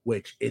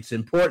 which it's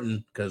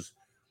important because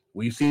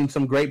we've seen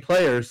some great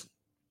players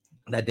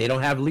that they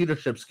don't have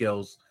leadership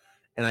skills.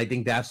 And I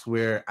think that's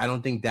where I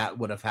don't think that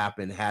would have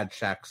happened had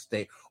Shaq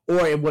stayed,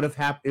 or it would have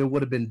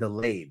been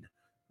delayed,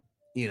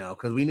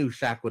 because we knew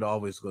Shaq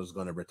was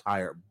going to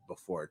retire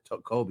before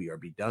Kobe or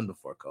be done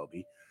before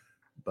Kobe.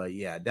 But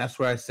yeah, that's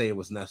where I say it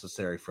was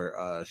necessary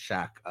for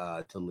Shaq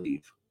to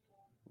leave.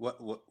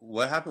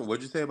 What happened?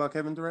 What'd you say about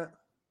Kevin Durant?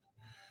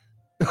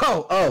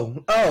 Oh!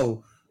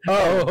 I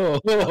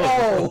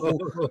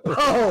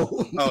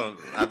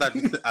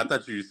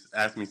thought you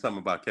asked me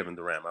something about Kevin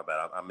Durant. My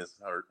bad. I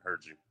misheard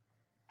you.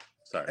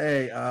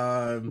 Sorry.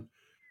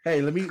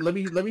 Hey, let me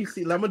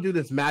see. Let me do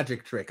this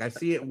magic trick. I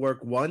see it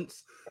work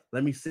once.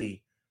 Let me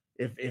see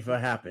if it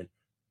happened.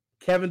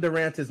 Kevin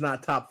Durant is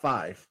not top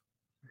 5.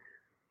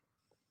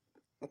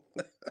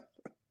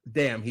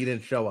 Damn, he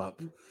didn't show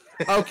up.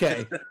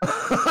 Okay.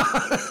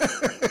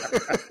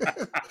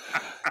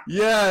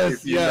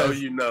 Yes. You know. If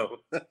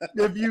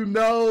you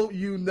know,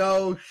 you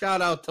know.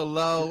 Shout out to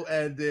Lo.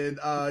 And then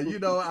I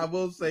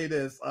will say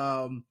this.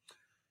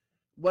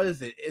 What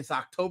is it? It's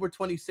October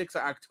 26th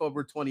or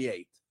October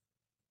 28th.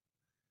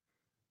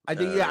 I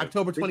think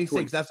October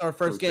 26th. That's our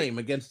first game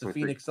against the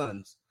Phoenix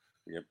Suns.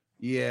 Yep.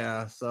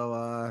 Yeah. So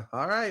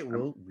all right.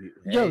 Well,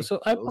 we'll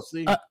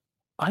see.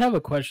 I have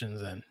a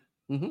question then.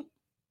 Mm-hmm.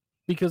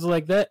 Because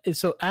like that is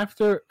so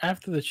after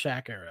the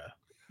Shaq era,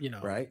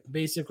 right?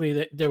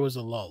 Basically, there was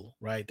a lull,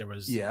 right? There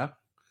was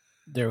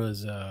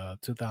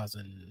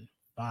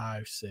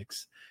 2005,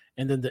 6,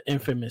 and then the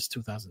infamous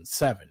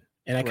 2007.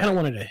 And I kind of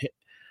wanted to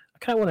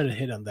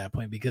hit on that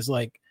point because,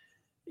 like,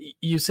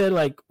 you said,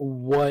 like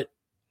what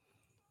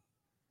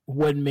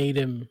made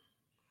him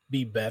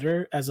be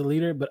better as a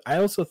leader, but I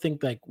also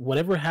think like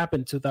whatever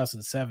happened in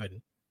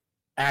 2007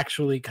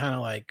 actually kind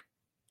of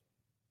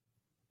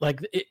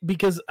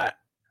because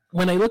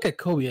when I look at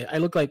Kobe, I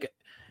look like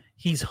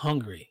he's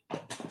hungry.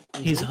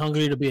 He's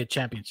hungry to be a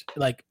champion.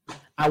 Like,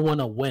 I want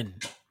to win.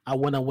 I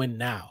want to win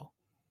now.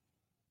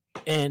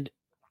 And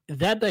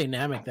that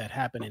dynamic that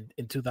happened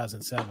in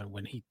 2007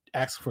 when he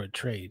asked for a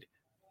trade,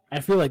 I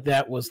feel like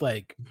that was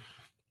like,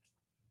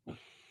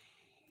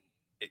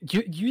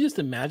 you just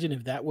imagine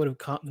if that would have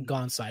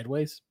gone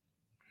sideways.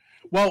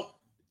 Well,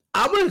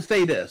 I'm going to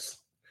say this,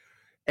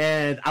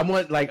 and I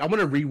want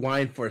to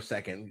rewind for a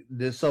second.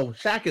 So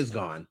Shaq is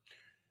gone.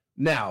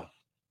 Now,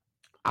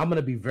 I'm going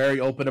to be very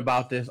open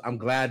about this. I'm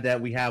glad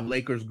that we have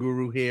Lakers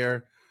Guru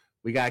here.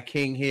 We got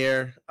King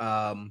here.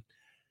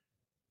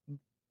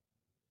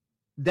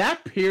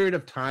 That period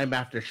of time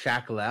after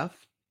Shaq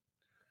left,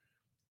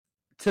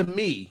 to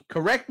me,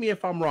 correct me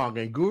if I'm wrong,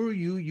 and Guru,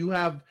 you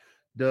have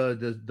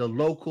the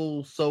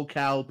local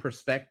SoCal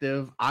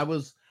perspective. I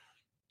was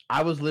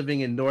living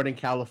in Northern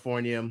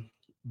California,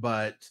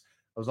 but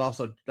I was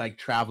also like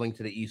traveling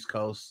to the East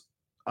Coast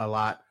a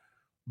lot.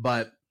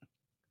 But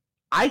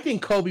I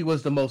think Kobe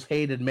was the most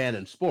hated man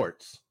in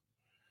sports,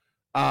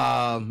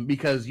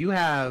 because you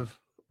have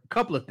a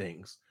couple of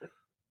things.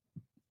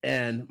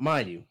 And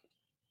mind you,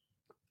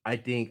 I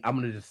think I'm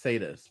going to just say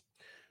this.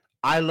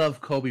 I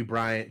love Kobe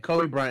Bryant.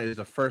 Kobe Bryant is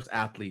the first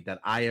athlete that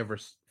I ever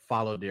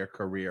followed their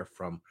career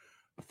from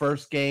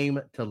first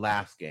game to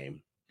last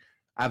game.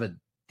 I have a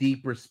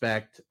deep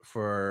respect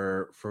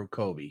for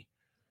Kobe.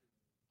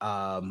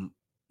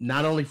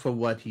 Not only for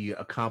what he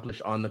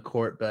accomplished on the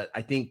court, but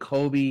I think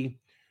Kobe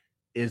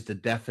is the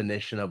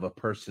definition of a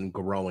person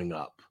growing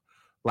up,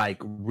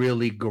 like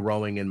really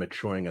growing and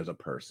maturing as a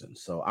person.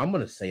 So I'm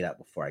going to say that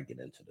before I get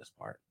into this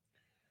part.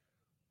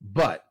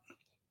 But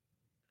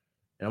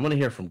and I'm going to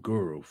hear from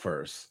Guru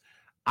first.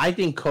 I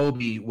think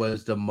Kobe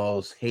was the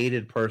most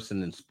hated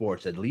person in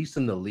sports, at least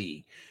in the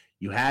league.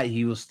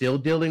 He was still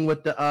dealing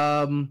with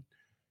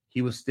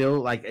he was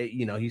still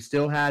he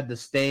still had the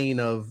stain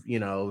of,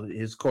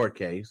 his court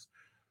case.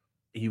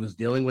 He was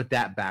dealing with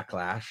that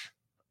backlash.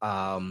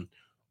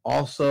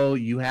 Also,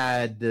 you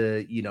had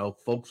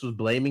folks was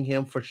blaming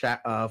him for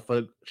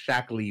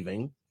Shaq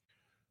leaving.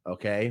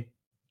 Okay.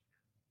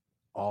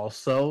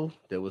 Also,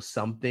 there was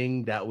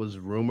something that was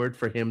rumored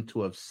for him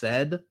to have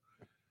said,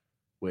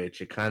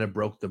 which it kind of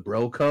broke the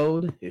bro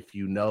code. If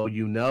you know,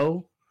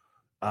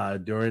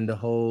 during the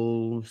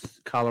whole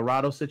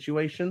Colorado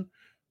situation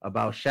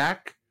about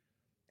Shaq.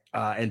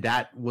 And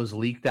that was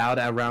leaked out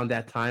around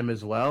that time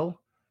as well.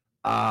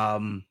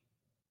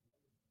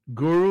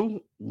 Guru,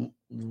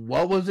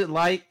 what was it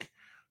like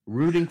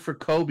rooting for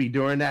Kobe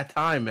during that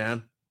time,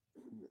 man?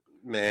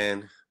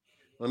 Man,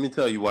 let me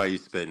tell you why you're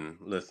spitting.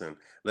 Listen,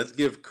 let's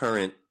give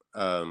current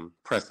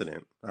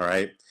precedent. All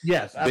right.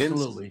 Yes,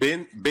 absolutely.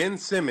 Ben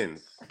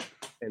Simmons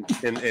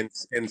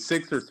and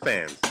Sixers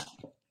fans.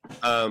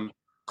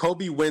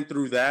 Kobe went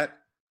through that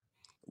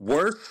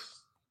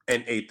worse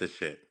and ate the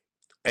shit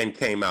and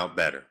came out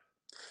better.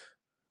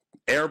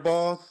 Air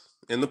balls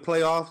in the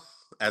playoffs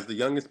as the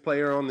youngest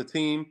player on the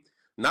team.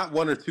 Not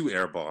 1 or 2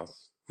 air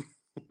balls.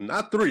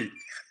 Not 3.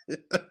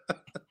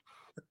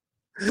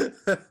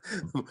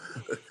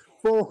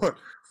 4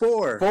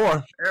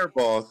 air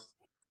balls.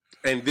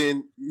 And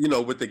then,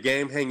 with the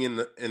game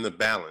hanging in the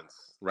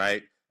balance,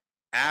 right?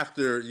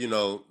 After,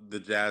 the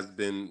Jazz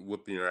been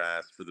whooping your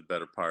ass for the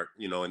better part,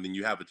 and then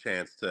you have a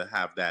chance to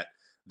have that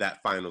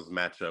finals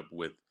matchup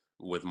with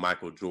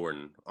Michael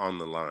Jordan on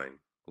the line,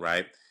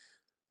 right?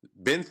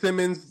 Ben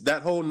Simmons,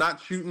 that whole not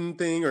shooting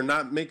thing or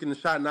not making the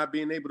shot, not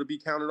being able to be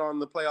counted on in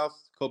the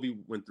playoffs, Kobe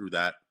went through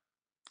that,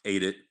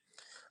 ate it.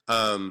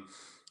 Who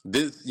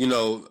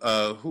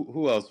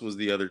else was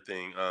the other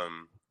thing?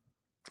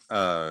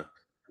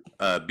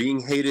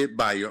 Being hated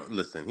by he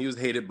was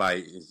hated by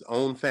his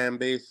own fan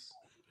base,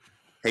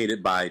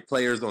 hated by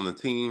players on the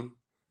team,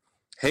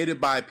 hated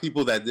by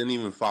people that didn't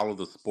even follow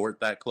the sport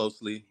that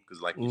closely,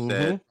 because like you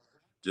said,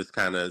 just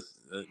kind of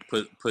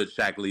put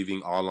Shaq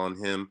leaving all on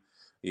him.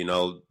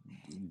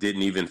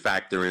 Didn't even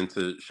factor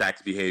into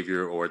Shaq's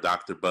behavior or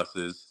Dr.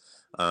 Buss's,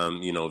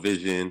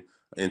 vision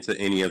into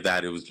any of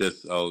that. It was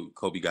just,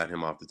 Kobe got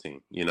him off the team,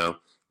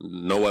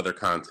 no other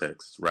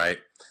context, right?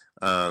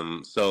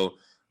 That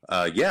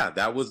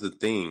was the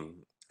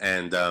thing.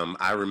 And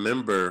I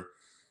remember,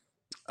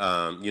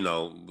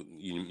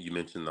 you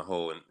mentioned the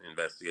whole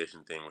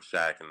investigation thing with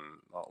Shaq and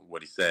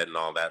what he said and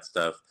all that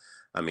stuff.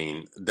 I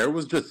mean, there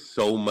was just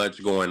so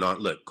much going on.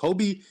 Look,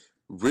 Kobe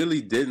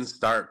really didn't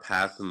start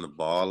passing the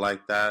ball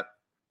like that,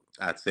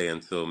 I'd say,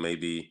 until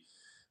maybe,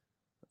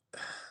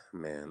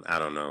 man, I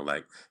don't know.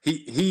 Like,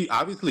 he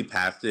obviously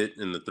passed it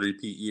in the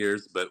three-peat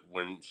years, but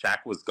when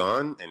Shaq was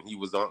gone and he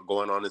was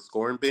going on his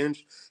scoring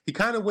binge, he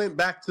kind of went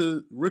back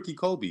to rookie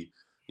Kobe.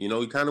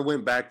 He kind of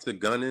went back to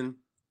gunning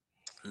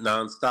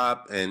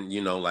nonstop and,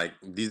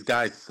 these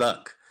guys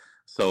suck.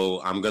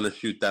 So I'm going to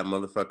shoot that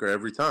motherfucker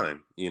every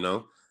time,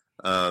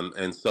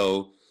 And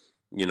so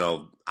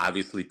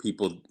Obviously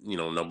people,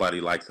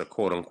 nobody likes a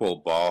quote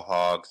unquote ball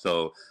hog.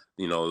 So,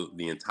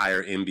 the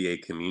entire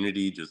NBA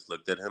community just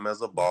looked at him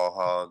as a ball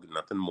hog,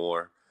 nothing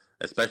more,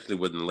 especially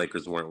when the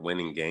Lakers weren't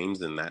winning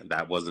games and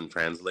that wasn't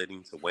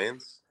translating to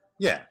wins.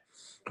 Yeah.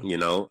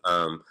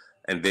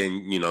 And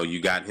then,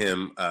 you got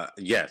him,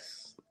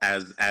 yes,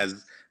 as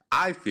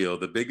I feel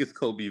the biggest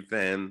Kobe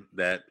fan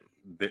that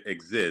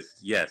exists.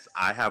 Yes,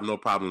 I have no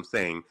problem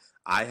saying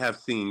I have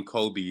seen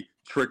Kobe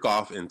trick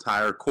off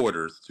entire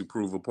quarters to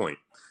prove a point.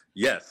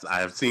 Yes, I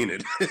have seen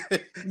it.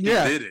 He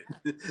did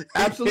it.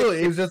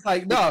 Absolutely. It was just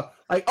like, no,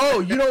 like,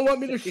 oh, you don't want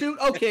me to shoot?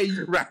 Okay,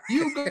 you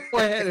go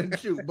ahead and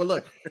shoot. But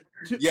look,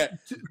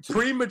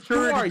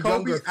 prematurity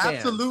Kobe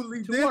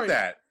absolutely did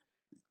that.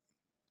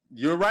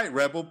 You're right,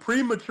 Rebel.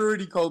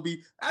 Prematurity Kobe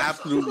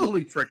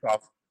absolutely tricked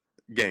off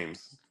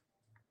games.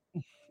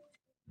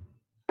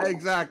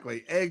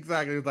 Exactly. It's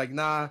like,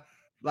 nah,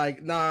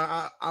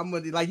 I'm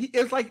gonna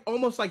it's like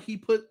almost like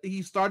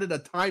he started a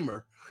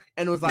timer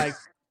and was like,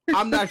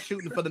 I'm not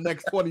shooting for the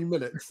next 20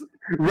 minutes.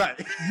 Right.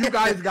 You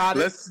guys got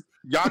it.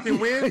 Y'all can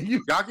win.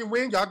 Y'all can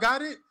win. Y'all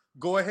got it.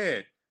 Go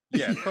ahead.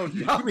 Yeah, Coach,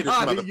 give me this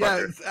motherfucker.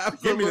 Yes,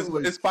 absolutely. Give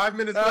me this. It's 5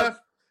 minutes left.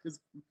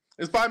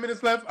 It's 5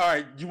 minutes left. All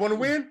right, you want to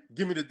win?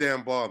 Give me the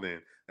damn ball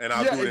then, and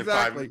I'll do it in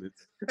 5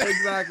 minutes.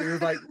 Exactly. It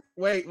was like,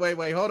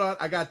 wait, hold on.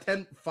 I got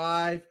 10,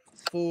 5,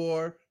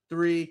 4,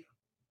 3.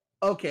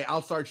 Okay,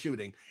 I'll start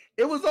shooting.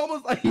 It was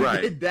almost like he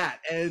did that.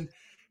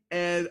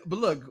 But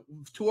look,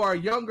 to our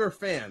younger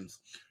fans,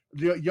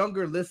 the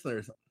younger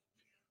listeners,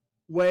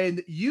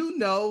 when you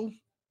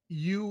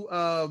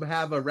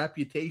have a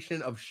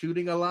reputation of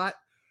shooting a lot,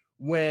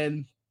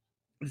 when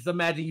just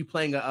imagine you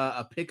playing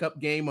a pickup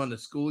game on the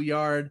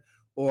schoolyard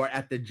or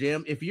at the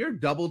gym, if you're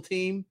double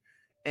teamed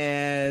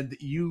and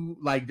you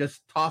like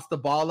just toss the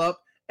ball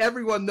up,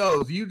 everyone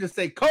knows. You just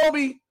say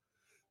Kobe.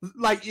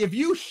 Like if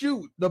you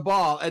shoot the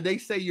ball and they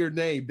say your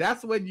name,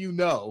 that's when you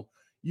know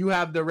you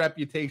have the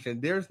reputation.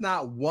 There's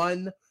not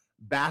one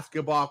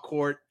basketball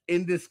court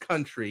in this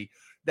country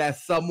that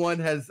someone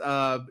has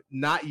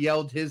not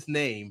yelled his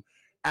name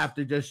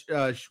after just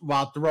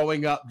while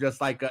throwing up just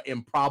like an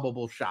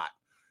improbable shot.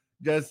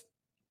 Just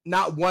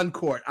not one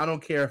court. I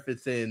don't care if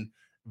it's in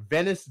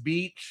Venice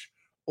Beach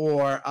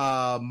or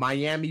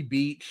Miami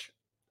Beach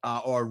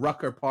or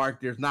Rucker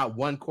Park. There's not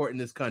one court in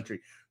this country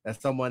that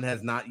someone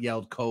has not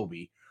yelled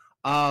Kobe.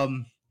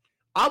 I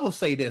will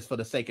say this for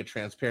the sake of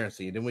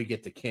transparency, and then we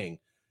get to King.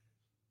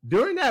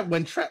 During that,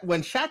 when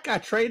Shaq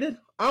got traded,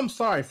 I'm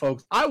sorry,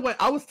 folks. I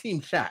was Team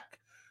Shaq.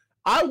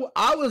 I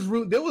was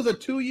there was a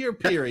 2-year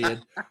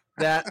period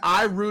that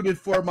I rooted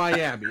for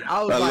Miami.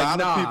 I was a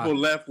lot of people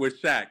left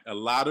with Shaq. A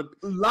lot of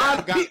people.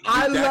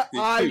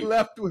 I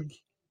left with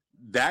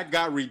that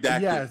got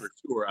redacted for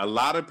sure. A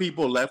lot of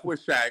people left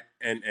with Shaq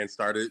and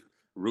started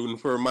rooting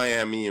for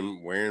Miami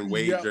and wearing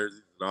Wade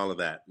jerseys and all of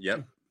that.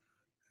 Yep.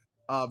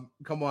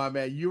 Come on,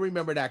 man. You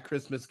remember that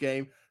Christmas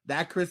game?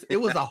 It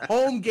was a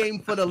home game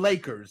for the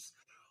Lakers.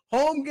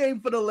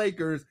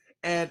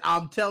 And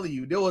I'm telling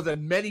you, there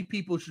wasn't many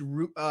people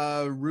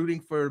rooting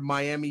for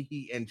Miami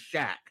Heat and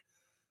Shaq.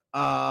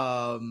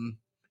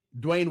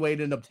 Dwayne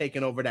Wade ended up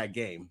taking over that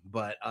game.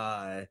 But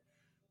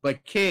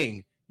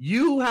King,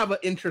 you have an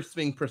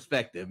interesting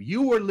perspective.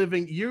 You were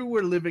living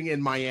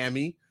in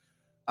Miami.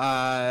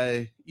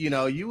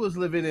 You was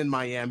living in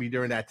Miami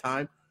during that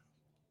time.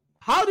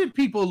 How did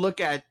people look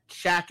at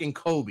Shaq and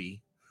Kobe,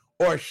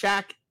 or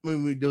Shaq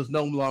when there was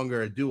no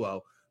longer a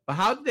duo? But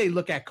how did they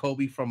look at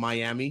Kobe from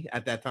Miami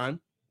at that time?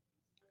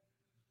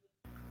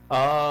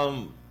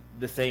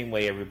 The same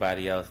way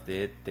everybody else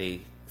did.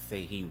 They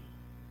say he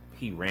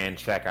ran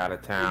Shaq out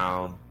of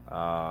town.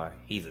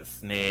 He's a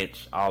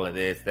snitch. All of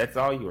this. That's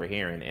all you were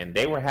hearing, and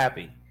they were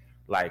happy.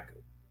 Like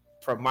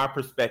from my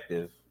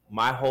perspective,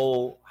 my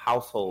whole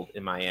household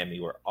in Miami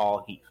were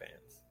all Heat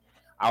fans.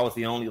 I was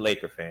the only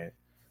Laker fan.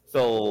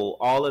 So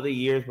all of the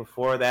years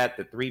before that,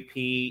 the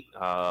 3-peat,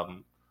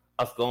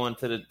 us going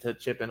to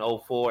chip in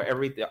 04,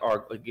 everything,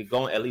 or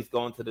going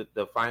to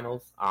the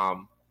finals. I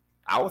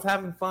was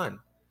having fun.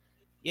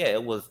 Yeah,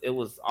 it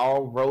was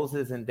all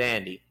roses and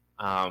dandy.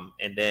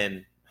 And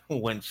then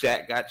when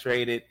Shaq got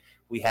traded,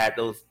 we had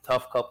those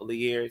tough couple of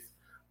years.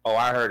 Oh,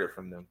 I heard it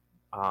from them.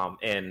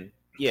 And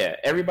yeah,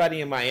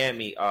 everybody in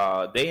Miami,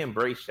 they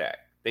embraced Shaq.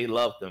 They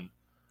loved him,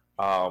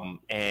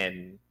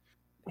 and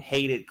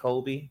hated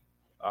Kobe.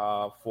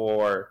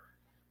 For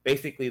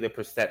basically the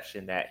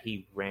perception that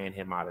he ran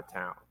him out of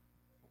town,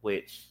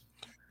 which,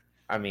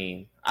 I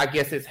mean, I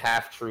guess it's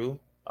half true.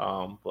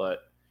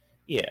 But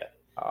yeah,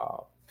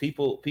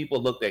 people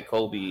looked at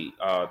Kobe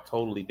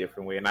totally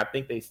different way, and I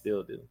think they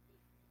still do.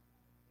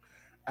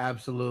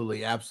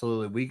 Absolutely. I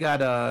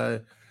got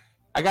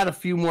a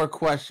few more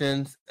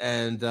questions,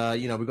 and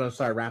we're gonna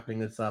start wrapping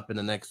this up in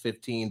the next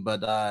 15.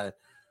 But I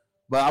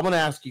want to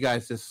ask you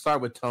guys to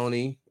start with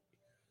Tony.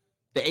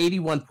 The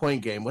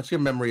 81-point game. What's your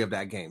memory of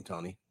that game,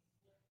 Tony?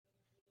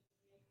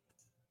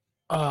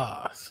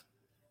 That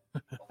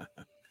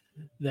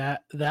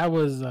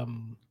was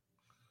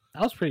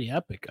pretty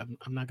epic.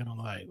 I'm not gonna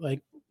lie.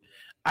 Like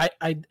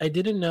I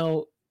didn't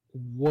know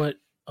what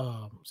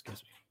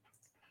Excuse me.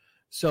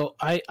 So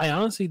I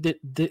honestly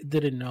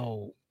didn't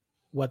know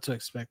what to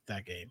expect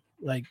that game.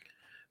 Like,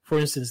 for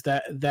instance,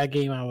 that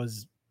game I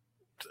was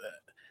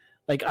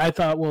like, I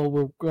thought, well,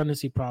 we're going to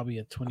see probably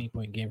a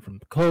 20-point game from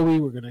Kobe.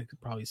 We're going to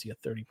probably see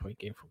a 30-point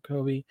game from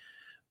Kobe.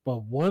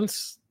 But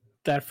once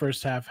that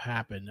first half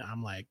happened,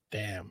 I'm like,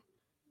 damn.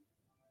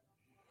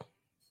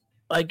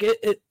 Like,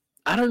 it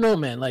I don't know,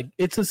 man. Like,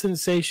 it's a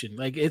sensation.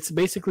 Like, it's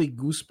basically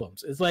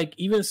goosebumps. It's like,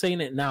 even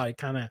saying it now, it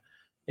kind of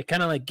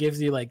like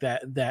gives you like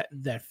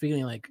that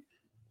feeling like,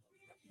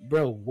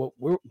 bro,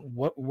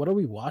 what are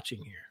we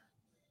watching here?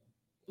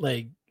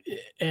 Like,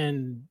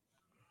 and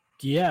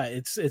yeah,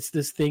 it's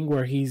this thing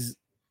where he's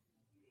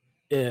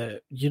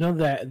you know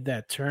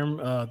that term,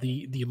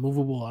 the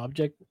immovable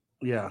object.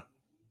 Yeah.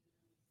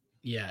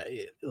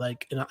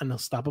 Like an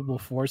unstoppable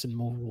force and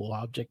movable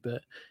object.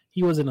 That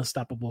he was an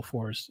unstoppable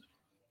force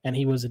and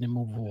he was an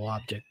immovable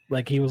object.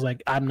 Like, he was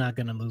like, I'm not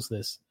gonna lose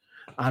this.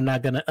 I'm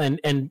not gonna.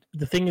 And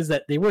the thing is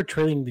that they were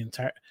trailing the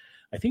entire.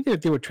 I think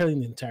that they were trailing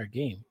the entire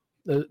game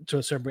to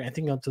a certain point. I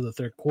think up to the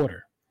third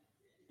quarter,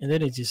 and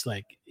then it's just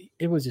like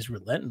it was just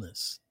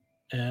relentless.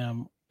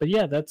 But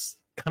yeah, that's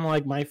kind of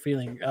like my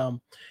feeling.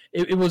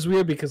 It was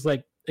weird because,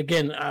 like,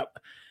 again,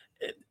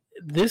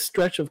 this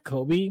stretch of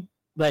Kobe,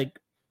 like,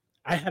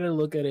 I had to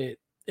look at it.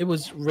 It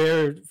was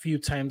rare few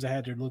times I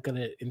had to look at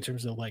it in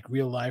terms of like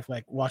real life,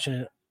 like watching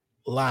it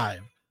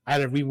live. I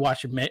had to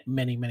rewatch it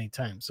many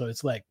times. So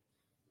it's like,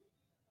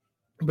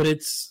 but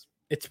it's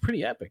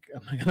pretty epic.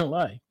 I'm not gonna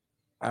lie.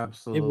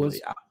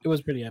 Absolutely. It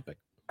was pretty epic.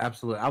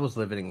 Absolutely. I was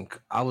living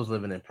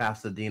in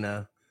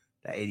Pasadena,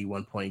 that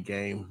 81-point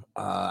game.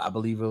 I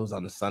believe it was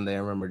on a Sunday. I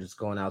remember just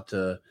going out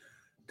to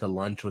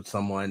lunch with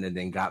someone and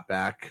then got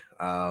back.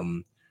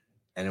 And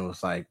it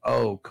was like,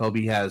 oh,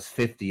 Kobe has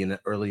 50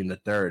 early in the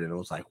third. And it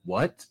was like,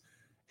 what?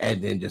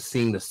 And then just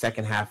seeing the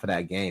second half of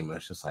that game,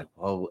 it's just like,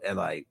 whoa. And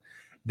like,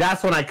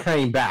 that's when I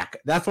came back.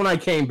 It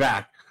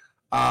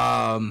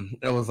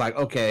was like,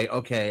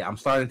 okay, I'm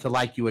starting to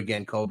like you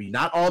again, Kobe.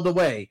 Not all the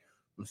way.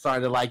 I'm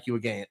starting to like you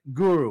again.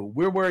 Guru,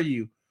 where were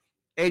you?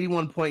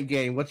 81-point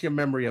game. What's your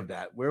memory of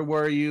that? Where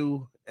were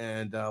you?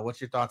 And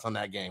what's your thoughts on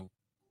that game?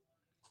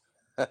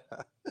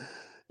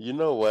 You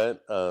know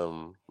what?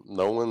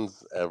 No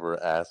one's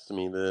ever asked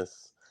me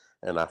this,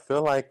 and I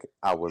feel like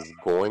I was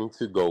going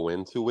to go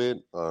into it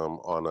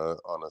on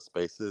a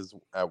Spaces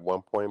at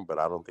one point, but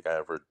I don't think I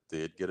ever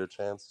did get a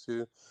chance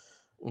to.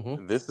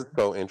 Mm-hmm. This is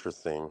so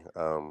interesting.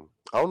 I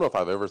don't know if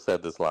I've ever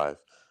said this live.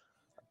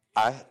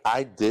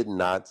 I did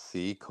not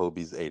see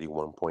Kobe's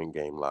 81-point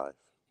game live.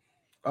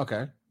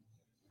 Okay.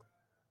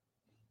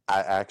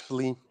 I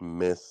actually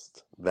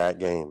missed that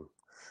game.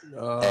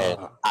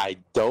 And I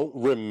don't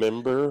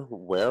remember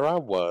where I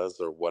was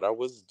or what I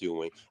was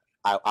doing.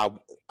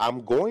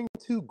 I'm going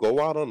to go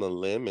out on a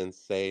limb and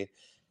say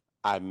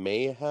I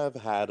may have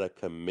had a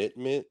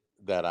commitment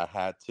that I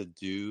had to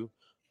do,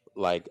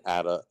 like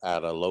at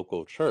a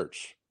local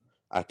church.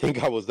 I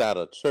think I was at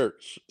a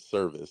church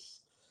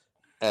service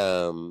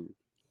on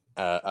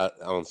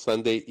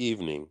Sunday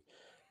evening,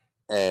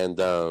 and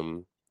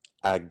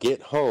I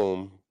get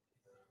home.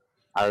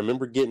 I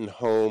remember getting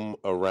home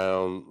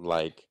around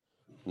like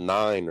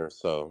 9 or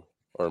so,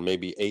 or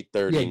maybe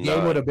 8:30. Yeah,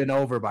 game would have been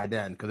over by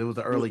then because it was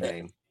an early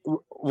game.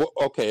 Well,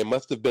 okay, it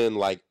must have been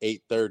like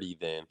 8:30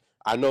 then.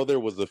 I know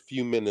there was a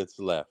few minutes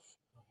left.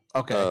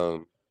 Okay.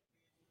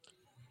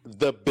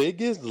 The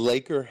biggest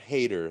Laker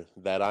hater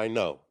that I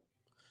know,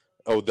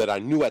 that I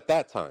knew at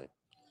that time,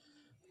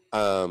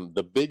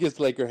 the biggest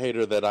Laker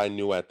hater that I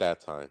knew at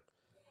that time,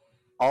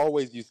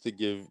 always used to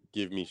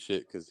give me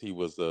shit because he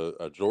was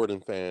a Jordan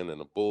fan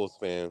and a Bulls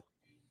fan,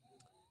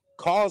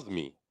 calls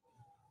me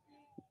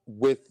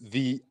with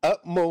the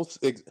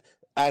utmost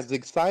as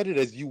excited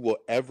as you will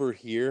ever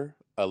hear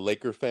a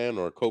Laker fan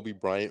or a Kobe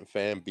Bryant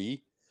fan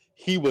be.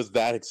 He was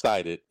that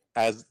excited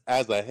as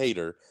a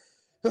hater.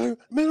 Man,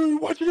 are you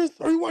watching this?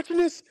 Are you watching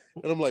this?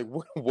 And I'm like,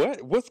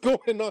 what? What's going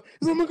on?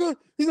 He's like, oh my God.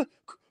 He's like,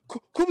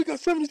 Kobe got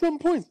 77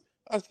 points.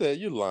 I said,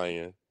 you're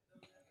lying.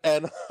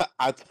 And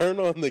I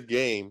turned on the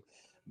game,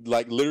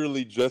 like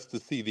literally just to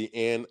see the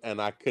end, and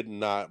I could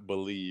not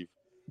believe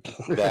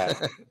that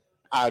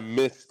I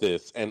missed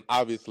this. And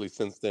obviously,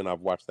 since then, I've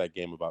watched that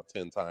game about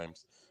 10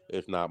 times,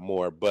 if not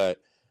more. But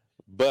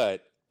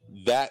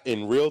that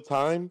in real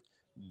time,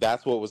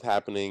 that's what was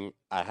happening.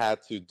 I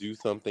had to do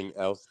something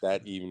else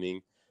that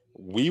evening.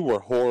 We were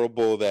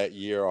horrible that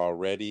year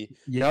already.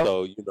 Yep.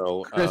 So, you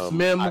know, Chris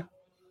Mim.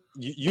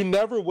 you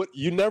never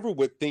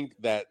would think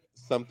that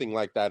something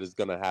like that is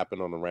going to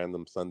happen on a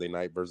random Sunday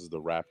night versus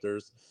the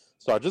Raptors.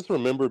 So I just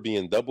remember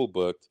being double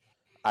booked.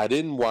 I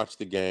didn't watch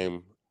the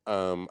game.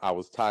 I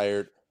was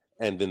tired.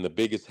 And then the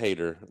biggest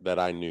hater that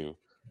I knew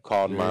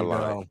called my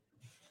line.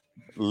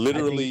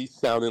 Literally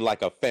sounding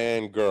like a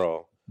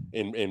fangirl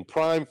in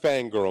prime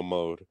fangirl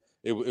mode.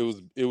 It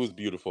was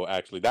beautiful,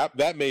 actually.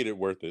 That made it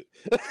worth it.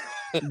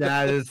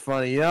 That is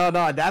funny. No,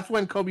 that's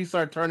when Kobe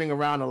started turning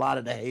around a lot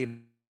of the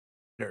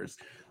haters.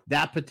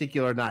 That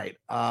particular night.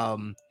 I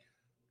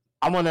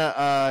want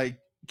to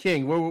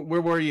King,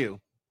 where were you?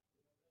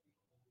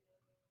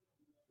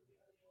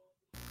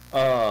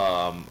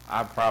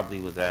 I probably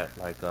was at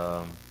like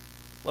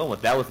well,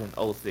 that was in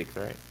 '06,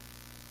 right?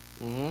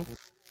 Mm-hmm.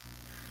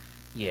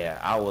 Yeah,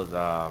 I was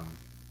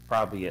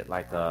probably at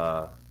like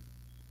a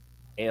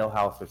ale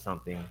house or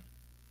something.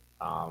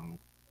 Um,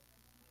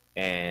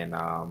 and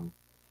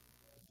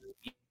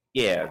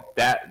yeah,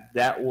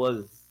 that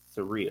was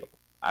surreal.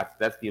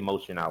 That's the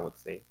emotion I would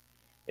say.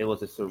 It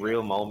was a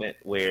surreal moment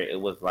where it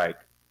was like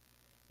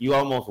you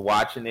almost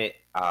watching it.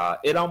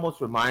 It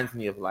almost reminds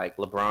me of like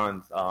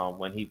LeBron's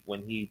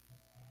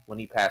when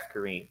he passed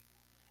Kareem.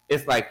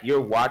 It's like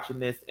you're watching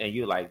this and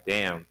you're like,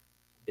 damn,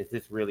 is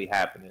this really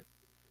happening?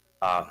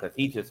 Because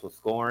he just was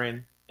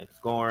scoring and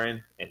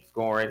scoring and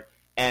scoring,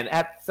 and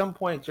at some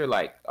point you're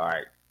like, all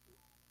right,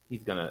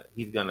 he's gonna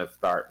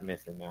start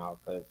missing now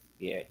because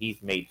yeah,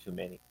 he's made too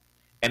many,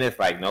 and it's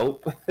like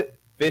nope,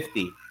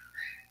 50,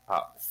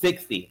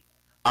 60.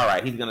 All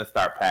right, he's gonna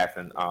start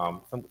passing.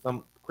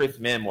 Some Chris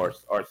Mim or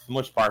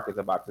Smush Parker's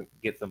about to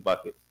get some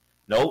buckets.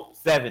 Nope,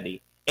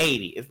 70,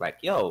 80. It's like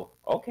yo,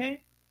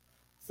 okay.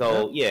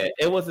 So yeah,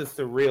 it was a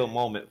surreal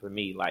moment for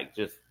me, like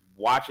just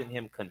watching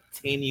him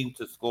continue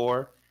to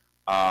score,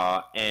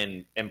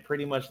 and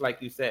pretty much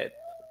like you said,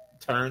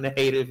 turn the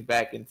haters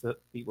back into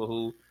people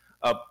who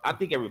I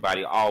think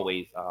everybody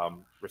always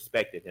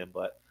respected him,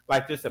 but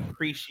like just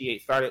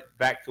started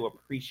back to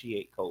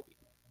appreciate Kobe.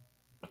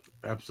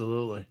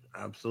 Absolutely,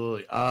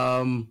 absolutely.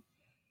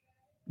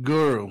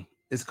 Guru,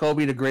 is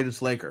Kobe the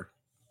greatest Laker?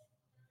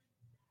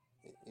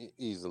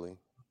 Easily,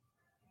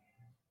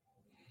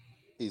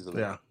 easily.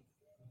 Yeah,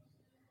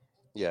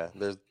 Yeah,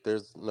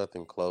 there's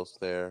nothing close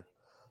there.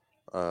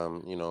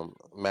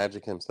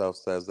 Magic himself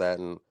says that,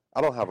 and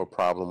I don't have a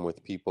problem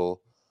with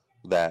people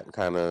that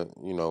kind of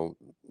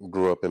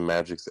grew up in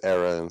Magic's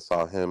era and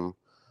saw him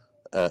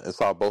and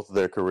saw both of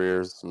their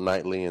careers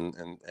nightly and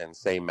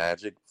say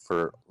Magic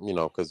for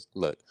because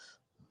look,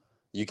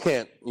 you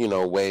can't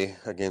weigh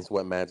against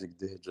what Magic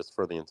did just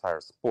for the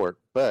entire sport,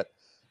 but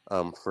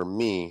for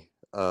me,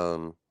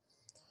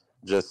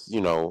 just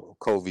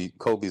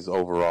Kobe's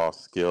overall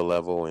skill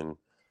level and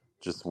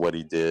just what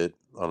he did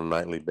on a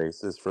nightly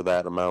basis for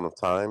that amount of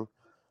time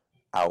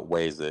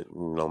outweighs it.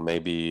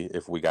 Maybe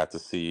if we got to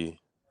see,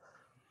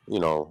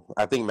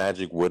 I think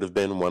Magic would have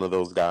been one of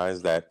those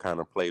guys that kind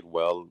of played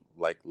well,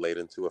 like late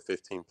into a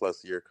 15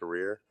 plus year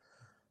career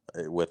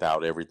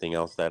without everything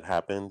else that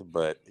happened,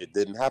 but it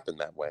didn't happen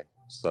that way.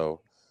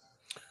 So,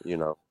 you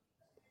know,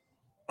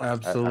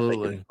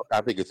 absolutely, I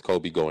think it's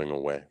Kobe going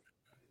away.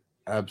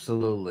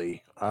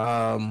 absolutely.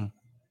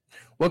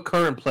 What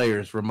current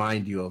players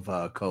remind you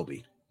of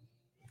Kobe,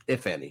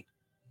 if any?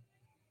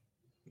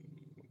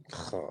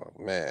 Oh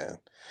man.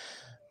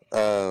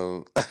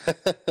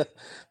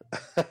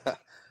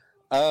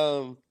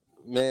 Um,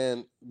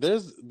 man,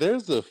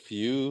 there's a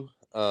few.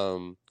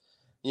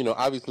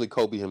 Obviously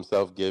Kobe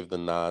himself gave the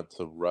nod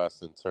to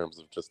Russ in terms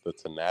of just the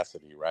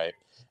tenacity, right?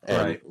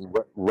 And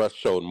Right. Russ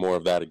showed more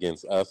of that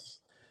against us,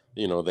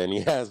 than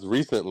he has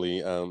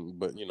recently.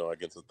 But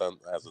against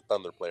as a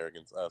Thunder player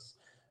against us,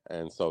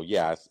 and so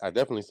yeah, I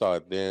definitely saw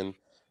it then.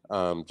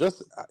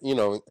 Just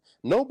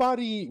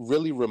nobody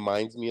really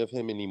reminds me of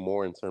him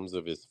anymore in terms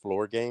of his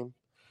floor game.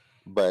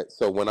 But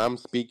so when I'm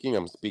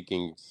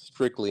speaking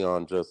strictly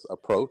on just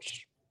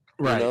approach,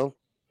 Right.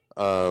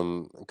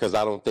 because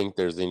I don't think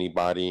there's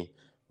anybody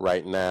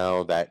right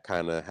now that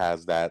kind of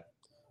has that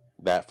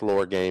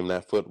floor game,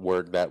 that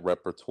footwork, that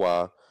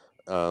repertoire,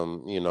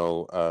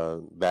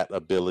 that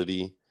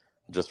ability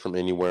just from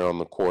anywhere on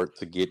the court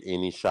to get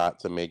any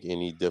shot, to make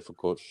any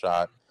difficult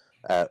shot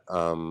at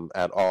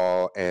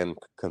all, and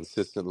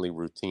consistently,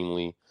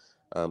 routinely.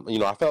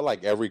 I felt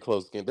like every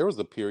close game. There was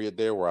a period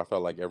there where I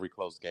felt like every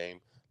close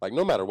game, like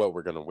no matter what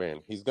we're gonna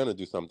win, he's gonna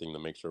do something to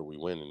make sure we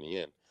win in the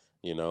end.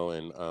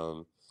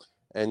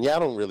 And yeah, I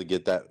don't really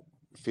get that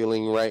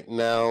feeling right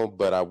now,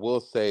 but I will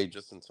say,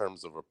 just in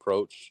terms of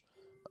approach,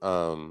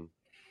 um,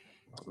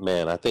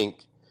 man, I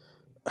think,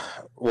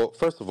 well,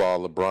 first of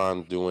all,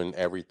 LeBron doing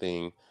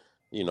everything,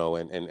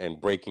 and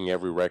breaking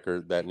every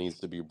record that needs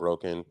to be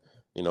broken.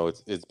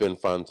 It's been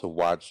fun to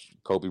watch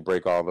Kobe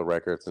break all the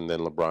records and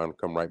then LeBron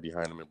come right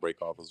behind him and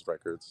break all those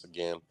records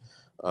again.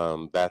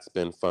 That's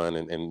been fun,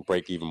 and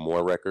break even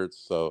more records.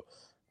 So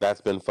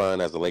that's been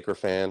fun as a Laker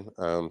fan,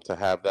 to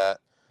have that.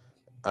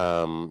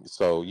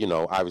 So,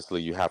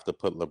 obviously you have to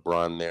put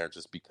LeBron there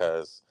just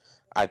because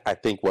I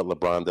think what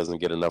LeBron doesn't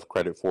get enough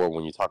credit for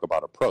when you talk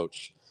about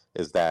approach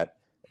is that,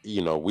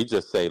 we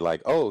just say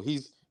like, oh,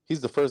 he's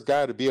the first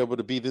guy to be able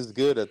to be this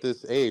good at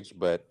this age,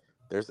 but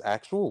there's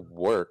actual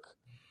work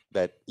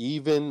that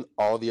even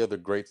all the other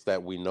greats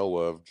that we know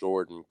of,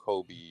 Jordan,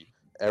 Kobe,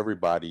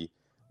 everybody,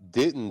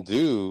 didn't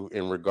do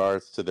in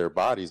regards to their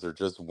bodies, or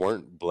just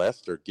weren't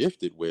blessed or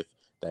gifted with,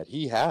 that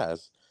he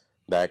has,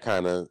 that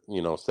kind of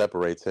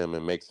separates him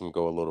and makes him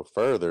go a little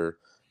further.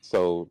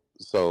 So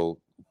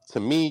to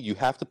me, you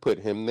have to put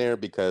him there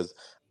because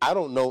I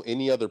don't know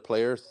any other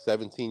player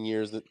 17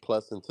 years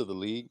plus into the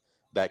league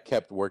that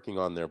kept working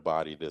on their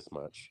body this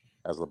much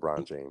as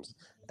LeBron James.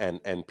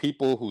 And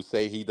people who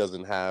say he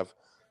doesn't have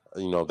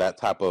that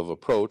type of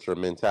approach or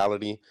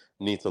mentality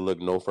needs to look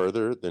no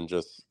further than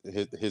just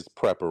his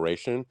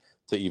preparation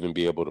to even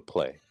be able to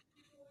play.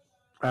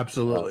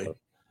 Absolutely.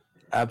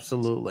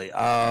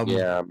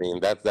 Yeah, I mean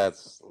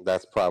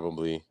that's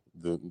probably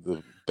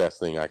the best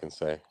thing I can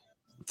say.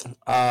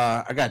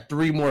 I got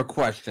 3 more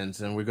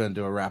questions, and we're gonna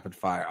do a rapid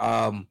fire.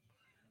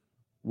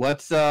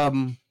 What's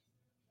your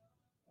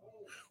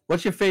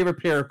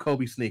favorite pair of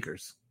Kobe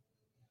sneakers?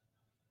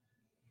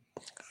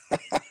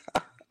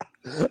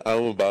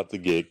 I'm about to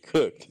get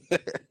cooked.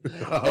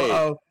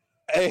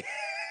 Hey,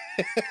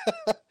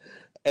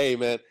 hey,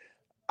 man,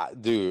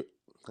 dude.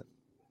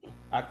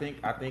 I think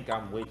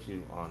I'm with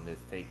you on this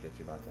take that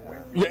you're about to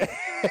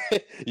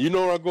have. You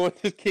know where I'm going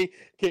with this,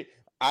 King.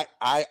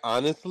 I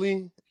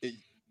honestly,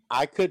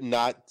 I could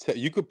not tell.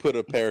 You could put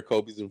a pair of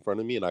Kobe's in front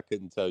of me, and I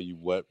couldn't tell you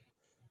what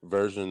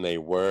version they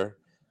were.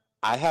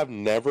 I have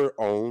never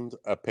owned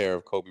a pair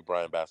of Kobe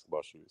Bryant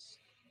basketball shoes.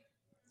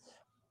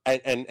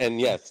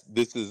 And yes,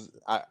 this is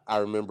I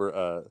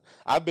remember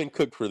I've been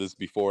cooked for this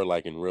before,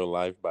 like in real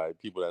life by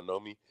people that know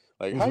me.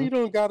 Like, how you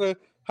don't got a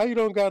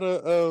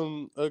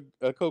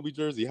Kobe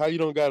jersey? How you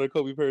don't got a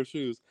Kobe pair of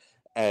shoes?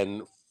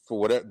 And for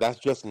whatever, that's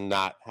just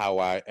not how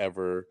I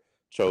ever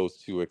chose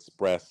to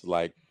express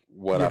like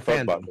what Your I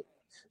felt about fandom. it.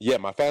 Yeah,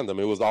 my fandom.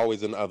 It was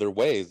always in other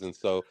ways, and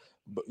so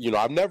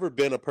I've never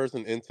been a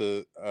person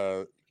into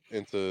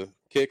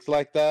kicks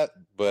like that,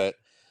 but.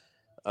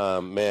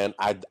 Man,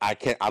 I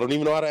can't. I don't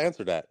even know how to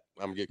answer that.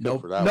 I'm gonna get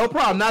cooked for that. No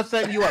problem. Not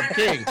setting you up,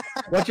 King.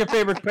 What's your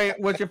favorite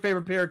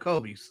pair of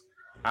Kobe's?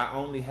 I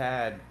only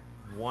had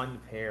one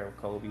pair of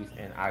Kobe's,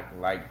 and I,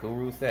 like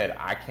Guru said,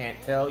 I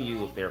can't tell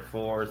you if they're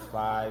 4s,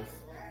 5s,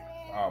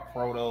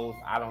 protos.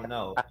 I don't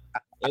know.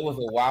 It was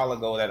a while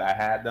ago that I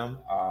had them.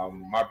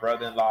 My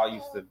brother-in-law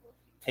used to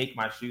take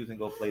my shoes and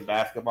go play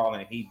basketball,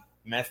 and he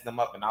messed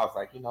them up, and I was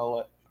like, you know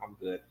what? I'm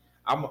good.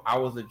 I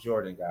was a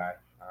Jordan guy.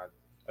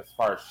 As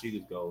far as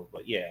shoes go,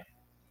 but yeah.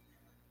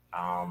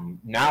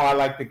 Now I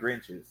like the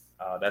Grinches.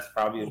 That's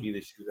probably would be the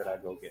shoe that I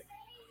go get.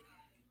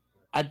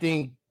 I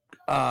think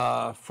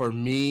for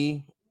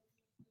me,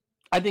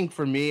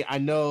 I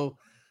know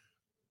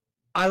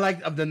I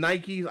like of the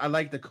Nikes. I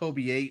like the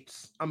Kobe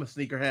 8s. I'm a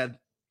sneakerhead,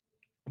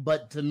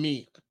 but to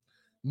me,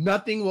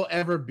 nothing will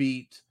ever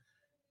beat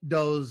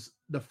those.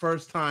 The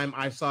first time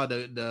I saw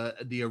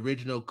the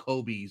original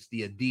Kobe's,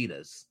 the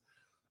Adidas.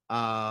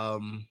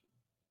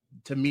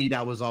 To me,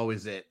 that was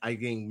always it. I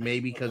think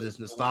maybe because it's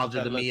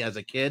nostalgia to me as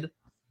a kid.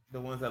 The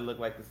ones that look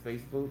like the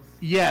space boots?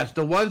 Yes,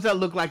 the ones that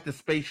look like the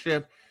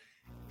spaceship.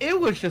 It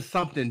was just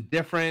something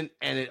different,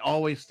 and it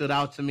always stood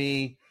out to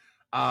me.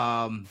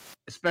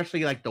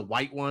 Especially like the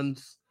white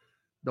ones.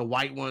 The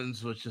white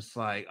ones was just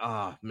like,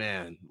 oh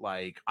man,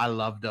 like I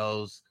love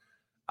those.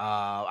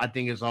 I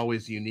think it's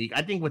always unique.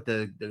 I think with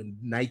the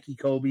Nike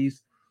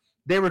Kobe's,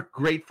 they were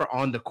great for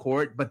on the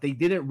court, but they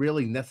didn't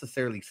really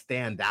necessarily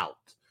stand out.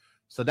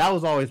 So that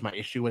was always my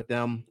issue with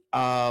them.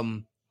 But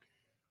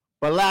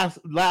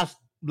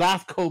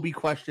last Kobe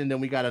question,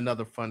 then we got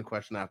another fun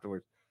question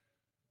afterwards.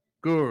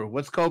 Guru,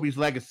 what's Kobe's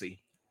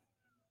legacy?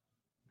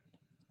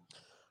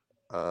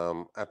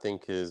 I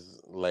think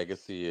his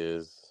legacy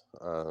is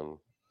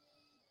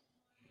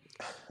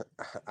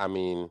I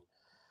mean,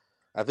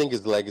 I think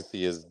his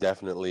legacy is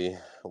definitely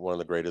one of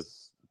the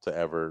greatest to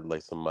ever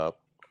lace him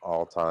up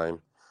all time.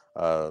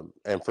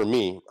 And for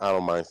me, I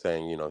don't mind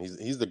saying,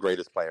 he's the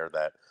greatest player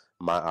that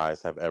my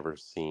eyes have ever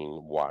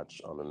seen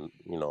watch on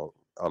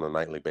a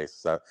nightly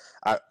basis.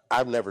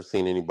 I've never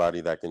seen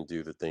anybody that can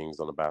do the things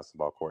on a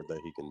basketball court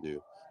that he can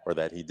do or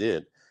that he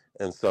did.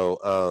 And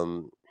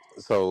so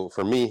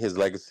for me, his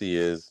legacy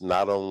is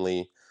not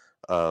only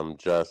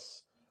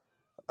just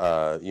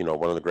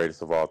one of the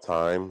greatest of all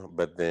time,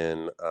 but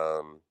then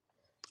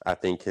I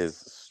think his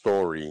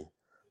story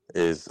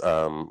is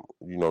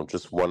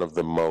just one of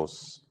the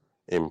most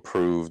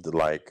improved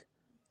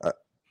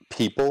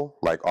people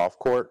off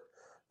court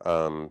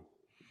of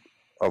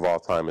all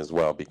time as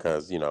well,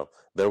 because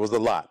there was a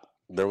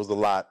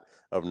lot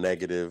of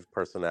negative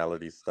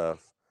personality stuff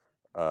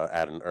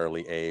at an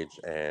early age,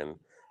 and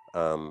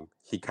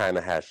he kind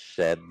of has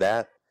shed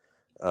that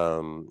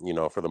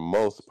for the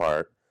most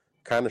part,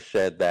 kind of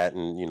shed that,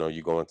 and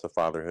you go into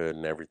fatherhood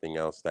and everything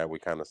else that we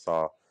kind of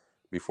saw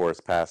before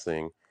his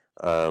passing,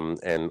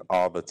 and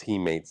all the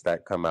teammates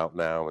that come out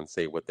now and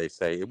say what they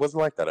say. It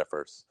wasn't like that at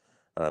first.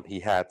 He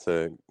had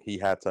to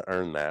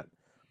earn that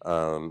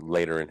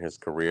later in his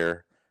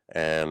career,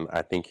 and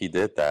I think he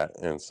did that.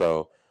 And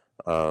so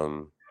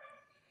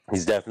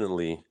he's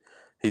definitely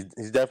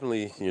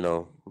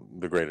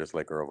the greatest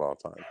Laker of all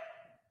time.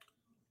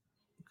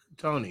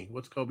 Tony,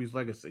 what's Kobe's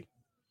legacy?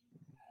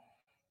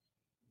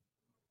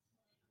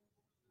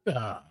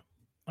 I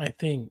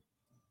think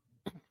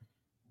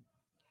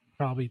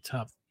probably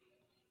top.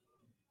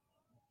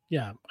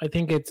 Yeah, I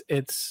think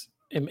it's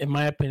in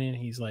my opinion,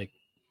 he's like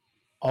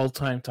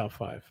all-time top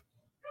 5.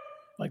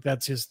 Like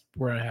that's just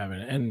where I have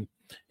it, and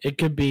it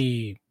could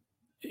be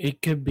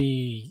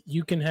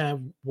you can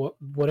have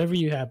whatever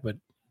you have, but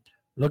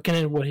looking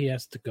at what he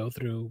has to go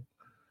through,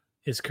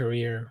 his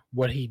career,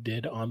 what he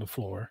did on the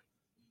floor,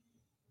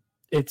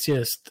 it's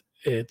just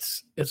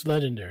it's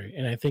legendary.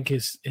 And I think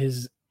his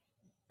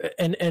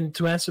and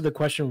to answer the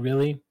question,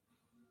 really,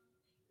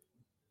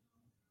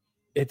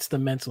 it's the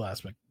mental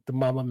aspect, the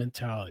Mamba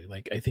mentality.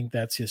 Like, I think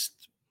that's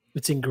just,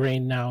 it's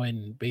ingrained now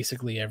in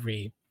basically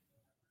every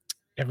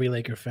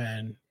Laker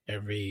fan,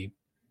 every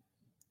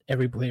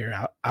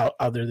player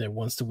out there that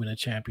wants to win a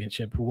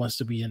championship, who wants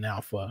to be an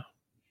alpha.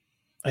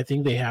 I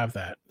think they have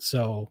that.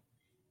 So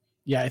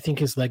yeah, I think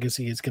his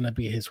legacy is going to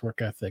be his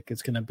work ethic.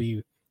 It's going to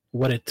be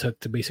what it took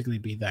to basically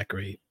be that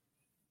great.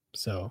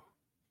 So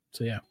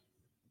yeah.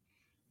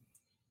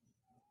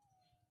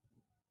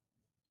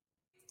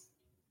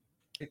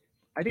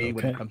 I think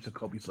when it comes to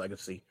Kobe's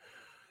legacy,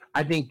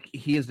 I think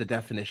he is the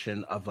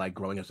definition of like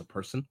growing as a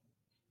person.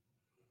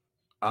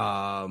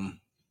 And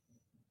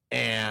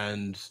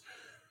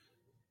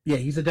yeah,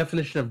 he's a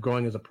definition of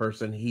growing as a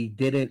person.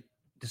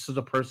 This is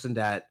a person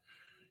that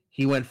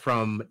he went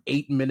from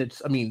 8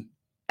 minutes,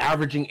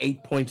 averaging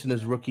 8 points in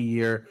his rookie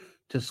year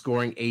to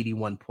scoring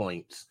 81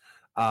 points.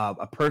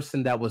 A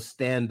person that was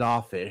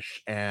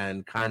standoffish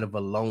and kind of a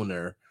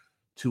loner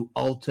to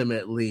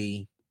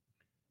ultimately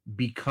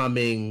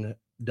becoming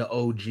the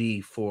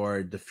OG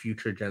for the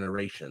future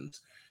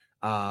generations.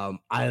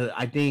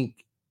 I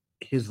think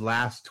his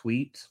last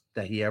tweet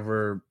that he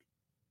ever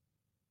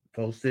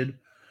posted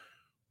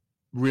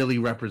really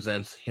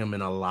represents him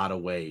in a lot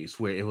of ways,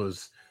 where it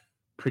was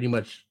pretty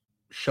much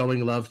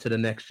showing love to the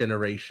next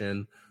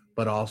generation,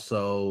 but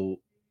also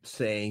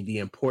saying the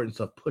importance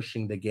of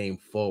pushing the game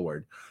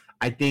forward.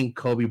 I think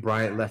Kobe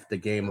Bryant left the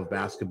game of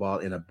basketball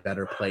in a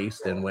better place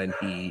than when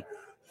he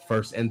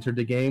first entered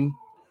the game.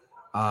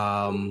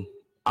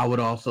 I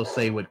would also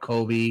say with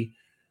Kobe,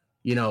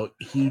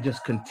 he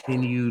just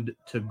continued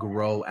to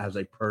grow as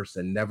a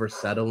person, never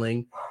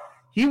settling.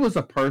 He was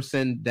a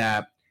person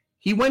that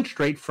he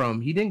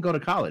didn't go to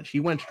college. He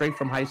went straight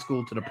from high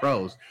school to the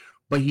pros,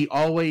 but he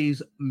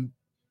always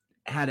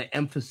had an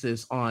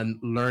emphasis on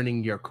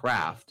learning your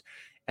craft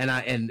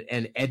and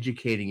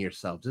educating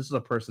yourself. This is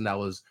a person that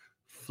was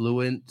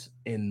fluent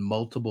in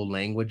multiple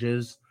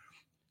languages.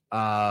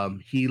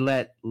 He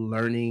let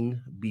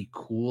learning be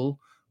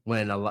cool.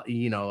 When a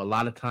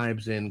lot of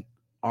times in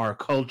our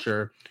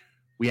culture,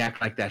 we act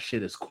like that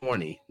shit is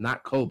corny.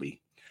 Not Kobe.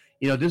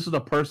 This is a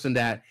person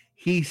that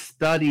he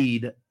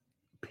studied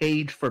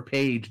page for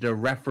page the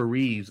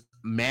referee's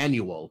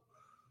manual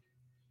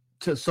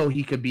so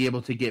he could be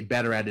able to get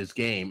better at his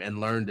game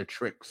and learn the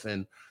tricks.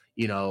 And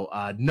no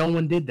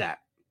one did that.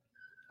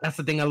 That's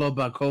the thing I love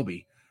about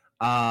Kobe.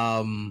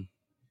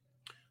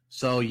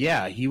 So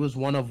yeah, he was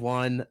one of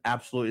one.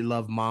 Absolutely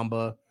love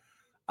Mamba.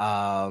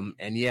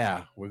 And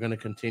yeah, we're going to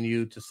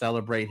continue to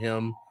celebrate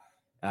him.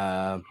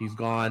 He's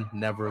gone,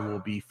 never will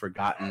be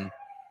forgotten.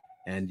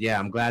 And yeah,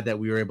 I'm glad that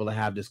we were able to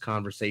have this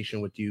conversation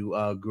with you,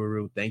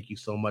 Guru. Thank you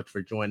so much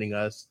for joining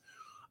us.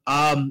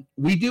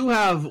 We do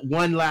have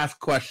one last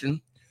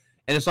question,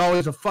 and it's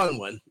always a fun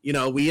one.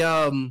 Because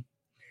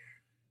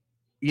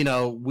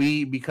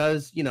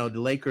the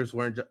Lakers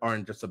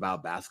aren't just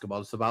about basketball,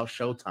 it's about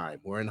Showtime.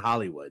 We're in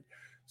Hollywood.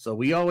 So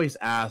we always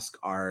ask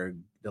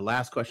the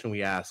last question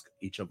we ask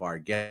each of our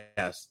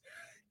guests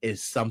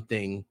is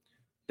something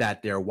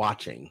that they're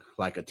watching,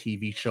 like a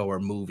TV show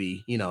or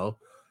movie.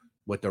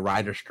 With the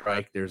writer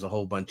strike, there's a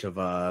whole bunch of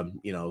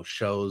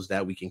shows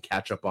that we can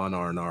catch up on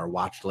our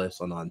watch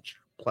list on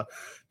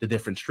the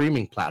different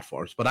streaming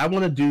platforms. But I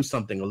want to do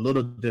something a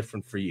little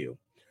different for you.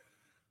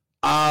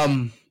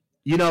 In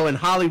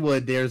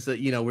Hollywood, there's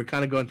we're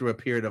kind of going through a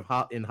period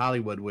in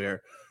Hollywood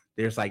where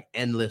there's like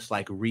endless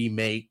like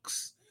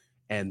remakes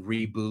and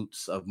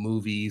reboots of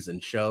movies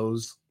and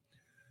shows.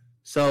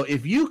 So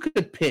if you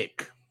could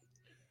pick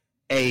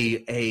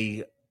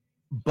a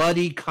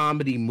buddy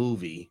comedy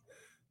movie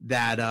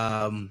that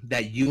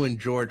you and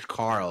George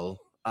Karl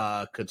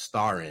could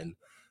star in,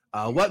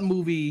 what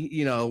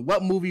movie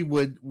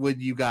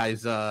would you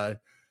guys do?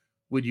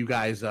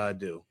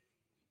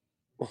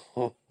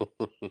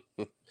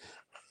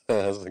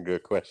 That's a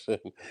good question.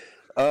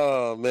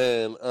 Oh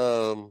man.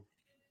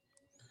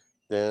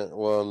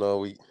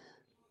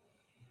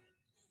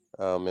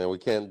 We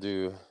can't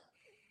do.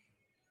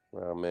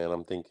 Oh man,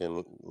 I'm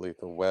thinking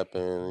Lethal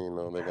Weapon.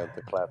 They got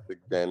the classic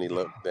Danny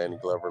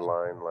Glover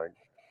line, like,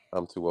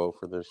 "I'm too old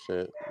for this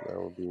shit."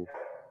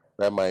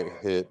 That might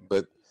hit,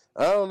 but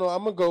I don't know.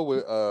 I'm gonna go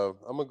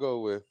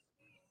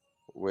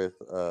with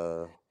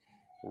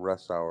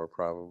Rush Hour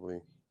probably.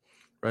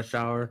 Rush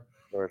Hour.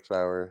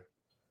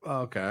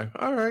 Okay.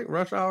 All right.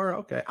 Rush Hour.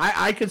 Okay.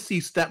 I could see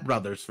Step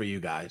Brothers for you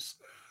guys.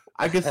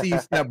 I could see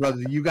Step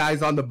Brothers. You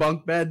guys on the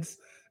bunk beds.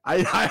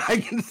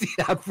 I can see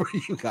that for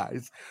you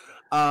guys.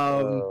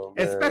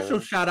 And special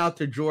shout out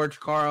to George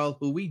Karl,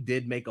 who we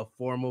did make a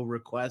formal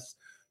request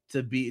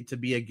to be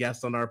a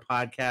guest on our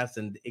podcast,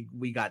 and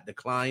we got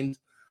declined.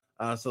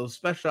 So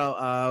special,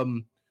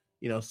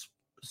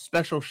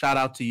 special shout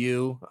out to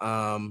you.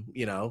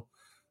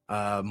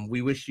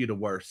 We wish you the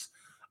worst.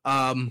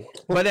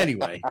 But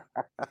anyway,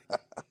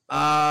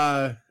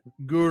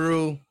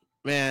 Guru,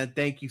 man,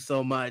 thank you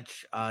so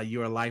much.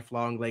 You're a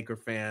lifelong Laker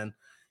fan.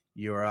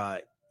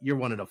 You're You're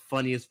one of the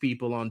funniest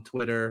people on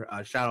Twitter.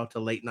 Shout out to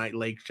Late Night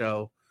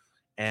LakeShow.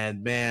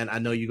 And man, I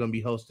know you're going to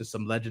be hosting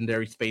some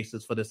legendary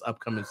spaces for this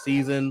upcoming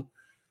season.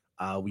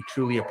 We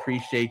truly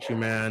appreciate you,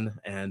 man.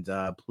 And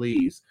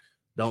please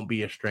don't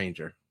be a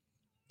stranger.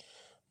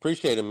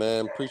 Appreciate it,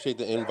 man. Appreciate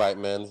the invite,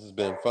 man. This has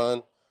been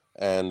fun.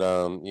 And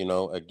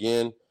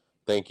again,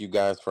 thank you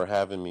guys for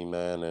having me,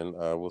 man. And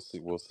we'll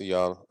see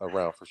y'all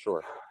around for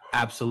sure.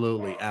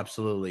 Absolutely,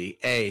 absolutely.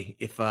 Hey,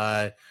 if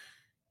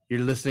you're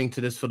listening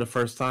to this for the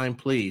first time,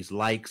 please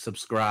like,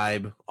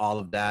 subscribe, all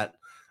of that.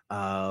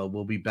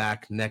 We'll be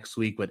back next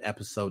week with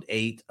episode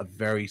 8, a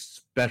very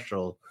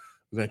special.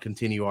 We're going to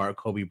continue our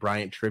Kobe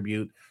Bryant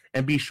tribute.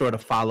 And be sure to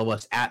follow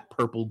us at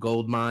Purple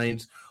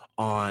GoldMinds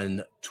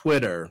on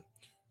Twitter,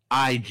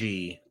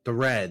 IG,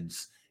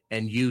 Threads,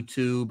 and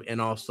YouTube,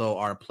 and also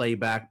our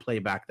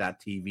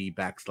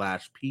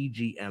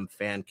playback.tv/PGM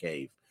Fan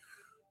Cave.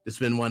 This has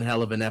been one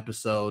hell of an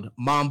episode.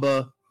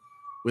 Mamba,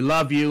 we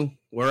love you.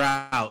 We're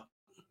out.